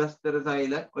සෛල, දෘඩ ස්ථිර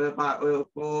සෛල ඔය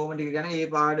ඔක්කොම ටික ගැන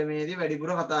මේ පාඩමේදී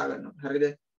වැඩිපුර කතා කරනවා. හරිද?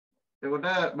 එතකොට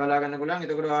බලා ගන්න පුළුවන්.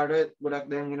 එතකොට ඔයාලට ගොඩක්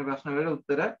දැන් වෙන ප්‍රශ්න වලට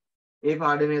උත්තර ඒ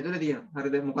පාඩමේ තුල තියෙනවා.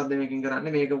 හරිද? මොකද්ද මේකෙන්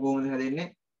කරන්නේ? මේක කොහොමද හැදෙන්නේ?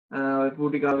 ඔය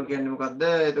පූටිකාව කියන්නේ මොකද්ද?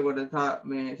 එතකොට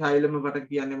මේ සෛලම පටක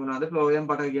කියන්නේ මොනවද? ෆ්ලෝයම්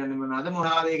පටක කියන්නේ මොනවද?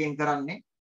 මොනවාද ඒකෙන් කරන්නේ?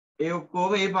 ඒ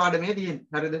ඔක්කොම මේ පාඩමේ තියෙන්නේ.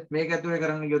 හරිද? මේක ඇතුලේ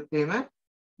කරන්න ගියොත් එහෙම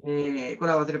මේ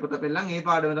 11 වසරේ පොත පෙළලා මේ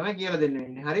පාඩම තමයි කියලා දෙන්න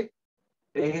වෙන්නේ. හරි?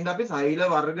 ඒ හින්දා අපි සෛල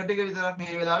වර්ග ටික විතරක්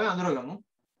මේ වෙලාවේ අඳුරගමු.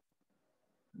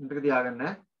 මේක තියාගන්න.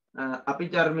 අපි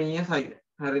චර්මීය සෛල.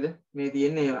 හරිද? මේ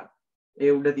තියෙන්නේ ඒවා.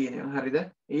 ඒ උඩ තියෙනවා. හරිද?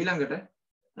 ඊළඟට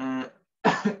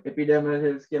එපිඩර්මල්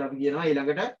සෙල්ස් කියලා අපි කියනවා.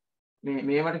 ඊළඟට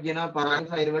මේවට කියනවා පරාග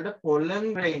සෛල වලට pollen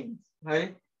grains. හරි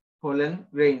pollen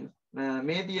grains.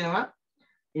 මේ තියෙනවා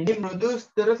ඉනි මෘදු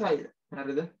ස්තර සෛල.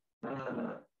 හරිද?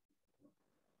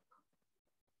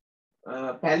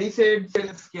 පැලිසේඩ්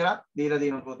සෙල්ස් කියලා දීලා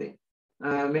තියෙනවා පොතේ.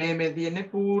 මේ තියෙන්නේ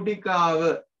පූටිකාව.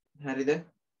 හරිද?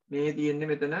 මේ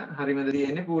තියෙන්නේ මෙතන හරිමද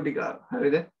තියෙන්නේ පූටිකාව.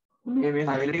 හරිද? මේ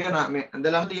සෛල ටික මේ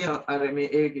ඇඳලම තියෙනවා. අර මේ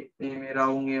ඒකේ මේ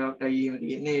රවුම් ඒවා කයියෙම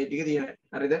තියෙන්නේ ඒ ටික තියෙනවා.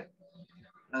 හරිද?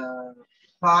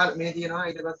 මේ තියෙනවා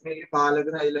ඊට පස්සේ මේකේ පාලක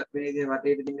සෛල මේ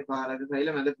වටේට තියෙන පාලක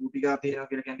සෛල මැද පූටිකාව තියෙනවා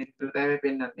කියලා කියන්නේ ඉතුරු තමයි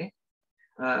පෙන්වන්නේ.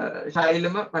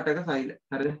 ශෛලම පටක සෛල.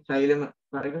 හරිද? ශෛලම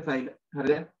පටක සෛල.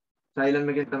 හරිද? සෛලම්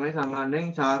එකෙන් තමයි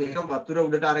සාමාන්‍යයෙන් ශාකයක වතුර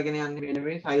උඩට අරගෙන යන්නේ වෙන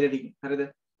මේ සෛල ටික. හරිද?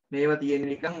 මේවා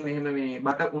තියෙන්නේ නිකන් මෙහෙම මේ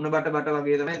බට උණ බට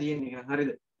වගේ තමයි තියෙන්නේ නිකන්.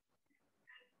 හරිද?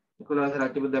 11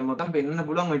 රච්චපු දැම්මොත් පෙන්වන්න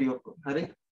පුළුවන් වැඩි ඔක්කොම. හරි?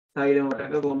 සෛලම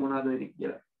වටක කොහොම මොනවද වෙන්නේ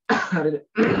කියලා. හරිද?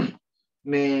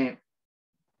 මේ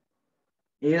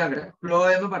ඊළඟට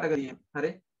ෆ්ලෝයම පටක තියෙනවා.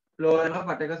 හරි? ෆ්ලෝයම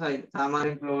පටක සෛල.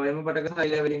 සාමාන්‍යයෙන් ෆ්ලෝයම පටක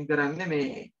සෛල වලින් කරන්නේ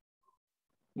මේ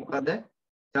මොකද?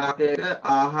 ශාකයක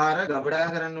ආහාර ගබඩා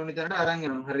කරන්න ඕනි තැනට අරන්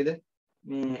යනවා. හරිද?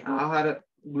 මේ ආහාර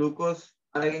ග්ලූකෝස්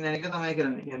අරගෙන යන එක තමයි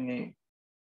කරන්නේ. කියන්නේ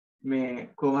මේ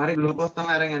කොහොම හරි ග්ලූකෝස්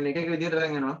තමයි අරන් යන්නේ. එක විදිහට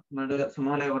අරන් යනවා. මට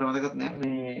සමහර ඒවාට මතකත් නැහැ.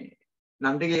 මේ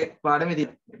නම් ටිකේ පාඩමේ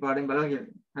තියෙන. ඒ පාඩම් බලලා කියන්න.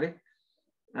 හරි?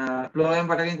 ෆ්ලෝයම්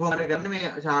පටකින් කොහොමද කරන්නේ මේ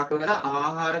ශාක වල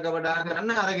ආහාර ගබඩා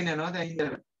කරන්න අරගෙන යනවා දැන්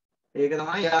ඉඳලා. ඒක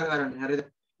තමයි යා කරන්නේ. හරිද?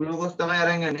 ග්ලූකෝස් තමයි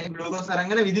අරන් යන්නේ. ග්ලූකෝස්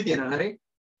අරන් යන විදි තියෙනවා. හරි?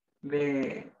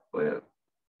 මේ ඔය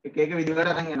එක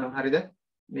විදිහකට අරන් යනවා. හරිද?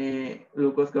 මේ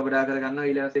ග්ලූකෝස් ගබඩා කරගන්නවා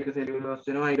ඊට පස්සේ ඒක සෙලියුලෝස්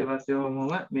වෙනවා ඊට පස්සේ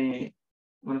ඔහොම මේ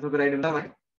මොනොසොක්‍රයිඩ් තමයි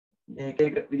මේක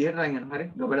එක විදිහට අරන් යනවා. හරි?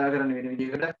 ගබඩා කරන්න වෙන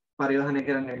විදිහකට පරිවහනය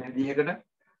කරන්න වෙන විදිහකට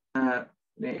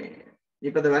මේ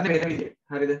ඉපදවන්න වෙන විදිහ.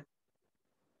 හරිද?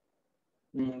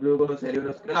 මේ ග්ලූකෝස්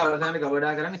සෙලියුලෝස් කියලා අවසානයේ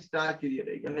ගබඩා කරන්නේ ස්ටාර්ච්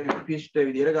විදිහට. ඒ කියන්නේ මේ පිෂ්ඨ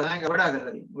විදිහට ගලන් ගබඩා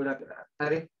කරලා තියෙනවා. ගොඩක් කරලා.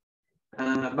 හරි?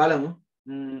 බලමු.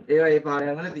 ඒවා ඒ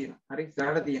පාඩම් වල තියෙනවා. හරි?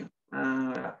 ඉස්සරහට තියෙනවා.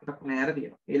 එකක් නෑර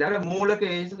තියෙනවා. ඊළඟට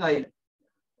මූලකේශ සෛල.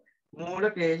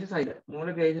 මූලකේශ සෛල.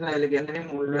 මූලකේශ සෛල කියන්නේ මේ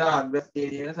මුල් වල අග්‍රස්ථයේ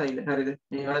තියෙන සෛල. හරිද?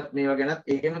 මේවා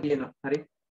ගැනත් ඒකෙම තියෙනවා. හරි?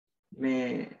 මේ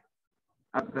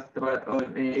අග්‍රස්ථ වල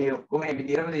මේ ඔක්කොම මේ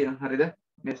විදිහටම තියෙනවා. හරිද?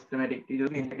 මෙස්ටමැටික්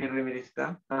ටියුබ් ඉන්ටර්නල්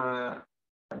මෙරිස්ටම්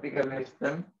අපිකල්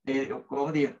මෙරිස්ටම් ඒ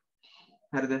ඔක්කොම තියෙනවා.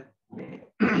 හරිද? මේ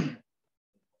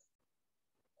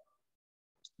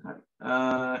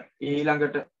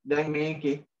ඊළඟට දැන්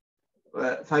මේකේ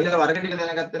සෛල වර්ග ටික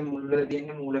දැනගත්ත මුල් වල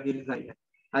තියෙන මූලකීල සෛල.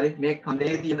 හරි මේ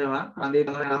කඳේ තියෙනවා. කඳේ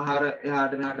තමයි ආහාර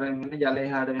එහාට මෙහාට අරන් යන්නේ, ජලය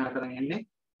එහාට මෙහාට අරන් යන්නේ.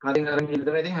 කඳෙන් අරන් ගිහින්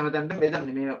තමයි ඉතින් හැමතැනම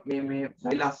බෙදන්නේ. මේ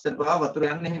සෛල අස්සට පවා වතුර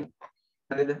යන්නේ එහෙම.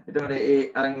 හරිද? එතකොට ඒ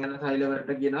අරන් යන සෛල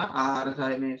වලට කියනවා ආහාර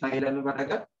සෛල මේ සෛලන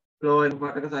පටක, ෆ්ලෝයම්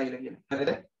පටක සෛල කියලා.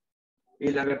 හරිද?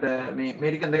 ඊළඟට මේ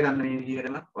ටික ගන්න මේ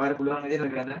විදිහටම ඔයාලට පුළුවන්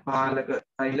විදිහට ගන්න. පාලක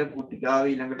සෛල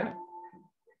පුටිකාව ඊළඟට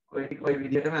ඔය ටික ඔය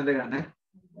විදිහටම අඳ ගන්න.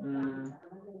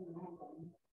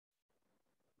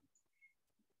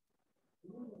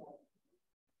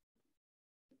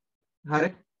 හරි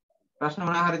ප්‍රශ්න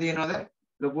මොනවා හරි තියෙනවද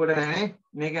ලොකුවට නැහැ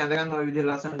මේක ඇඳ ගන්න ඔය විදිහට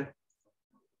ලස්සනට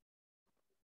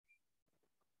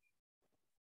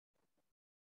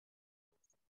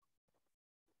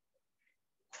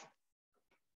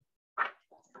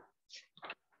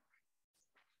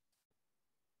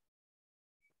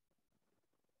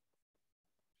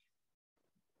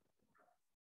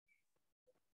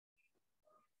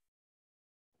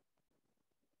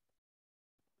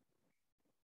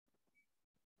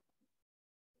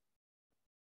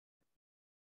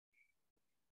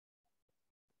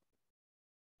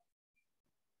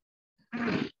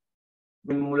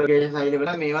මේ මූලකේශ සෛල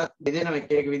වල මේවා බෙදෙනවා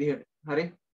එක එක විදිහට. හරි?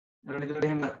 අරන් එතකොට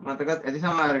එහෙම මතකත් ඇති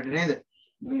සමහරට නේද?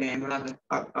 මේ මොනවාද?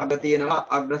 අග තියෙනවා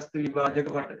අග්‍රස්ත විභාජක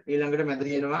කොට. ඊළඟට මැද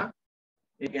තියෙනවා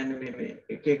ඒ කියන්නේ මේ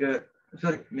එක එක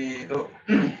sorry මේ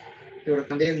ඒක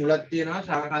කඳේ මුලක් තියෙනවා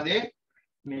ශාඛාකඳේ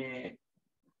මේ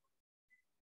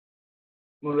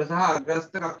මුල සහ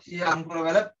අග්‍රස්ත කක්ෂීය අංකුර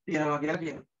වල තියෙනවා කියලා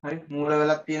කියනවා. හරි? මූල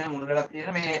වලක් තියෙනවා මුල් වලක්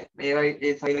තියෙනවා මේ මේවා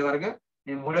ඒ සෛල වර්ග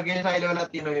මේ මූලකේශ සෛල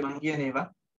වලක් තියෙනවා මේ මම කියන ඒවා.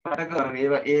 පටක වර්ග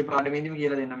ඒවා ඒ පාඩමේදීම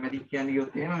කියලා දෙන්නම්. මැදික් කියන්නේ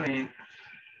කිව්වොත් එහෙම මේ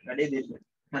වැඩේ දෙන්න.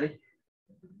 හරි?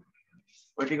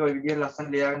 ඔය ටික ඔය විදිහට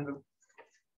ලස්සන ලියාගන්න.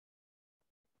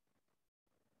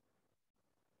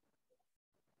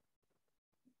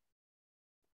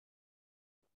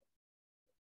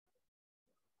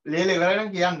 ලියලා ඉවරයි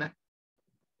නම් කියන්න.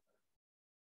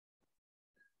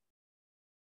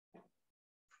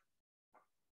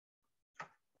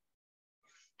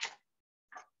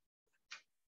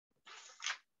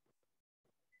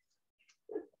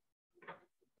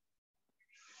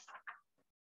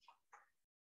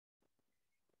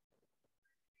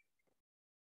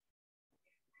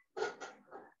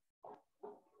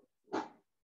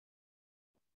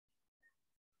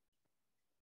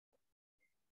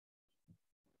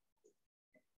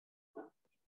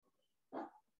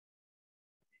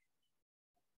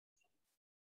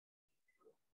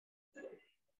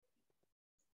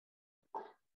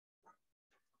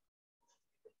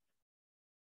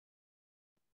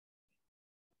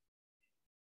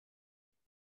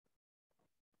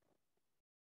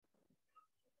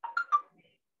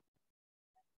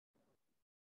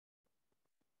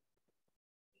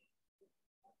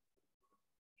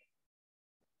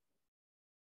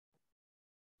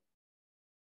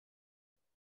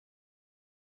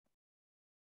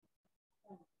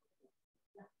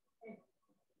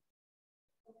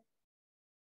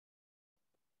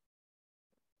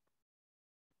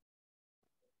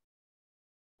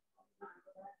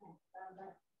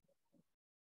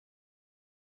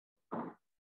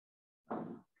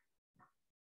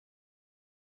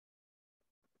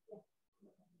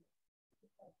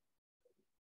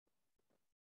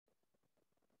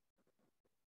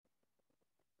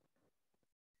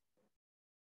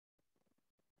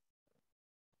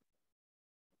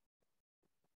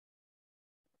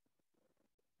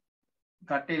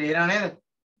 කට්ටිය ලියනා නේද?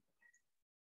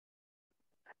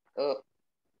 ඔව්.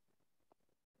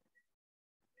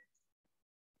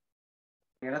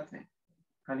 කියලාත් නෑ.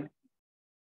 හරි.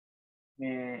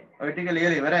 මේ ඔය ටික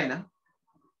ලියලා ඉවරයි නා.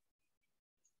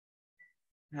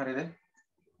 හරිද?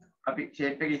 අපි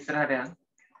ෂේප් එක ඉස්සරහට යන්න.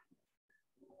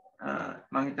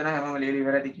 මම හිතනවා හැමෝම ලියලා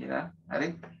ඉවරයි කියලා. හරි.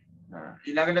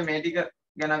 ඊළඟට මේ ටික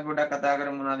ගැන පොඩ්ඩක් කතා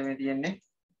කරමු. මොනවද මේ තියෙන්නේ?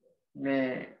 මේ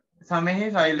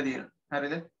සමෙහි සෛල තියෙනවා.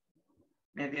 හරිද?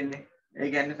 මේ තියෙන්නේ. ඒ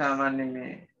කියන්නේ සාමාන්‍යයෙන්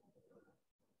මේ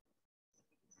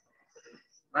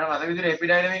මම අද විදිහට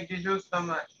එපිඩයිනමික් ටිෂුස්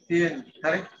තමයි තියෙන්නේ.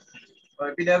 හරි. ඔය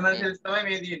එපිඩර්මල් සෙල්ස් තමයි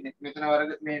මේ තියෙන්නේ. මෙතන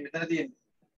වර්ග මේ මෙතන තියෙන්නේ.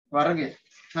 වර්ගය.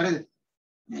 හරිද?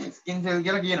 මේ ස්කින් සෙල්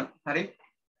කියලා කියනවා. හරි.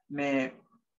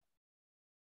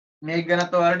 මේක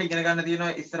ගැනත් ඔයාලට ඉගෙන ගන්න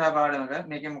තියෙනවා ඉස්සරහා පාඩමක.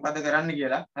 මේකෙන් මොකද්ද කරන්න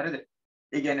කියලා. හරිද?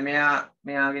 ඒ කියන්නේ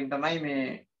මෙයාගෙන් තමයි මේ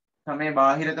සමේ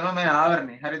බාහිර තමයි මේ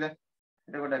ආවරණය. හරිද?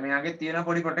 එතකොට මෙයාගේ තියෙන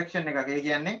පොඩි ප්‍රොටෙක්ෂන් එකක්. ඒ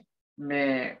කියන්නේ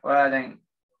මේ ඔයා දැන්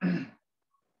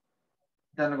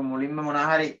හිතන්නකො මුලින්ම මොනවා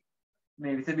හරි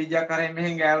මේ විස බීජයක් කරෙන්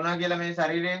මෙහෙන් ගෑවුනා කියලා මේ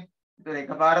ශරීරේ. ඒතකොට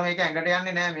එකපාරම මේක ඇඟට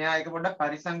යන්නේ නැහැ. මෙයා ඒක පොඩ්ඩක්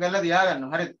පරිස්සම් කරලා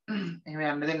තියාගන්නවා. හරිද? එහෙම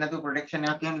යන්න දෙන්නේ නැතුව ප්‍රොටෙක්ෂන්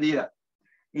එකක් එහෙම දීලා.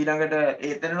 ඊළඟට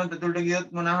ඒතරනොත් තුලට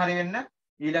ගියොත් මොනවා හරි වෙන්න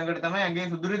ඊළඟට තමයි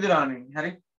ඇඟේ සුදුරු දිරාණු වෙන්නේ.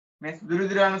 හරි? මේ සුදුරු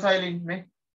දිරාණු සෛලින් මේ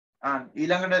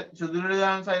ඊළඟට සුදුරු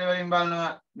දිරාණු සෛල වලින්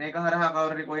බලනවා මේක හරහා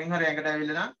කවුරු හරි කොහෙන් හරි ඇඟට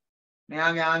ඇවිල්ලා නම්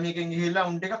මෙයාගේ ආමියකින් ගිහිල්ලා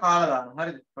උන් ටික කාලා දානවා.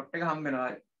 හරිද? ෂොට් එක හම්බ වෙනවා.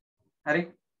 හරි?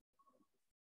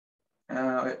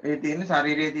 ඒ තියෙන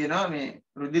ශරීරයේ තියෙනවා මේ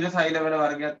රුධිර සෛල වල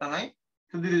වර්ගයක් තමයි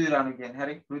සුදුරු දිරාණු කියන්නේ.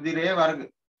 හරි? රුධිරයේ වර්ග.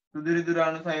 සුදුරු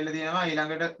දිරාණු සෛල තියෙනවා.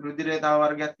 ඊළඟට රුධිරයේ තව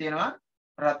වර්ගයක් තියෙනවා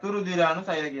රතු රුධිරාණු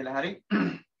සෛල කියලා. හරි?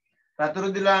 රතු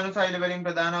රුධිරාණු සෛල වලින්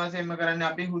ප්‍රධාන වශයෙන්ම කරන්නේ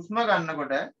අපි හුස්ම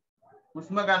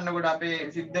ගන්නකොට අපේ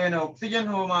සිද්ධ වෙන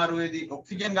ඔක්සිජන් හෝමාරුවේදී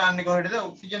ඔක්සිජන් ගන්න කොහෙටද?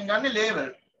 ඔක්සිජන් ගන්න ලේවල්.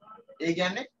 ඒ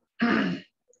කියන්නේ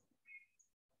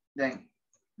දැන්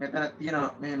මෙතන තියෙනවා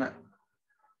මෙහෙම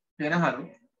පෙනහලු.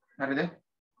 හරිද?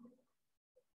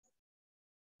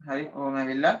 හරි. ඕම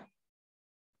ඇවිල්ලා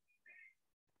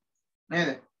නේද?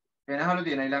 පෙනහලු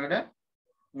තියෙන ඊළඟට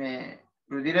මේ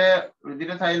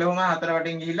රුධිර සෛලෝම හතර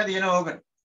වටින් ගිහිල්ලා තියෙන ඕකට.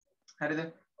 හරිද?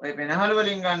 ඔය පෙනහලු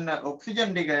වලින් ගන්න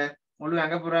ඔක්සිජන් ටික මුළු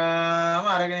ඇඟ පුරාම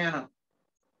අරගෙන යනවා.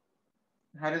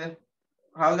 හරිද?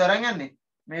 කවුද අරන් යන්නේ?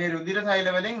 මේ රුධිර සෛල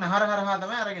වලින් නහර හරහා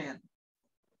තමයි අරගෙන යන්නේ.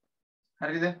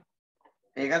 හරිද?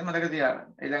 ඒකත් මතක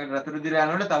තියාගන්න. ඊළඟට රතු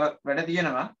රුධිරාණු වල තව වැඩ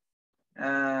තියෙනවා.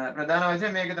 ප්‍රධාන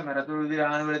වශයෙන් මේක තමයි රතු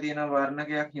රුධිරාණු වල තියෙන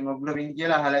වර්ණකයක් හිමොග්ලොබින්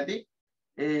කියලා අහලා ඇති.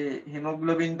 ඒ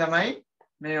හිමොග්ලොබින් තමයි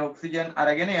මේ ඔක්සිජන්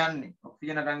අරගෙන යන්නේ.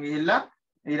 ඔක්සිජන් අරන් ගිහිල්ලා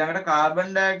ඊළඟට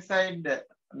කාබන් ඩයොක්සයිඩ්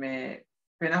මේ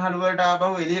පෙනහළු වලට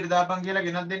ආපහු එළියට දාපන් කියලා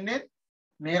ගෙනත් දෙන්නේ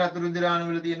මේ රතු රුධිරාණු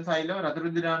වල තියෙන සෛලම රතු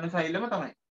රුධිරාණු සෛලම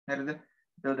තමයි. හරිද?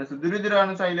 එතකොට සුදු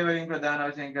රුධිරාණු සෛල වලින් ප්‍රධාන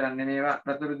වශයෙන් කරන්නේ මේවා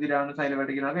රතු රුධිරාණු සෛල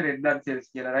වලට කියනවා අපි red blood cells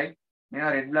කියලා, right?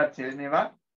 මේවා red blood cells, මේවා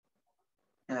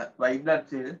white blood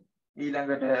cells.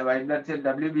 ඊළඟට white blood cell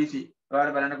WBC.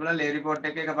 ඔයාලා බලන්න පුළුවන් ලේ report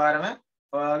එකේ එකපාරම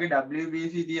ඔයාගේ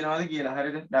WBC තියනවාද කියලා.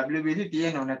 හරිද? WBC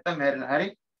තියෙනව නැත්තම් මැරෙලා. හරි?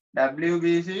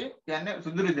 WBC කියන්නේ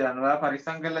සුදු රුධිරාණු. ඔයා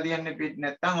පරිස්සම් කරලා තියන්නේ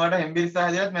නැත්තම් ඔයාලට හෙම්බිරිස්සා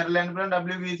හැදෙලත් මැරෙලා යන්න පුළුවන්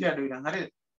WBC අඩු වෙනවා. හරිද?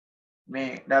 මේ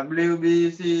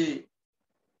WBC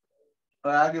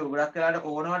ඔයාගේ ගොඩක් වෙලාවට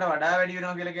ඕනවට වඩා වැඩි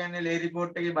වෙනවා කියලා කියන්නේ ලේ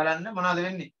report එකේ බලන්න මොනවද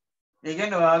වෙන්නේ? ඒ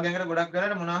කියන්නේ ඔයාගේ ඇඟට ගොඩක්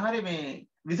වෙලාවට මොනවා හරි මේ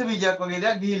විස බීජයක් වගේ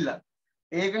දෙයක් ගිහිල්ලා.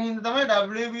 ඒකින් තමයි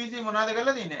WBC මොනවද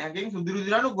කරලා තියෙන්නේ? ඇඟෙන් සුදු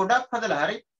රුධිරාණු ගොඩක් හදලා.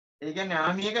 හරි? ඒ කියන්නේ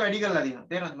ආමිය එක වැඩි කරලා තියෙනවා.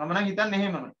 තේරෙනවද? මම නම් හිතන්නේ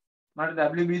එහෙමමයි. මට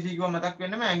WBC කිව්ව මතක්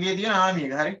වෙන්නම ඇඟේ තියෙන ආමිය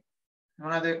එක. හරි?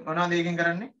 මොනවද ඒකෙන්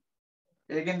කරන්නේ?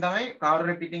 ඒකෙන් තමයි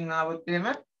කවුරු පිටින් ආවොත් එහෙම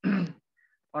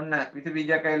ඔන්න විස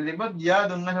බීජයක් ඇවිල්ලා තිබ්බොත් ගියා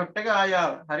දුන්න ෂොට් එක ආය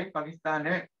ආවා. හරි? පාකිස්තාන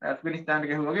නෙවෙයි ඇෆ්ගනිස්තානට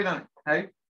ගිහුවා වගේ තමයි. හරි?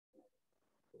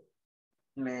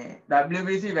 මේ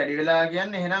WBC වැඩි වෙලා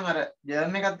කියන්නේ එහෙනම් අර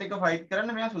ජර්ම් එකත් එක්ක ෆයිට්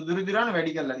කරන්න මෙයා සුදු රුධිරාණු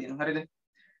වැඩි කරලා තියෙනවා. හරිද?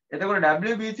 එතකොට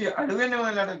WBC අඩු වෙන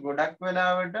වෙලාවට ගොඩක්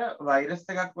වෙලාවට වෛරස්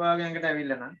එකක් වාගේ ඇඟට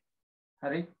ඇවිල්ලා නම්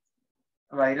හරි?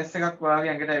 වෛරස් එකක්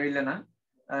වාගේ ඇඟට ඇවිල්ලා නම්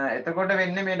එතකොට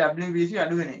වෙන්නේ මේ WBC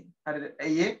අඩු වෙන එක. හරිද?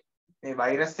 ඇයි මේ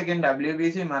වෛරස් එකෙන්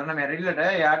WBC මරණ මැරිල්ලට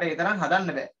එයාට ඒ තරම්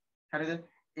හදන්න බෑ. හරිද?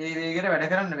 ඒ වේගෙට වැඩ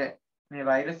කරන්න බෑ. මේ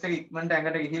වෛරස් එක ඉක්මනට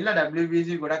ඇඟට ගිහිල්ලා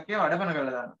WBC ගොඩක් ඒවා අඩපණ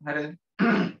කරලා දානවා. හරිද?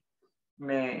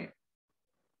 මේ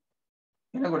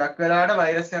එන ගොඩක් වෙලාවට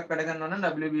වෛරස් එකක් වැඩ කරනවා නම්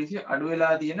WBC අඩු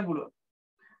වෙලා තියෙන්න පුළුවන්.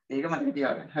 ඒක මතක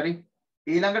තියාගන්න. හරි?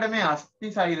 ඊළඟට මේ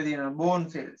අස්ථි සෛල තියෙනවා බෝන්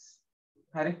සෙල්ස්.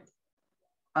 හරි.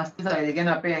 අස්ථි සෛල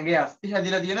කියන්නේ අපේ ඇඟේ අස්ථි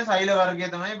හැදිලා තියෙන සෛල වර්ගය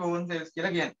තමයි බෝන් සෙල්ස්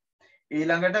කියලා කියන්නේ.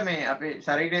 ඊළඟට මේ අපේ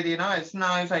ශරීරයේ තියෙනවා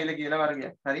ස්නායු සෛල කියලා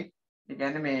වර්ගයක්. හරි. ඒ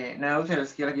කියන්නේ මේ නර්ව්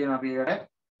සෙල්ස් කියලා කියනවා අපි ඒකට.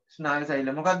 ස්නායු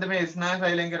සෛල. මොකද්ද මේ ස්නායු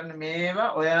සෛලෙන් කරන්නේ? මේවා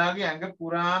ඔයාගේ ඇඟ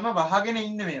පුරාම වහගෙන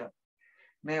ඉන්න මේවා.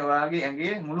 මේ ඔයාගේ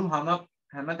ඇඟේ මුළු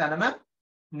හැම තැනම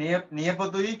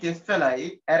නියපොතුයි කෙස්වලයි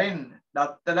ඇරෙන්න,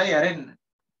 දත්වලයි ඇරෙන්න.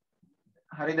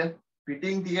 හරිද?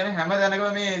 පිටින් තියෙන හැම තැනකම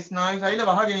මේ ස්නායු සෛල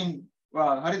වහගෙන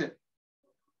ඉන්නවා. හරිද?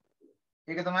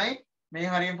 ඒක තමයි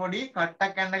මේ හරිය පොඩි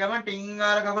කට්ටක් යන්න ගමන්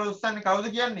ටින්ගාර කකුල උස්සන්නේ කවුද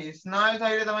කියන්නේ? ස්නායු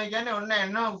සෛලය තමයි කියන්නේ. ඔන්න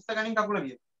එන්නවා උස්ස ගනින් කකුල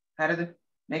කියලා. හරිද?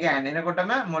 මේක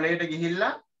ඇනෙනකොටම මොළයට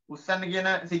ගිහිල්ලා උස්සන්න කියන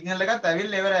සිග්නල් එකත්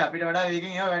ඇවිල්ලා ඉවරයි. අපිට වඩා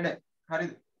වේගෙන් ඒවා වැඩ.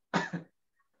 හරිද?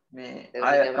 මේ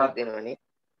අය දෙනවනේ.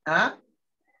 ආ?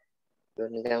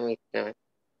 නිකම් ඉස්සනවා.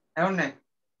 ඇහුන්නේ?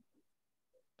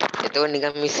 එතකොට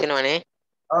නිකම් මිස් වෙනවනේ.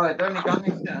 ඔව් එතකොට නිකන්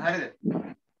ඉස්සන. හරිද?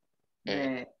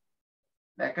 මේ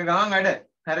දැක්ක ගමන් වැඩ.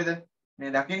 හරිද?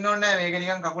 මේ දකින්න ඕනේ නැහැ මේක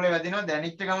නිකන් කකුලේ වැදිනවා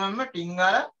දැනිච්ච ගමන්ම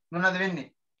ටින්ගාර මොනවද වෙන්නේ?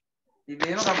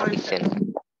 ඉබේම කකුල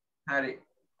ඉස්සෙනවා. හරි.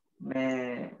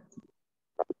 මේ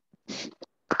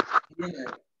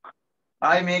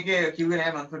ආයි මේකේ කිව්වේ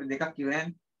නැහැ මං සෝරි දෙකක් කිව්වේ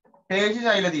නැහැ. පේශි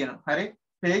සෛල තියෙනවා. හරි.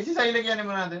 පේශි සෛල කියන්නේ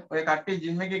මොනවද? ඔය කට්ටිය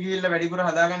ජිම් එකේ ගිහිල්ලා වැඩිපුර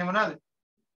හදාගන්නේ මොනවද?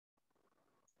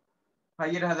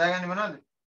 හයියට හදාගන්නේ මොනවද?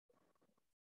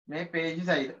 මේ පේශි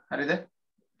සෛල. හරිද?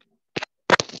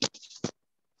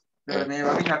 මේ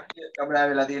වගේ ශක්තිය කබඩා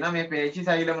වෙලා තියෙනවා. මේ පේශි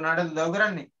සෛල මොනවටද උදව්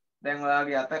කරන්නේ? දැන්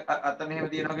ඔයාගේ අත මෙහෙම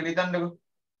තියෙනවා කියලා හිතන්නකෝ.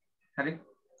 හරි.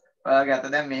 ඔයාගේ අත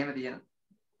දැන් මෙහෙම තියෙනවා.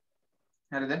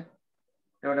 හරිද?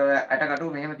 ඒකට ඔය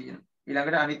ඇටකටුව මෙහෙම තියෙනවා.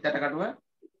 ඊළඟට අනිත් ඇටකටුව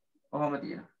ඔහොම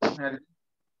තියෙනවා. හරිද?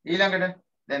 ඊළඟට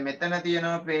දැන් මෙතන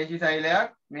තියෙනවා පේශි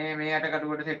සෛලයක් මේ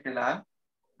ඇටකටුවට සෙට් වෙලා.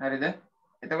 හරිද?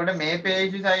 එතකොට මේ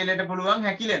පේශි සෛලයට පුළුවන්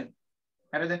හැකිලෙන්න.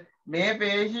 හරිද? මේ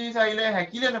පේශි සෛලය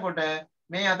හැකිලෙනකොට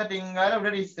මේ අත ටින්ගාල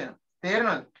උඩට ඉස්සෙනවා.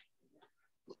 තේරෙනවද?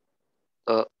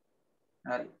 ඔව්.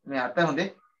 හරි. මේ අත හොඳේ.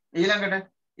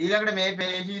 ඊළඟට මේ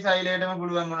පේශි සෛලයටම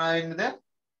පුළුවන් මොනවා වෙන්නද?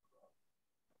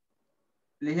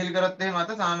 ලිහිල් කරොත් එහෙම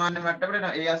අත සාමාන්‍ය මට්ටමට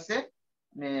එනවා. ඒ ඇස්සේ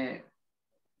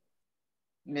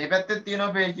මේ පැත්තේ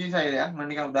තියෙනවා පේශි සෛලයක්. මම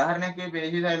නිකන් උදාහරණයක් කිව්වේ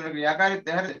පේශි සෛල වල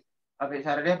ක්‍රියාකාරීත්වය. හරිද? අපේ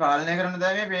ශරීරය පාලනය කරන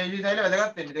දා මේ පේශි සෛල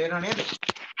වැදගත් වෙන්නේ. තේරෙනව නේද?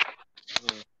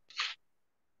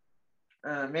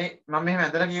 මේ මම මෙහෙම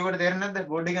ඇදලා කියුවට තේරෙන්නේ නැද්ද?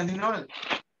 බෝඩ් එක අඳින්න ඕනද?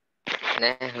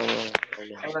 නෑ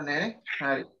ඕන නෑනේ.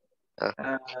 හරි.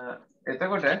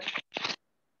 එතකොට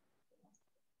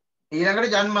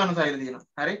ඊළඟට ජන්මානු සෛල තියෙනවා.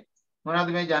 හරි? මොනවද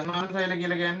මේ ජන්මානු සෛල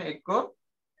කියලා කියන්නේ? එක්කෝ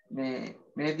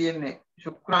මේ තියෙන්නේ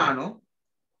ශුක්‍රාණු.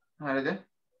 හරිද?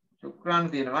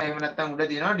 ශුක්‍රාණු තියෙනවා. එහෙම නැත්නම් උඩ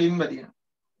තියෙනවා ඩිම්බ තියෙනවා.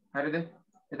 හරිද?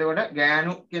 එතකොට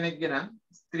ගෑනු කෙනෙක්ගේ නම්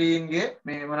ස්ත්‍රීන්ගේ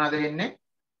මේ මොනවද වෙන්නේ?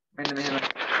 මෙන්න මෙහෙම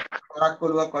කොරක්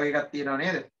කොළුවක් වගේ එකක් තියෙනව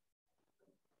නේද?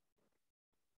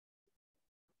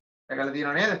 දැකලා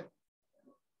තියෙනව නේද?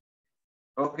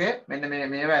 ඕකේ මෙන්න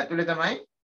මේවා ඇතුලේ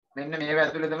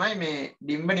තමයි මේ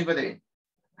ඩිම්බ නිපද වෙන්නේ.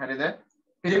 හරිද?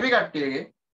 පිළිපි කට්ටියගේ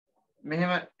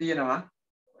මෙහෙම තියෙනවා.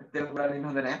 එතන බලන්න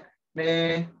හොඳ නැහැ.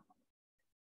 මේ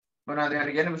මොනවද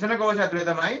කියන්නේ මුසන කෝෂ ඇතුලේ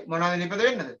තමයි මොනවද නිපද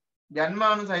වෙන්නද?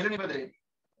 ජන්මානු සෛල නිපද වෙන්නේ.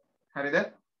 හරිද?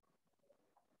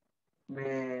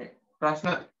 මේ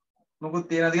ප්‍රශ්න මොකුත්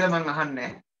තියෙනවද කියලා මම අහන්නේ.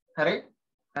 හරි?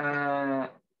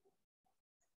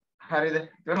 හරිද?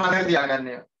 ඒක මම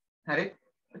තියාගන්න ඒවා. හරි?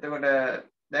 එතකොට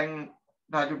දැන්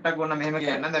තා චුට්ටක් ගොන්න මෙහෙම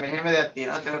කියන්න. දැන් මෙහෙම දෙයක්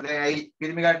තියෙනවා. එතකොට දැන් ඇයි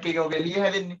පිරිමි කට්ටියක ඔක එළිය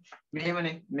හැදෙන්නේ?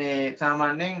 මෙහෙමනේ. මේ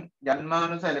සාමාන්‍යයෙන්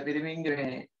ජන්මානු සෛල පිරිමින්ගේ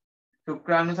මේ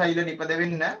ශුක්‍රාණු සෛල නිපද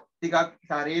වෙන්න ටිකක්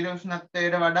ශරීර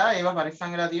උෂ්ණත්වයට වඩා ඒවා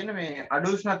පරිස්සම් වෙලා තියෙන මේ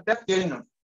අඩු උෂ්ණත්වයක් තියෙනවා.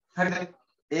 හරිද?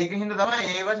 ඒකින්ද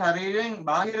තමයි ඒව ශරීරයෙන්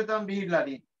බාහිරතම පිහිටලා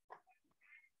තියෙන්නේ.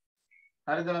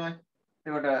 හරිද ළමයි?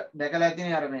 ඒකට දැකලා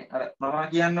ඇතිනේ අර මම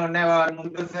කියන්න ඕනේ නැහැ. ඔයාලා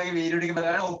මුදුස්සගේ වීඩියෝ ටික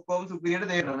බලලා ඔක්කොම සුපිරියට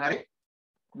තේරෙනවා. හරි?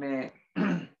 මේ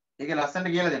ඒකේ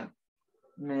ලස්සනට කියලා දෙනවා.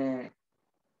 මේ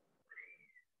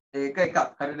ඒක එකක්.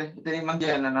 හරිද? ඉතින් මම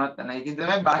කියන්න නවත්තන්න. ඒකින්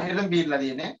තමයි බාහිරතම පිහිටලා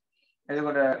තියෙන්නේ.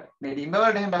 එතකොට මේ ඩිම්බ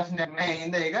වලට එහෙම ප්‍රශ්නයක් නැහැ. ඒ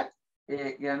හින්දා ඒක ඒ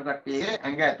ගෑනු කට්ටියගේ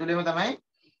ඇඟ ඇතුළේම තමයි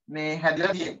මේ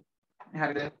හැදිලා තියෙන්නේ.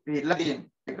 හරිද? පිළිලා තියෙන්නේ.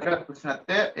 ඒකට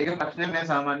උෂ්ණත්වය ඒක ප්‍රශ්නයක්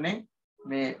නෑ සාමාන්‍යයෙන්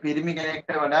මේ පිරිමි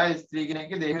කෙනෙක්ට වඩා ස්ත්‍රී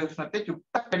කෙනෙක්ගේ දේහ උෂ්ණත්වය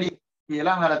චුට්ටක් වැඩි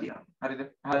කියලා අහලා තියෙනවා. හරිද?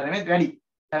 අහලා නෙමෙයි වැඩි.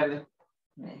 හරිද?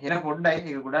 මේ හෙන පොඩ්ඩයි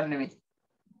ඒක ගොඩක් නෙමෙයි.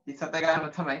 37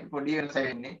 ගානක් තමයි පොඩි වෙනස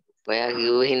වෙන්නේ. ඔයා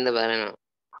කිව්ව හින්දා බලනවා.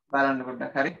 බලන්න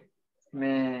පොඩ්ඩක් හරි.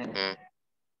 මේ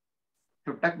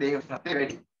චුට්ටක් දේහ උෂ්ණත්වය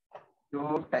වැඩි.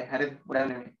 චුට්ටයි හරිද? ගොඩක්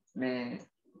නෙමෙයි. මේ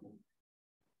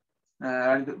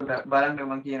බලන්න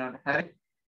මම කියනවාට හරි.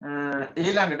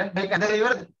 ඊළඟට මේක ඇඳලා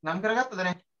ඉවරද? නම් කරගත්තද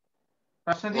නැහැ?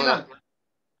 ප්‍රශ්න තියෙනවද?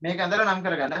 මේක ඇඳලා නම්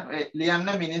කරගන්න. ලියන්න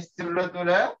මිනිස් සිරුර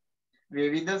තුළ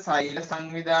විවිධ සෛල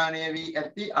සංවිධානය වී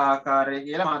ඇති ආකාරය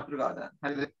කියලා මාතෘකාව දාන්න.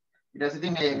 හරිද? ඊට පස්සේ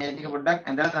ඉතින් මේ ටික පොඩ්ඩක්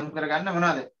ඇඳලා සම්පූර්ණ කරගන්න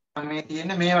මොනවද? මේ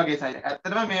තියෙන්නේ මේ වගේ සෛල.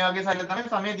 ඇත්තටම මේ වගේ සෛල තමයි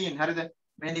සමේ තියෙන්නේ. හරිද?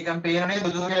 මේ නිකන් පේනනේ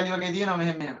බුදු කැලි වගේ තියෙනවා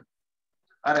මෙහෙම.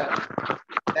 අර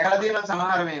දැකලා තියෙනවා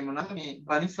සමහර මේ මොනවද මේ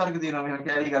බනිස් වර්ග තියෙනවා මෙහෙම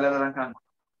කැලි ගලවලා ගන්න.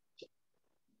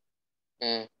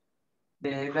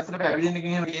 ඊට පස්සේ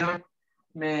පැවිදෙන්නකින් එහෙම කියනවා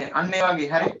මේ අන්න ඒ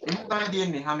වගේ හරි එහෙම තමයි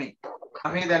තියෙන්නේ හැමේ.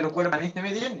 හැමේ දැන් ලොකුවට බනිස්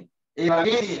නෙමෙයි තියෙන්නේ. ඒ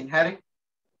වගේ තියෙන්නේ හරි.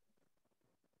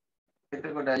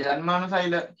 එතකොට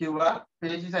ජන්මානුසෛල කිව්වා,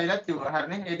 පේශි සෛලත් කිව්වා.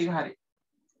 හරිනේ? ඒ ටික හරි.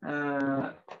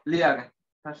 ලියාගන්න.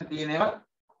 ප්‍රශ්න තියෙන ඒවා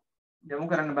යොමු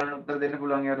කරන්න බලන්න උත්තර දෙන්න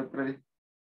පුළුවන් ඒවට උත්තර දෙන්න.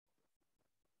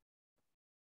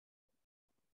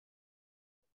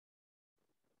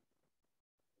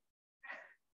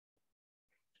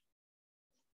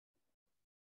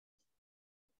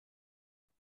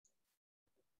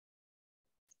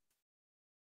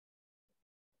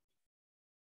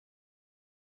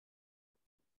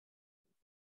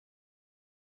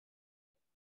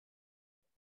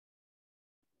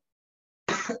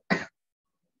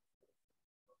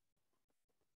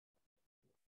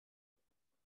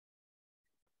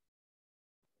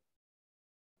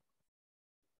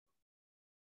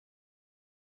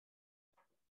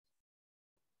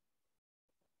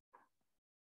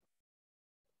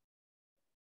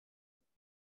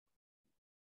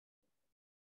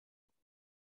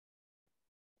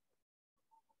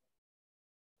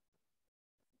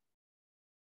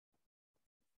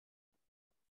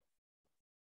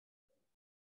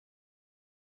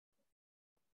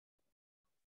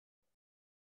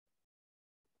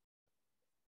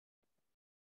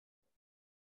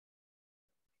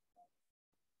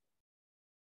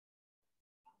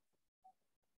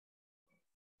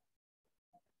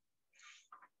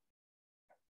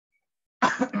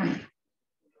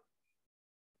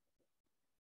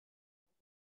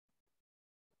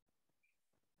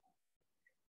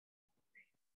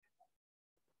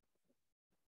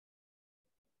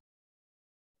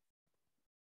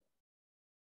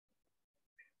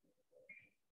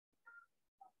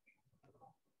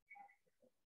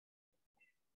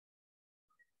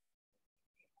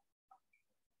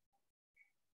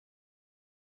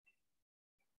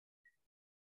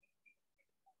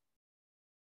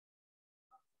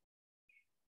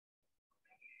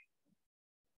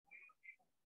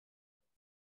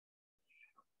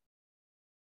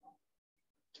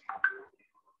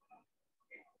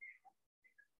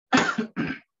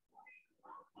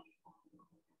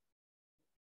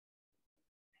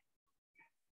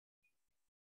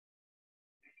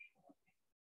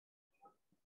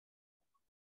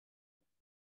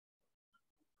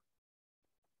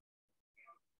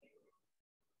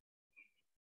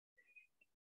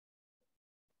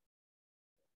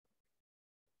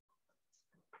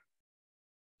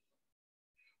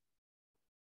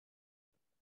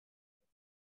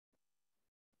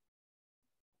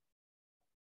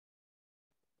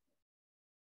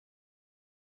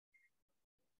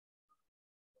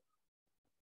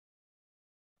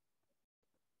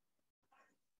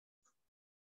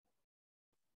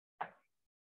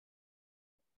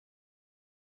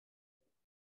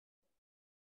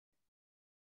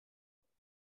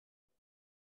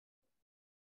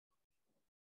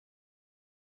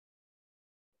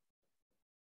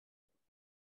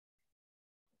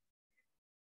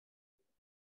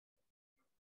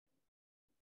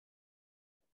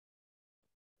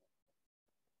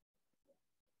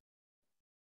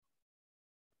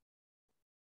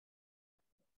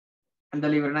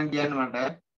 ඇඳලා ඉවර නම් කියන්න මට.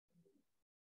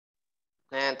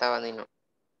 නෑ තව අඳිනවා.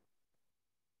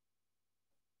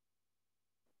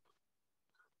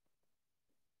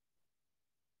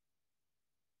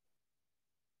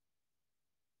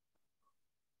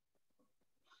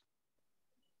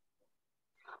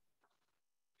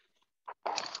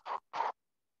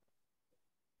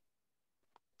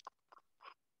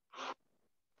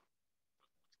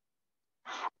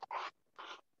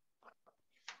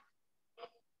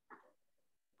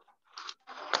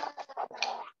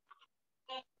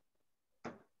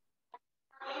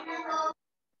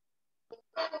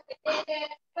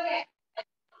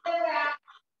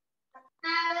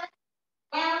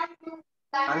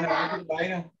 අන්න රාජිත්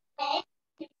බයින.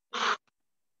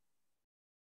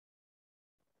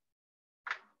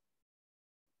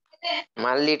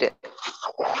 මල්ලිට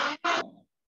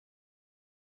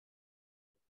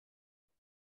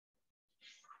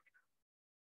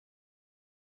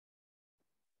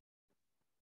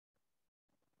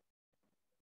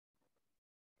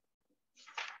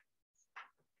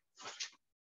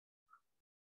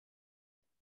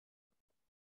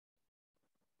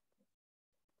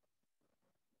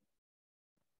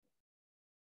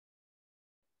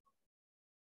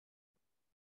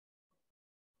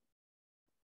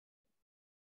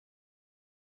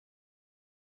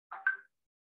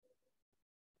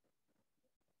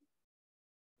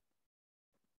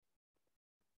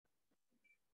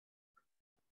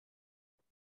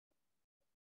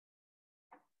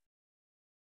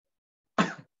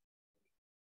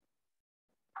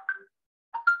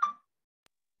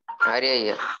හරි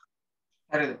අයියා.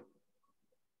 හරිද?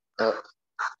 ඔව්.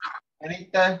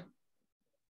 අනිත්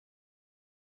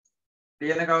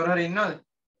ලියන කවුරු හරි ඉන්නවද?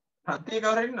 හත්තිය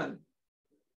කවුරු හරි ඉන්නවද?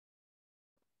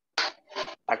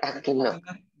 8ක්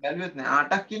ඉන්නවා. බැලුවෙත් නෑ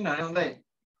 8ක් ඉන්නවනේ හොඳයි.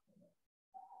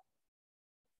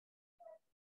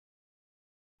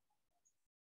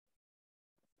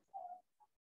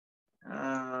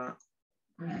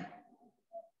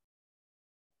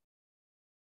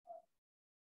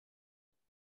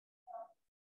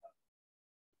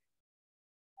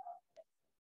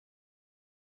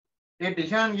 ඒ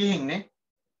ටිෂාන් ගිහින්නේ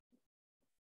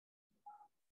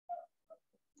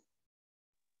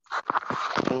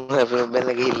මම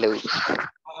බැලලා ගිහිල්ලා උයි.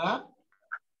 ආ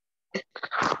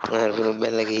මම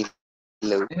බැලලා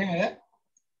ගිහිල්ලා උයි. එහෙමද?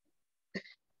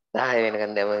 10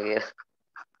 වෙනකන් දැම කියලා.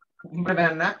 උඹට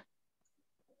යන්න නෑ.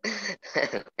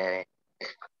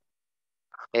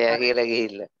 එයා කියලා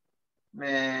ගිහිල්ලා.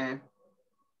 මේ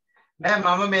නෑ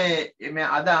මම මේ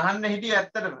අද අහන්න හිටියේ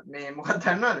ඇත්තටම මේ මොකක්ද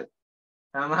දන්නවද?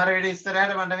 සමහර වෙලේ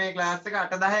ඉස්සරහට මට මේ ක්ලාස් එක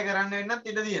 8-10 කරන්න වෙන්නත්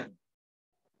ඉඩ තියෙනවා.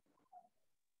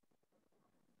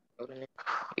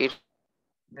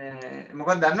 මේ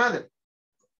මොකක්ද දන්නවද?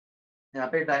 මේ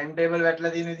අපේ ටයිම් ටේබල්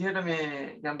වැටලා තියෙන විදිහට මේ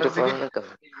කැම්පස් එකේ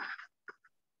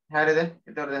හරිද?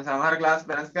 ඒතකොට දැන් සමහර ක්ලාස්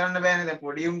බැලන්ස් කරන්න බෑනේ දැන්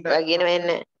පොඩි උන්ට. ඔයා කියන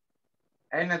වෙන්නේ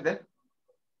ඇයි නැද්ද?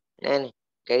 නෑනේ.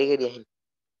 කැඩි කැඩි අහින්.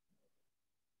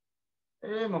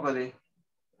 ඒ මොකද?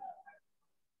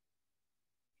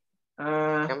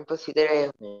 කැම්පස් විතරයි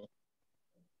යන්නේ.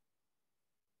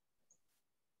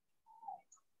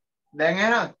 දැන්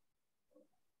එනවද?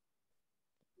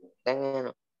 දැන්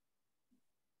යනවා.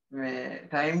 මේ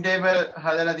ටයිම් ටේබල්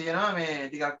හදලා තියෙනවා මේ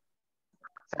ටිකක්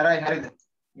සරයි හරිද?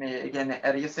 මේ ඒ කියන්නේ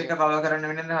ඇරියස් එක කවර් කරන්න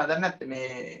වෙන්නේ හදන්න නැත්තේ මේ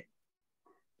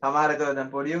සමහර ඒවා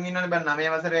දැන් පොඩි උන් ඉන්නවනේ බං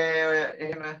 9 වසරේ ඔය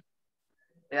එහෙම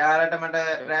එයාලට මට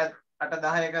රෑ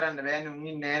 8-10 කරන්න බෑනේ උන්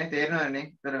ඉන්නේ නෑනේ තේරෙනවනේ.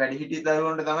 ඒතර වැඩි හිටි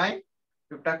දරුවන්ට තමයි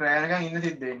ටුක්ටක් රෑ වෙනකන් ඉන්න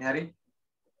සිද්ධ වෙන්නේ. හරි.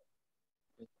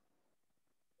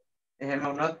 එහෙම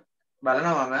වුණොත්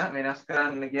බලනවා මම වෙනස්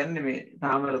කරන්න කියන්නේ මේ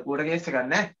තාම ලොකුවට කේස් එකක්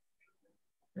නෑ.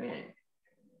 මේ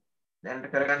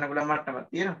දැනට කරගන්න පුළුවන් මට්ටමක්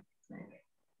තියෙනවා.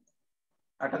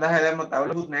 8-10 දැම්මොත්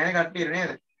අවුලකුත් නෑනේ කට්ටියට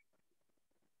නේද?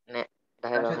 නෑ.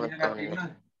 10 වුණොත් ඕනේ.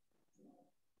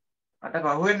 අට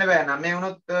පහුවෙන්න බෑ 9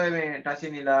 වුණොත් මේ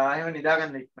ටසිනිලා එහෙම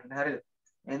නිදාගන්න ඉක්මනට හරිද?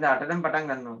 එහෙනම් 8ටම පටන්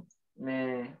ගන්න ඕනේ. මේ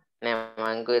නෑ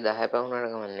මං කිව්වේ 10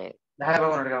 පහුනට කමන්නේ 10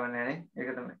 පහුනට ගමන්නේ නේ. ඒක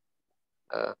තමයි.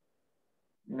 ඔව්.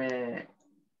 මේ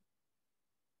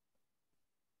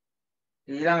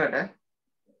ඊළඟට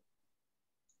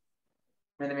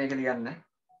මෙන්න මේක ලියන්න.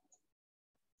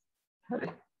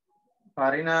 හරි.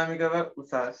 පරිණාමිකව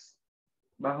උසස්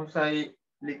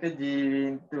බහුසෛලික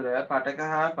ජීවීන් තුළ පටක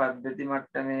හා පද්ධති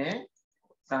මට්ටමේ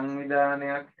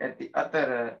සංවිධානයක් ඇති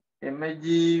අතර එම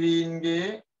ජීවීන්ගේ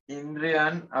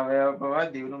ඉන්ද්‍රයන් අවයව පවා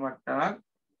දියුණු මට්ටමක්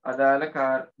අදාළ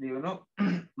දියුණු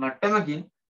මට්ටමකින්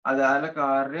අදාළ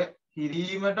කාර්ය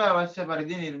කිරීමට අවශ්‍ය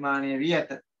පරිදි නිර්මාණය වී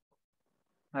ඇත.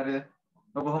 හරිද?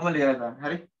 ඔබ කොහොම ලියලා දාන්න.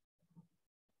 හරි.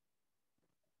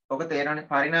 ඔක තේරෙන්නේ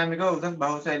පරිණාමිකව උසස්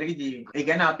බහුසෛලික ජීවීන්. ඒ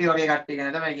කියන්නේ අපි වගේ කට්ටිය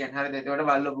ගැන තමයි කියන්නේ. හරිද? ඒකට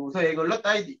බල්ලෝ බූසෝ ඒගොල්ලොත්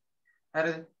අයිති.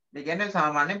 හරිද? ඒ කියන්නේ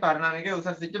සාමාන්‍ය පරිණාමිකව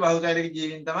උසස් වෙච්ච බහුසෛලික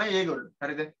ජීවීන් තමයි ඒගොල්ලෝ.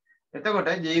 හරිද? එතකොට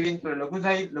ජීවීන් තුළ ලොකු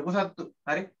සත්තු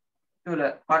හරි තුළ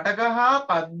පටක හා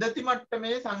පද්ධති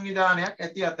මට්ටමේ සංවිධානයක්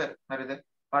ඇති අතර. හරිද?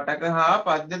 පටක හා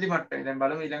පද්ධති මට්ටමේ. දැන්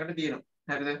බලමු ඊළඟට තියෙනවා.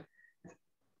 හරිද?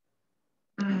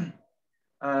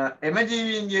 එම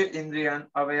ජීවීන්ගේ ඉන්ද්‍රියන්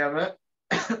අවයව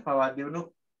පවා දියුණු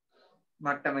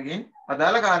මට්ටමකින්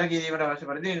අදාළ කාර්ය කිරීමට අවශ්‍ය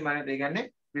පරිදි නිර්මාණය. ඒ කියන්නේ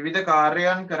විවිධ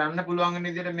කාර්යයන් කරන්න පුළුවන් වෙන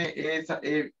විදිහට මේ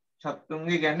ඒ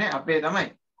සත්තුන්ගේ කියන්නේ අපේ තමයි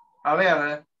අවයව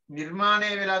නිර්මාණය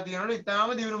වෙලා තියෙනවලු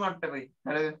ඉතාලම දියුණු මට්ටමකින්.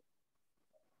 හරිද?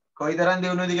 කොයිතරම්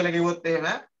දියුණුවද කියලා කිව්වොත් එහෙම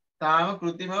තාම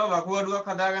કૃතිමව වකුගඩුවක්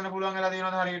හදාගන්න පුළුවන් වෙලා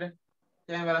තියෙනවද හරියට?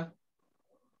 කියන්න බලන්න.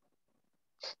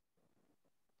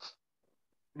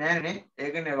 නෑනේ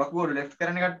ඒකනේ වකුගඩු ලෙෆ්ට්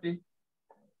කරන කට්ටිය.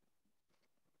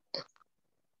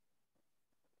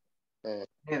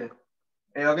 නේද?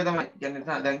 ඒ වගේ තමයි.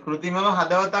 කියන්නේ දැන් કૃතිමව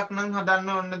හදවතක් නම් හදන්න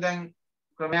ඕන දැන්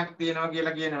ක්‍රමයක් තියෙනවා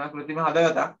කියලා කියනවා કૃතිම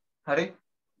හදවතක්. හරි?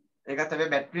 ඒකත්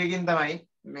හැබැයි බැටරියකින් තමයි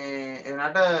මේ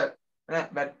එනට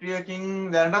බැටරියකින්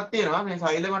දැනටත් තියෙනවා මේ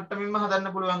සෛල මට්ටමින්ම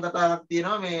හදන්න පුළුවන් කතාවක්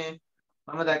තියෙනවා මේ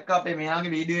මම දැක්කා අපේ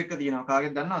මෙයාගේ වීඩියෝ එක තියෙනවා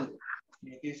කාගෙද දන්නවද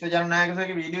මේ කිස්ස ජනනායක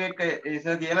සර්ගේ වීඩියෝ එක ඒ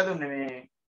සර් කියලා දුන්නේ මේ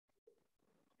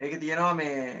ඒකේ තියෙනවා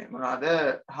මේ මොනවාද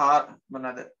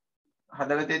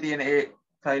හදවතේ තියෙන ඒ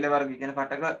සෛල වර්ග කියන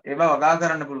කටක ඒවා වගා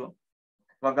කරන්න පුළුවන්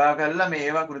වගා කරලා මේ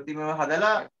ඒවා કૃතිමව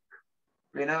හදලා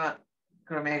වෙන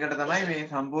ක්‍රමයකට තමයි මේ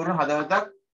සම්පූර්ණ හදවතක්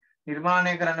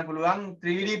නිර්මාණය කරන්න පුළුවන්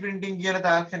 3D printing කියන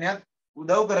තාක්ෂණයත්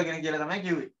උදව් කරගෙන කියලා තමයි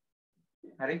කිව්වේ.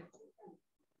 හරි?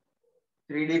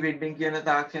 3D printing කියන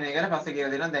තාක්ෂණය ගැන පස්සේ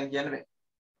කියලා දෙනවා දැන් කියන්න බෑ.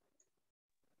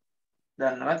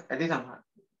 දන්නවත් ඇති සමහර.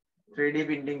 3D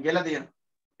printing කියලා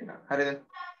තියෙනවා. හරිද?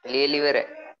 ලියලා ඉවරයි.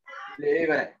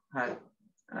 ඉවරයි. හරි.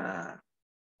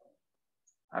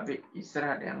 අපි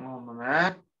ඉස්සරහට යමු ඔහොමම.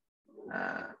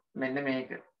 මෙන්න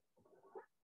මේක.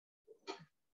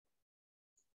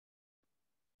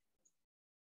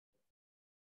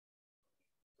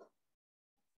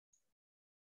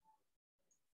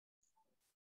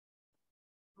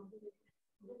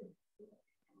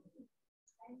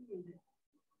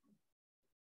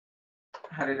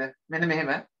 හරිද? මෙන්න මෙහෙම.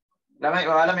 ළමයි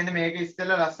ඔයාලා මෙන්න මේක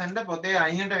ඉස්සෙල්ලා ලස්සනට පොතේ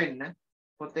අයිනට වෙන්න.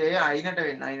 පොතේ අයිනට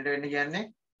වෙන්න. අයිනට වෙන්න කියන්නේ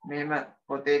මෙහෙම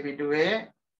පොතේ පිටුවේ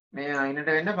මේ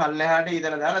අයිනට වෙන්න පල්ලෙහාට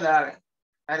ඉදලා දාලා දාගන්න.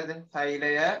 හරිද?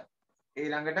 සෛලය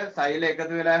ඊළඟට සෛල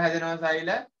එකතු වෙලා හැදෙනවා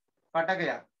සෛල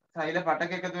පටකයක්. සෛල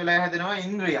පටක එකතු වෙලා හැදෙනවා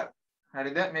ඉන්ද්‍රියක්.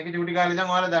 හරිද? මේක චූටි කාලේ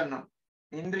ඉඳන් ඔයාලා දන්නවා.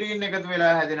 ඉන්ද්‍රියින් එකතු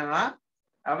වෙලා හැදෙනවා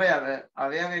අවයව.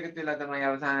 අවයව එකතු වෙලා තමයි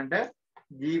අවසානට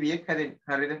ජීවියෙක් හැදෙන්නේ.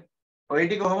 හරිද? ඔය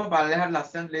ටික කොහොම පල්ලෙහාට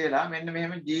ලස්සනට ලියලා මෙන්න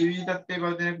මෙහෙම ජීවී තත්ත්වයේ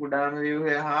පවතින කුඩාම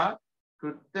ව්‍යුහය හා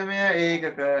කෘත්‍යමය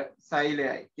ඒකක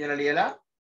සෛලයයි කියලා ලියලා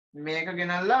මේක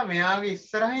ගෙනල්ලා මෙයාගේ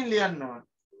ඉස්සරහින් ලියන්න ඕන.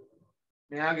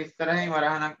 මෙයාගේ ඉස්සරහින්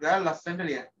වරහණක් දාලා ලස්සනට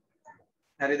ලියන්න.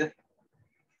 හරිද?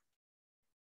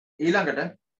 ඊළඟට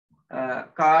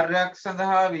කාර්යයක්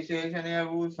සඳහා විශේෂණය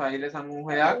වූ සෛල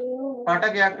සමූහයක්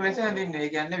පටකයක් ලෙස හැඳින්වේ.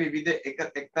 ඒ කියන්නේ විවිධ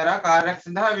එක්තරා කාර්යයක්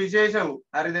සඳහා විශේෂ වූ.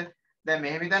 හරිද? දැන්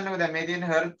මෙහෙම හිතන්නකෝ දැන් මේ තියෙන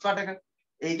හර්ට් පටක.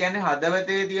 ඒ කියන්නේ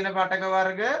හදවතේ තියෙන පටක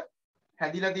වර්ග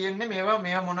හැදිලා තියෙන්නේ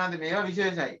මේවා මොනවාද? මේවා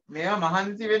විශේෂයි. මේවා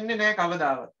මහන්සි වෙන්නේ නැහැ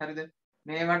කවදාවත්. හරිද?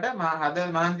 මේවට හද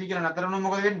මහන්සි කියලා නතර වුණොත්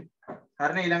මොකද වෙන්නේ?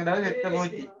 හරිනේ ඊළඟ දවසේ එත්ත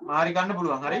පොච්චි. මාරි කන්න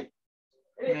පුළුවන්. හරි?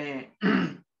 මේ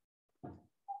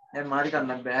දැන් මාරි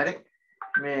කන්නත් බෑ. හරි?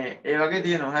 මේ ඒ වගේ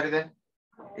තියෙනවා. හරිද?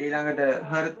 ඊළඟට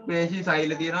හර්ට් පේශි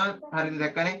සෛල තියෙනවා. හරිද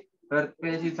දැක්කනේ? හර්ට්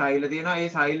පේශි සෛල තියෙනවා. ඒ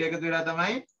සෛල එකතු වෙලා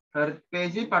තමයි හර්ට්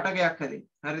පේශි පටකයක් හැදෙන්නේ.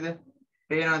 හරිද?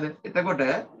 පේනවද? එතකොට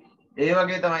ඒ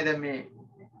වගේ තමයි දැන් මේ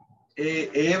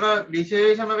ඒව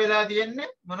විශේෂම වෙලා තියෙන්නේ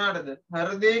මොනවටද?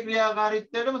 හෘදේ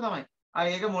ක්‍රියාකාරීත්වයටම තමයි.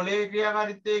 ඒක මොළයේ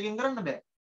ක්‍රියාකාරීත්වයකින් කරන්න බෑ.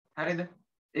 හරිද?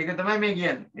 ඒක තමයි මේ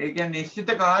කියන්නේ. ඒ කියන්නේ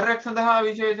නිශ්චිත කාර්යයක් සඳහා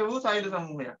විශේෂ වූ සෛල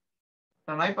සමූහයක්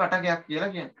තමයි පටකයක්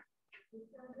කියලා කියන්නේ.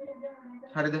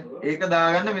 හරිද? ඒක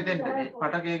දාගන්න මෙතෙන්ට මේ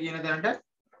පටකය කියන තැනට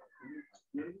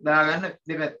දාගන්න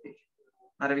දෙපැත්තේ.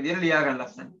 අර විදිහට ලියා ගන්න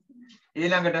ලස්සන.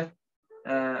 ඊළඟට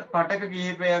පටක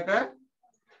කිහිපයක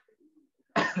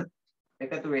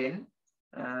එකතුවෙන්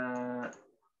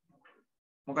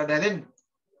මොකද හැදෙන්නේ?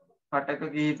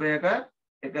 පටක කිහිපයක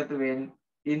එකතුවෙන්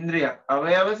ඉන්ද්‍රියක්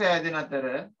අවයව සෑදෙන අතර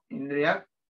ඉන්ද්‍රියක්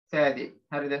සෑදේ.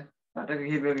 හරිද? පටක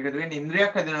කිහිපයක එකතුවෙන්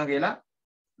ඉන්ද්‍රියක් හැදෙනවා කියලා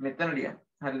මෙතන ලියන්න.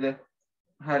 හරිද?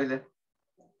 හරිද?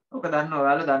 ඔක දන්නවා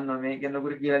ඔයාලා දන්නවා මේක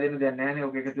නෝකර කියලා දෙන්න දෙයක් නැහැ නේ.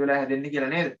 ඔක එකතු වෙලා හැදෙන්නේ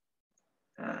කියලා නේද?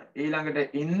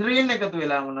 ඊළඟට ඉන්ද්‍රියන් එකතු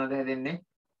වෙලා මොනවද හැදෙන්නේ?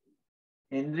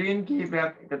 ඉන්ද්‍රියන්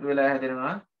කිහිපයක් එකතු වෙලා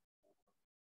හැදෙනවා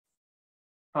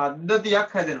පද්ධතියක්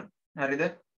හැදෙනවා. හරිද?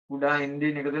 කුඩා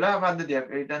ඉන්ද්‍රියන් එකතු වෙලා පද්ධතියක්.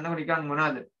 ඒ හිතන්නකො නිකන්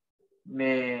මොනවද?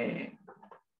 මේ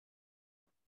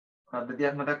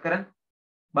පද්ධතියක් මතක් කරන්න.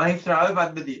 බහිස්රාව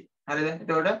පද්ධතිය. හරිද?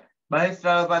 එතකොට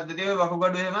බහිස්රාව පද්ධතිය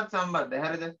වකුගඩු එහෙමත් සම්බන්ධයි.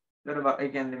 හරිද? එතකොට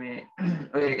ඒ කියන්නේ මේ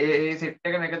ඔය ඒ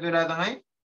සෙට් එකම එකතු වෙලා තමයි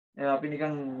අපි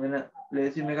නිකන් වෙන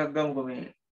ලේසිම් එකක් ගමුකෝ මේ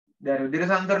දැන් රුධිර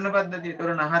සංසරණ පද්ධතිය.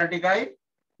 එතකොට නහර ටිකයි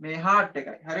මේ හાર્ට්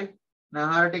එකයි. හරි?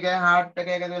 නහර ටිකයි හાર્ට් එක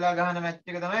එකතු වෙලා ගහන මැච්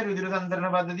එක තමයි රුධිර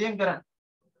සංසරණ පද්ධතියෙන් කරන්නේ.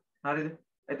 හරිද?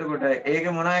 එතකොට ඒක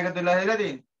මොනවා එකතු වෙලා හැදලා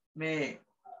තියෙන්නේ? මේ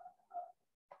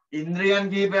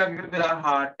ඉන්ද්‍රියන් කිහිපයක් එකතු වෙලා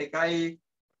හાર્ට් එකයි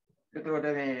එතකොට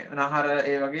මේ නහර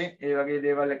ඒ වගේ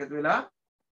දේවල් එකතු වෙලා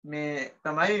මේ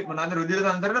තමයි මොනවාද රුධිර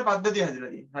සංසරණ පද්ධතිය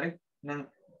හැදලා තියෙන්නේ. හරි? එහෙනම්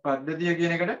පද්ධතිය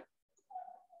කියන එකට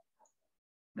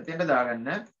මෙතෙන්ට දාගන්න.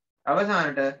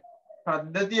 අවසානට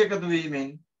පද්ධතිය එකතු වීමෙන්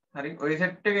හරි ඔය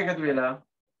සෙට් එක එකතු වෙලා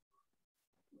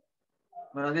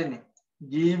මොනවද වෙන්නේ?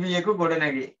 ජීවියෙකු ගොඩ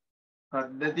නැගේ.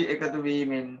 පද්ධති එකතු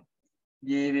වීමෙන්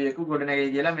ජීවියෙකු ගොඩ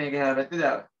නැගේ කියලා මේක හැවැත්තේ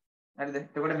දාගන්න. හරිද?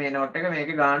 එතකොට මේ නෝට් එක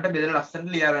මේකේ ගානට බෙදලා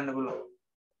ලස්සනට ලියා ගන්න පුළුවන්.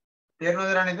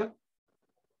 තේරෙනවද රණිත?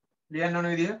 ලියන්න ඕන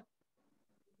විදිහ?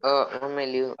 ඔව් මම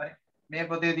ලියුවා. හරි. මේ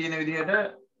පොතේ තියෙන විදිහට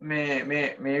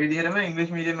මේ විදිහටම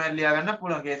ඉංග්‍රීසි මීඩියම් එකේ ලියා ගන්න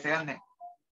පුළුවන් කේස් එකක් නැහැ.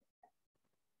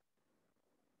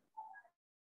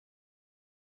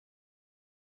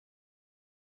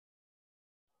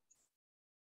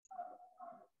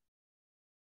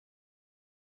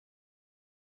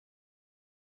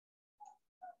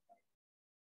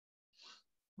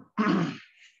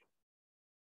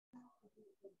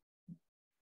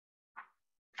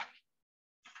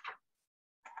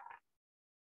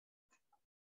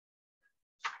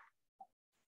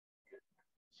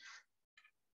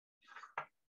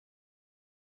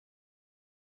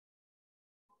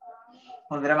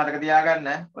 හොඳට මතක තියාගන්න.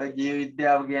 ඔය ජීව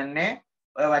විද්‍යාව කියන්නේ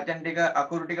ඔය වචන ටික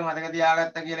අකුරු ටික මතක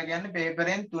තියාගත්තා කියලා කියන්නේ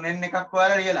පේපරෙන් 3න් එකක්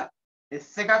ඔයාලා ලියලා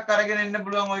S එකක් අරගෙන එන්න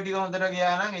පුළුවන් ওই ටික හොඳට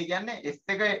ගියා නම් ඒ කියන්නේ S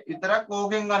එක විතරක්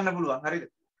ඕකෙන් ගන්න පුළුවන්. හරිද?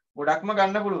 ගොඩක්ම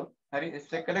ගන්න පුළුවන්. හරි S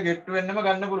එකට ගෙට්ටු වෙන්නම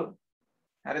ගන්න පුළුවන්.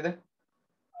 හරිද?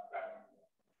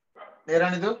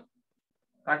 තේරෙනවද?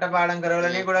 කටපාඩම්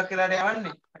කරවලනේ ගොඩක් වෙලාට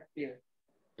යවන්නේ කට්ටිය.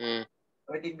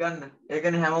 ඔය ටික ගන්න.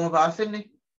 ඒකනේ හැමෝම පාස් වෙන්නේ.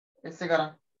 S එක අරන්.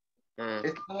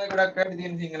 S තමයි ගොඩක් අය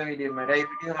තියෙන සිංහල මීඩියම් එකේ. ඒ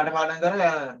පිටින් කටපාඩම්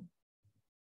කරලා යනවා.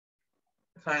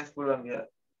 සයන්ස් පුළුවන් කියලා.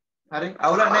 හරි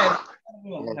අවුලක් නැහැ.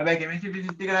 හැබැයි කෙමිස්ට්‍රි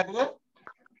ෆිසික්ස් ටික නැතුව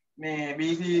මේ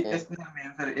BCS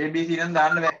මේ sorry ABC නම්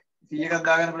දාන්න බෑ. C එකක්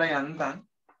දාගන්න පුළුවන් යන්තම්.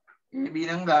 AB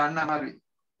නම් දාන්න අමාරුයි.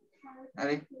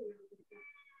 හරි.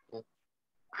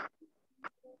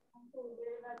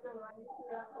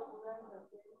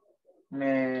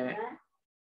 මේ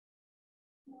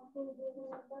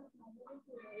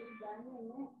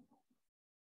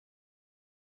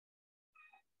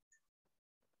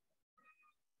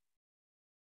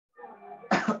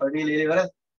ඔඩි ලියලා ඉවරද?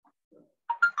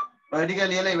 ඔය ටික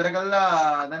ලියලා ඉවර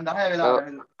කළා දැන් 10 වෙලා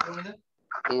ගන්නද? කොහොමද?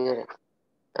 ඉවරයි.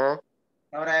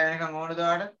 තව රැය වෙනකන් ඕනද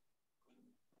ඔයාලට?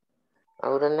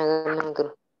 අවුරන්න ගන්න කරු.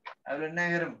 අවුලක්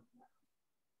නැහැ කරමු.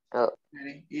 ඔව්.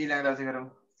 හරි ඊළඟ දවසේ කරමු.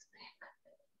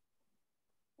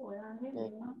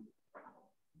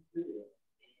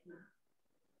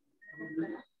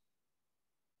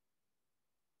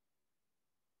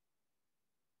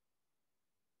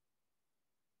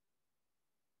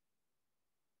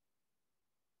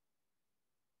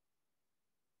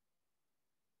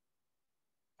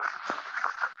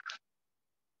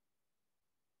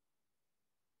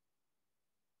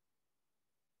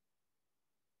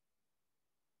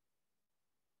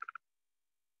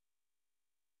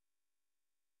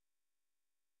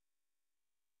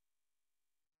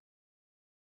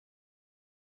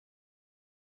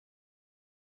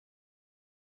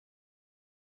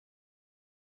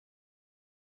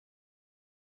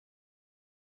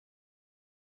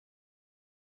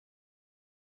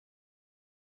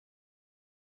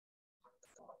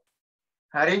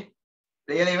 හරි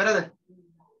ලියලා ඉවරද?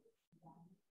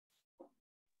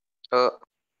 ඔව්.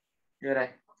 ඉවරයි.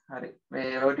 හරි.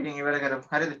 මේ ඔය ටිකෙන් ඉවර කරමු.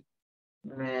 හරිද?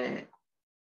 මේ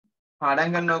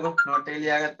පාඩම් ගන්නකො නෝට් එක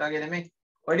ලියාගත්තා වගේ නෙමෙයි.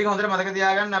 ඔය ටික හොඳට මතක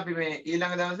තියාගන්න අපි මේ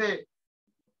ඊළඟ දවසේ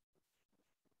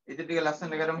ඉතින් ටික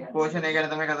ලස්සනට කරමු. පෝෂණය ගැන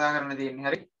තමයි කතා කරන්න තියෙන්නේ.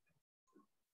 හරි.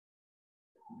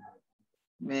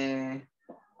 මේ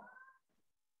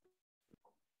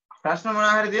ප්‍රශ්න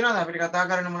මොනවා හරි තියෙනවද? අපිට කතා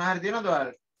කරන්න මොනවා හරි තියෙනවද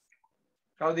ඔයාලට?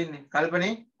 කවුද ඉන්නේ?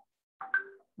 කල්පනේ?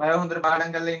 බය හොඳට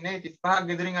පාඩම් කරලා ඉන්නේ 35ක්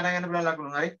ගෙදරින් අරන් යන්න පුළුවන්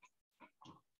ලකුණු. හරි.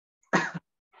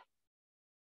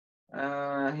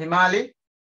 හිමාලි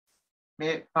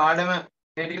මේ පාඩම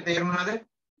මේ ටික තේරුණාද?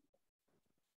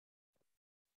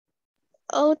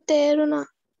 ඔව් තේරුණා.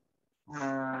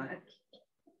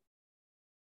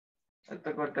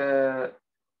 එතකොට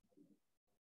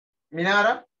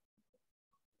මිනාරා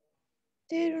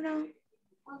තේරුණා.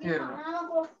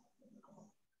 තේරුණා.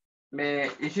 මේ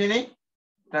ඉෂිනි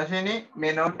රශිනි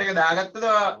මේ නෝට් එක දාගත්තද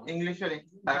ඉංග්‍රීසි වලින්?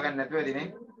 දාගන්න නැතුව ඇතිනේ.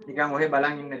 නිකන් ඔහෙ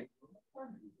බලන් ඉන්නේ.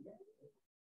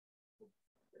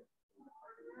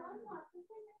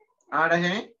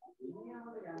 රශිනි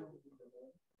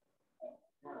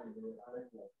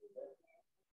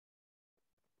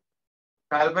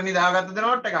කල්පනි දාගත්තද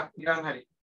නෝට් එකක් නිකන් හරි?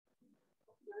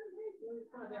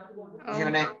 එහෙම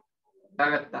නෑ.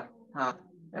 දාගත්තා. හා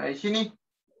ඉෂිනි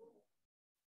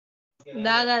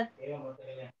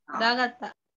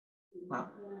දාගත්තා.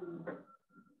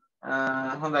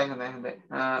 හොඳයි.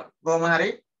 කොහොම හරි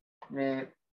මේ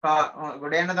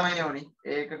ගොඩ යන්න තමයි ඕනි.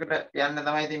 ඒකකට යන්න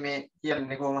තමයි ඉතින් මේ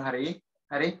කියන්නේ කොහොම හරි.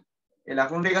 හරි. ඒ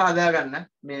ලකුණු ටික හදාගන්න.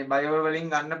 මේ බයෝ වලින්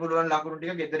ගන්න පුළුවන් ලකුණු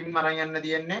ටික ගෙදරින් අරන් යන්න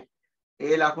තියෙන්නේ.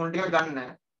 ඒ ලකුණු ටික ගන්න.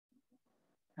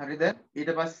 හරිද?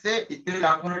 ඊට පස්සේ ඉතිරි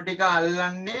ලකුණු ටික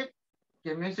අල්ලන්නේ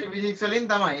කෙමිස්ට්‍රි ෆිසික්ස් වලින්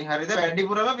තමයි. හරිද?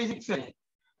 වැඩිපුරම ෆිසික්ස් වලින්.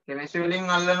 කෙමිස්ට්‍රි වලින්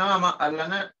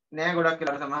අල්ලන නෑ ගොඩක්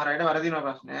වෙලාවට සමහර අයට වරදිනවා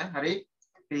ප්‍රශ්නය. හරි.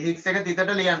 ෆිසික්ස් එක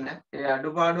තිතට ලියන්න. ඒ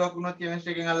අඩුපාඩුවක් වුණොත්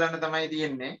කෙමිස්ට්‍රි එකෙන් අල්ලන්න තමයි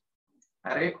තියෙන්නේ.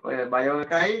 හරි. ඔය බයෝ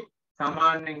එකයි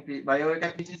සාමාන්‍යයෙන් බයෝ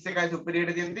එකයි ෆිසික්ස් එකයි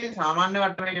සුපිරියට තියෙද්දි සාමාන්‍ය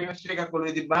වට්ටමේ කෙමිස්ට්‍රි එකක්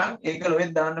ඔළුවේ තිබ්බහම ඒක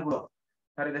ලොවෙත් දාන්න පුළුවන්.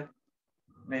 හරිද?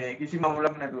 මේ කිසිම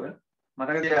අවුලක් නැතුව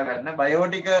මතක තියාගන්න. බයෝ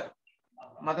ටික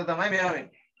මත තමයි මේවා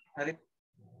වෙන්නේ. හරි.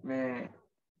 මේ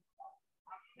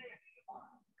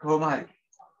කොහොම හරි.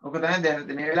 ඔක තමයි දැන්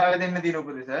මේ වෙලාවේ දෙන්න තියෙන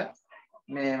උපදෙස.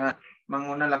 මේ මම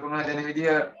ඕන ලකුණු හදන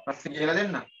විදිය පස්සේ කියලා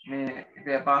දෙන්න.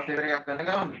 මේ පාස් පේපර් එකක් කරන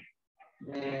ගමන්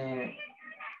මේ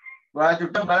ඔයා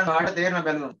චුට්ටක් බලන්න ඔයාලට තේරෙන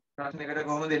බැලුවොත් ප්‍රශ්නයකට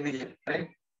කොහොමද දෙන්නේ කියලා. හරි.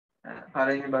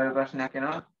 පළවෙනි බය ප්‍රශ්නයක්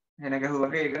එනවා. එන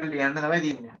ගැහුවගේ ඒක ලියන්න තමයි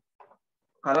තියෙන්නේ.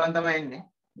 කලවම් තමයි එන්නේ.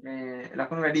 මේ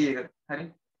ලකුණු වැඩි එකට. හරි.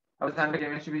 අවසානයේ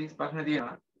කෙමිස්ට්‍රි ෆිසික්ස් ප්‍රශ්න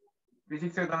තියෙනවා.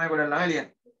 ෆිසික්ස් එක තමයි ගොඩක් ළමයි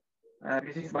ලියන්නේ.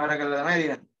 ෆිසික්ස් බාර කරලා තමයි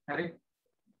ලියන්නේ. හරි.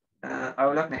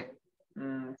 අවුලක් නැහැ.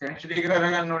 කෙමිස්ට්‍රි ටික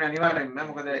කරගන්න ඕනේ අනිවාර්යෙන්ම.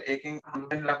 මොකද ඒකෙන්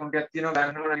හම්බෙන ලකුණු ටිකක් තියෙනවා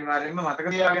ගන්න ඕනේ අනිවාර්යෙන්ම මතක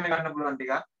තියාගෙන ගන්න පුළුවන්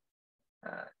ටික.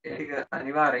 ඒ ටික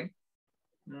අනිවාර්යෙන්.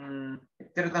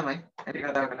 එච්චර තමයි. හරි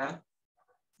කතා කරලා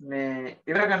මේ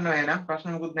ඉවර කරනවා එහෙනම්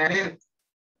ප්‍රශ්න මොකුත් නැහැ නේද?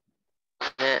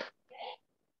 නෑ.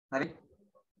 හරි.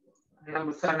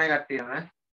 එහෙනම් උත්සාහ නැහැ කට්ටියම.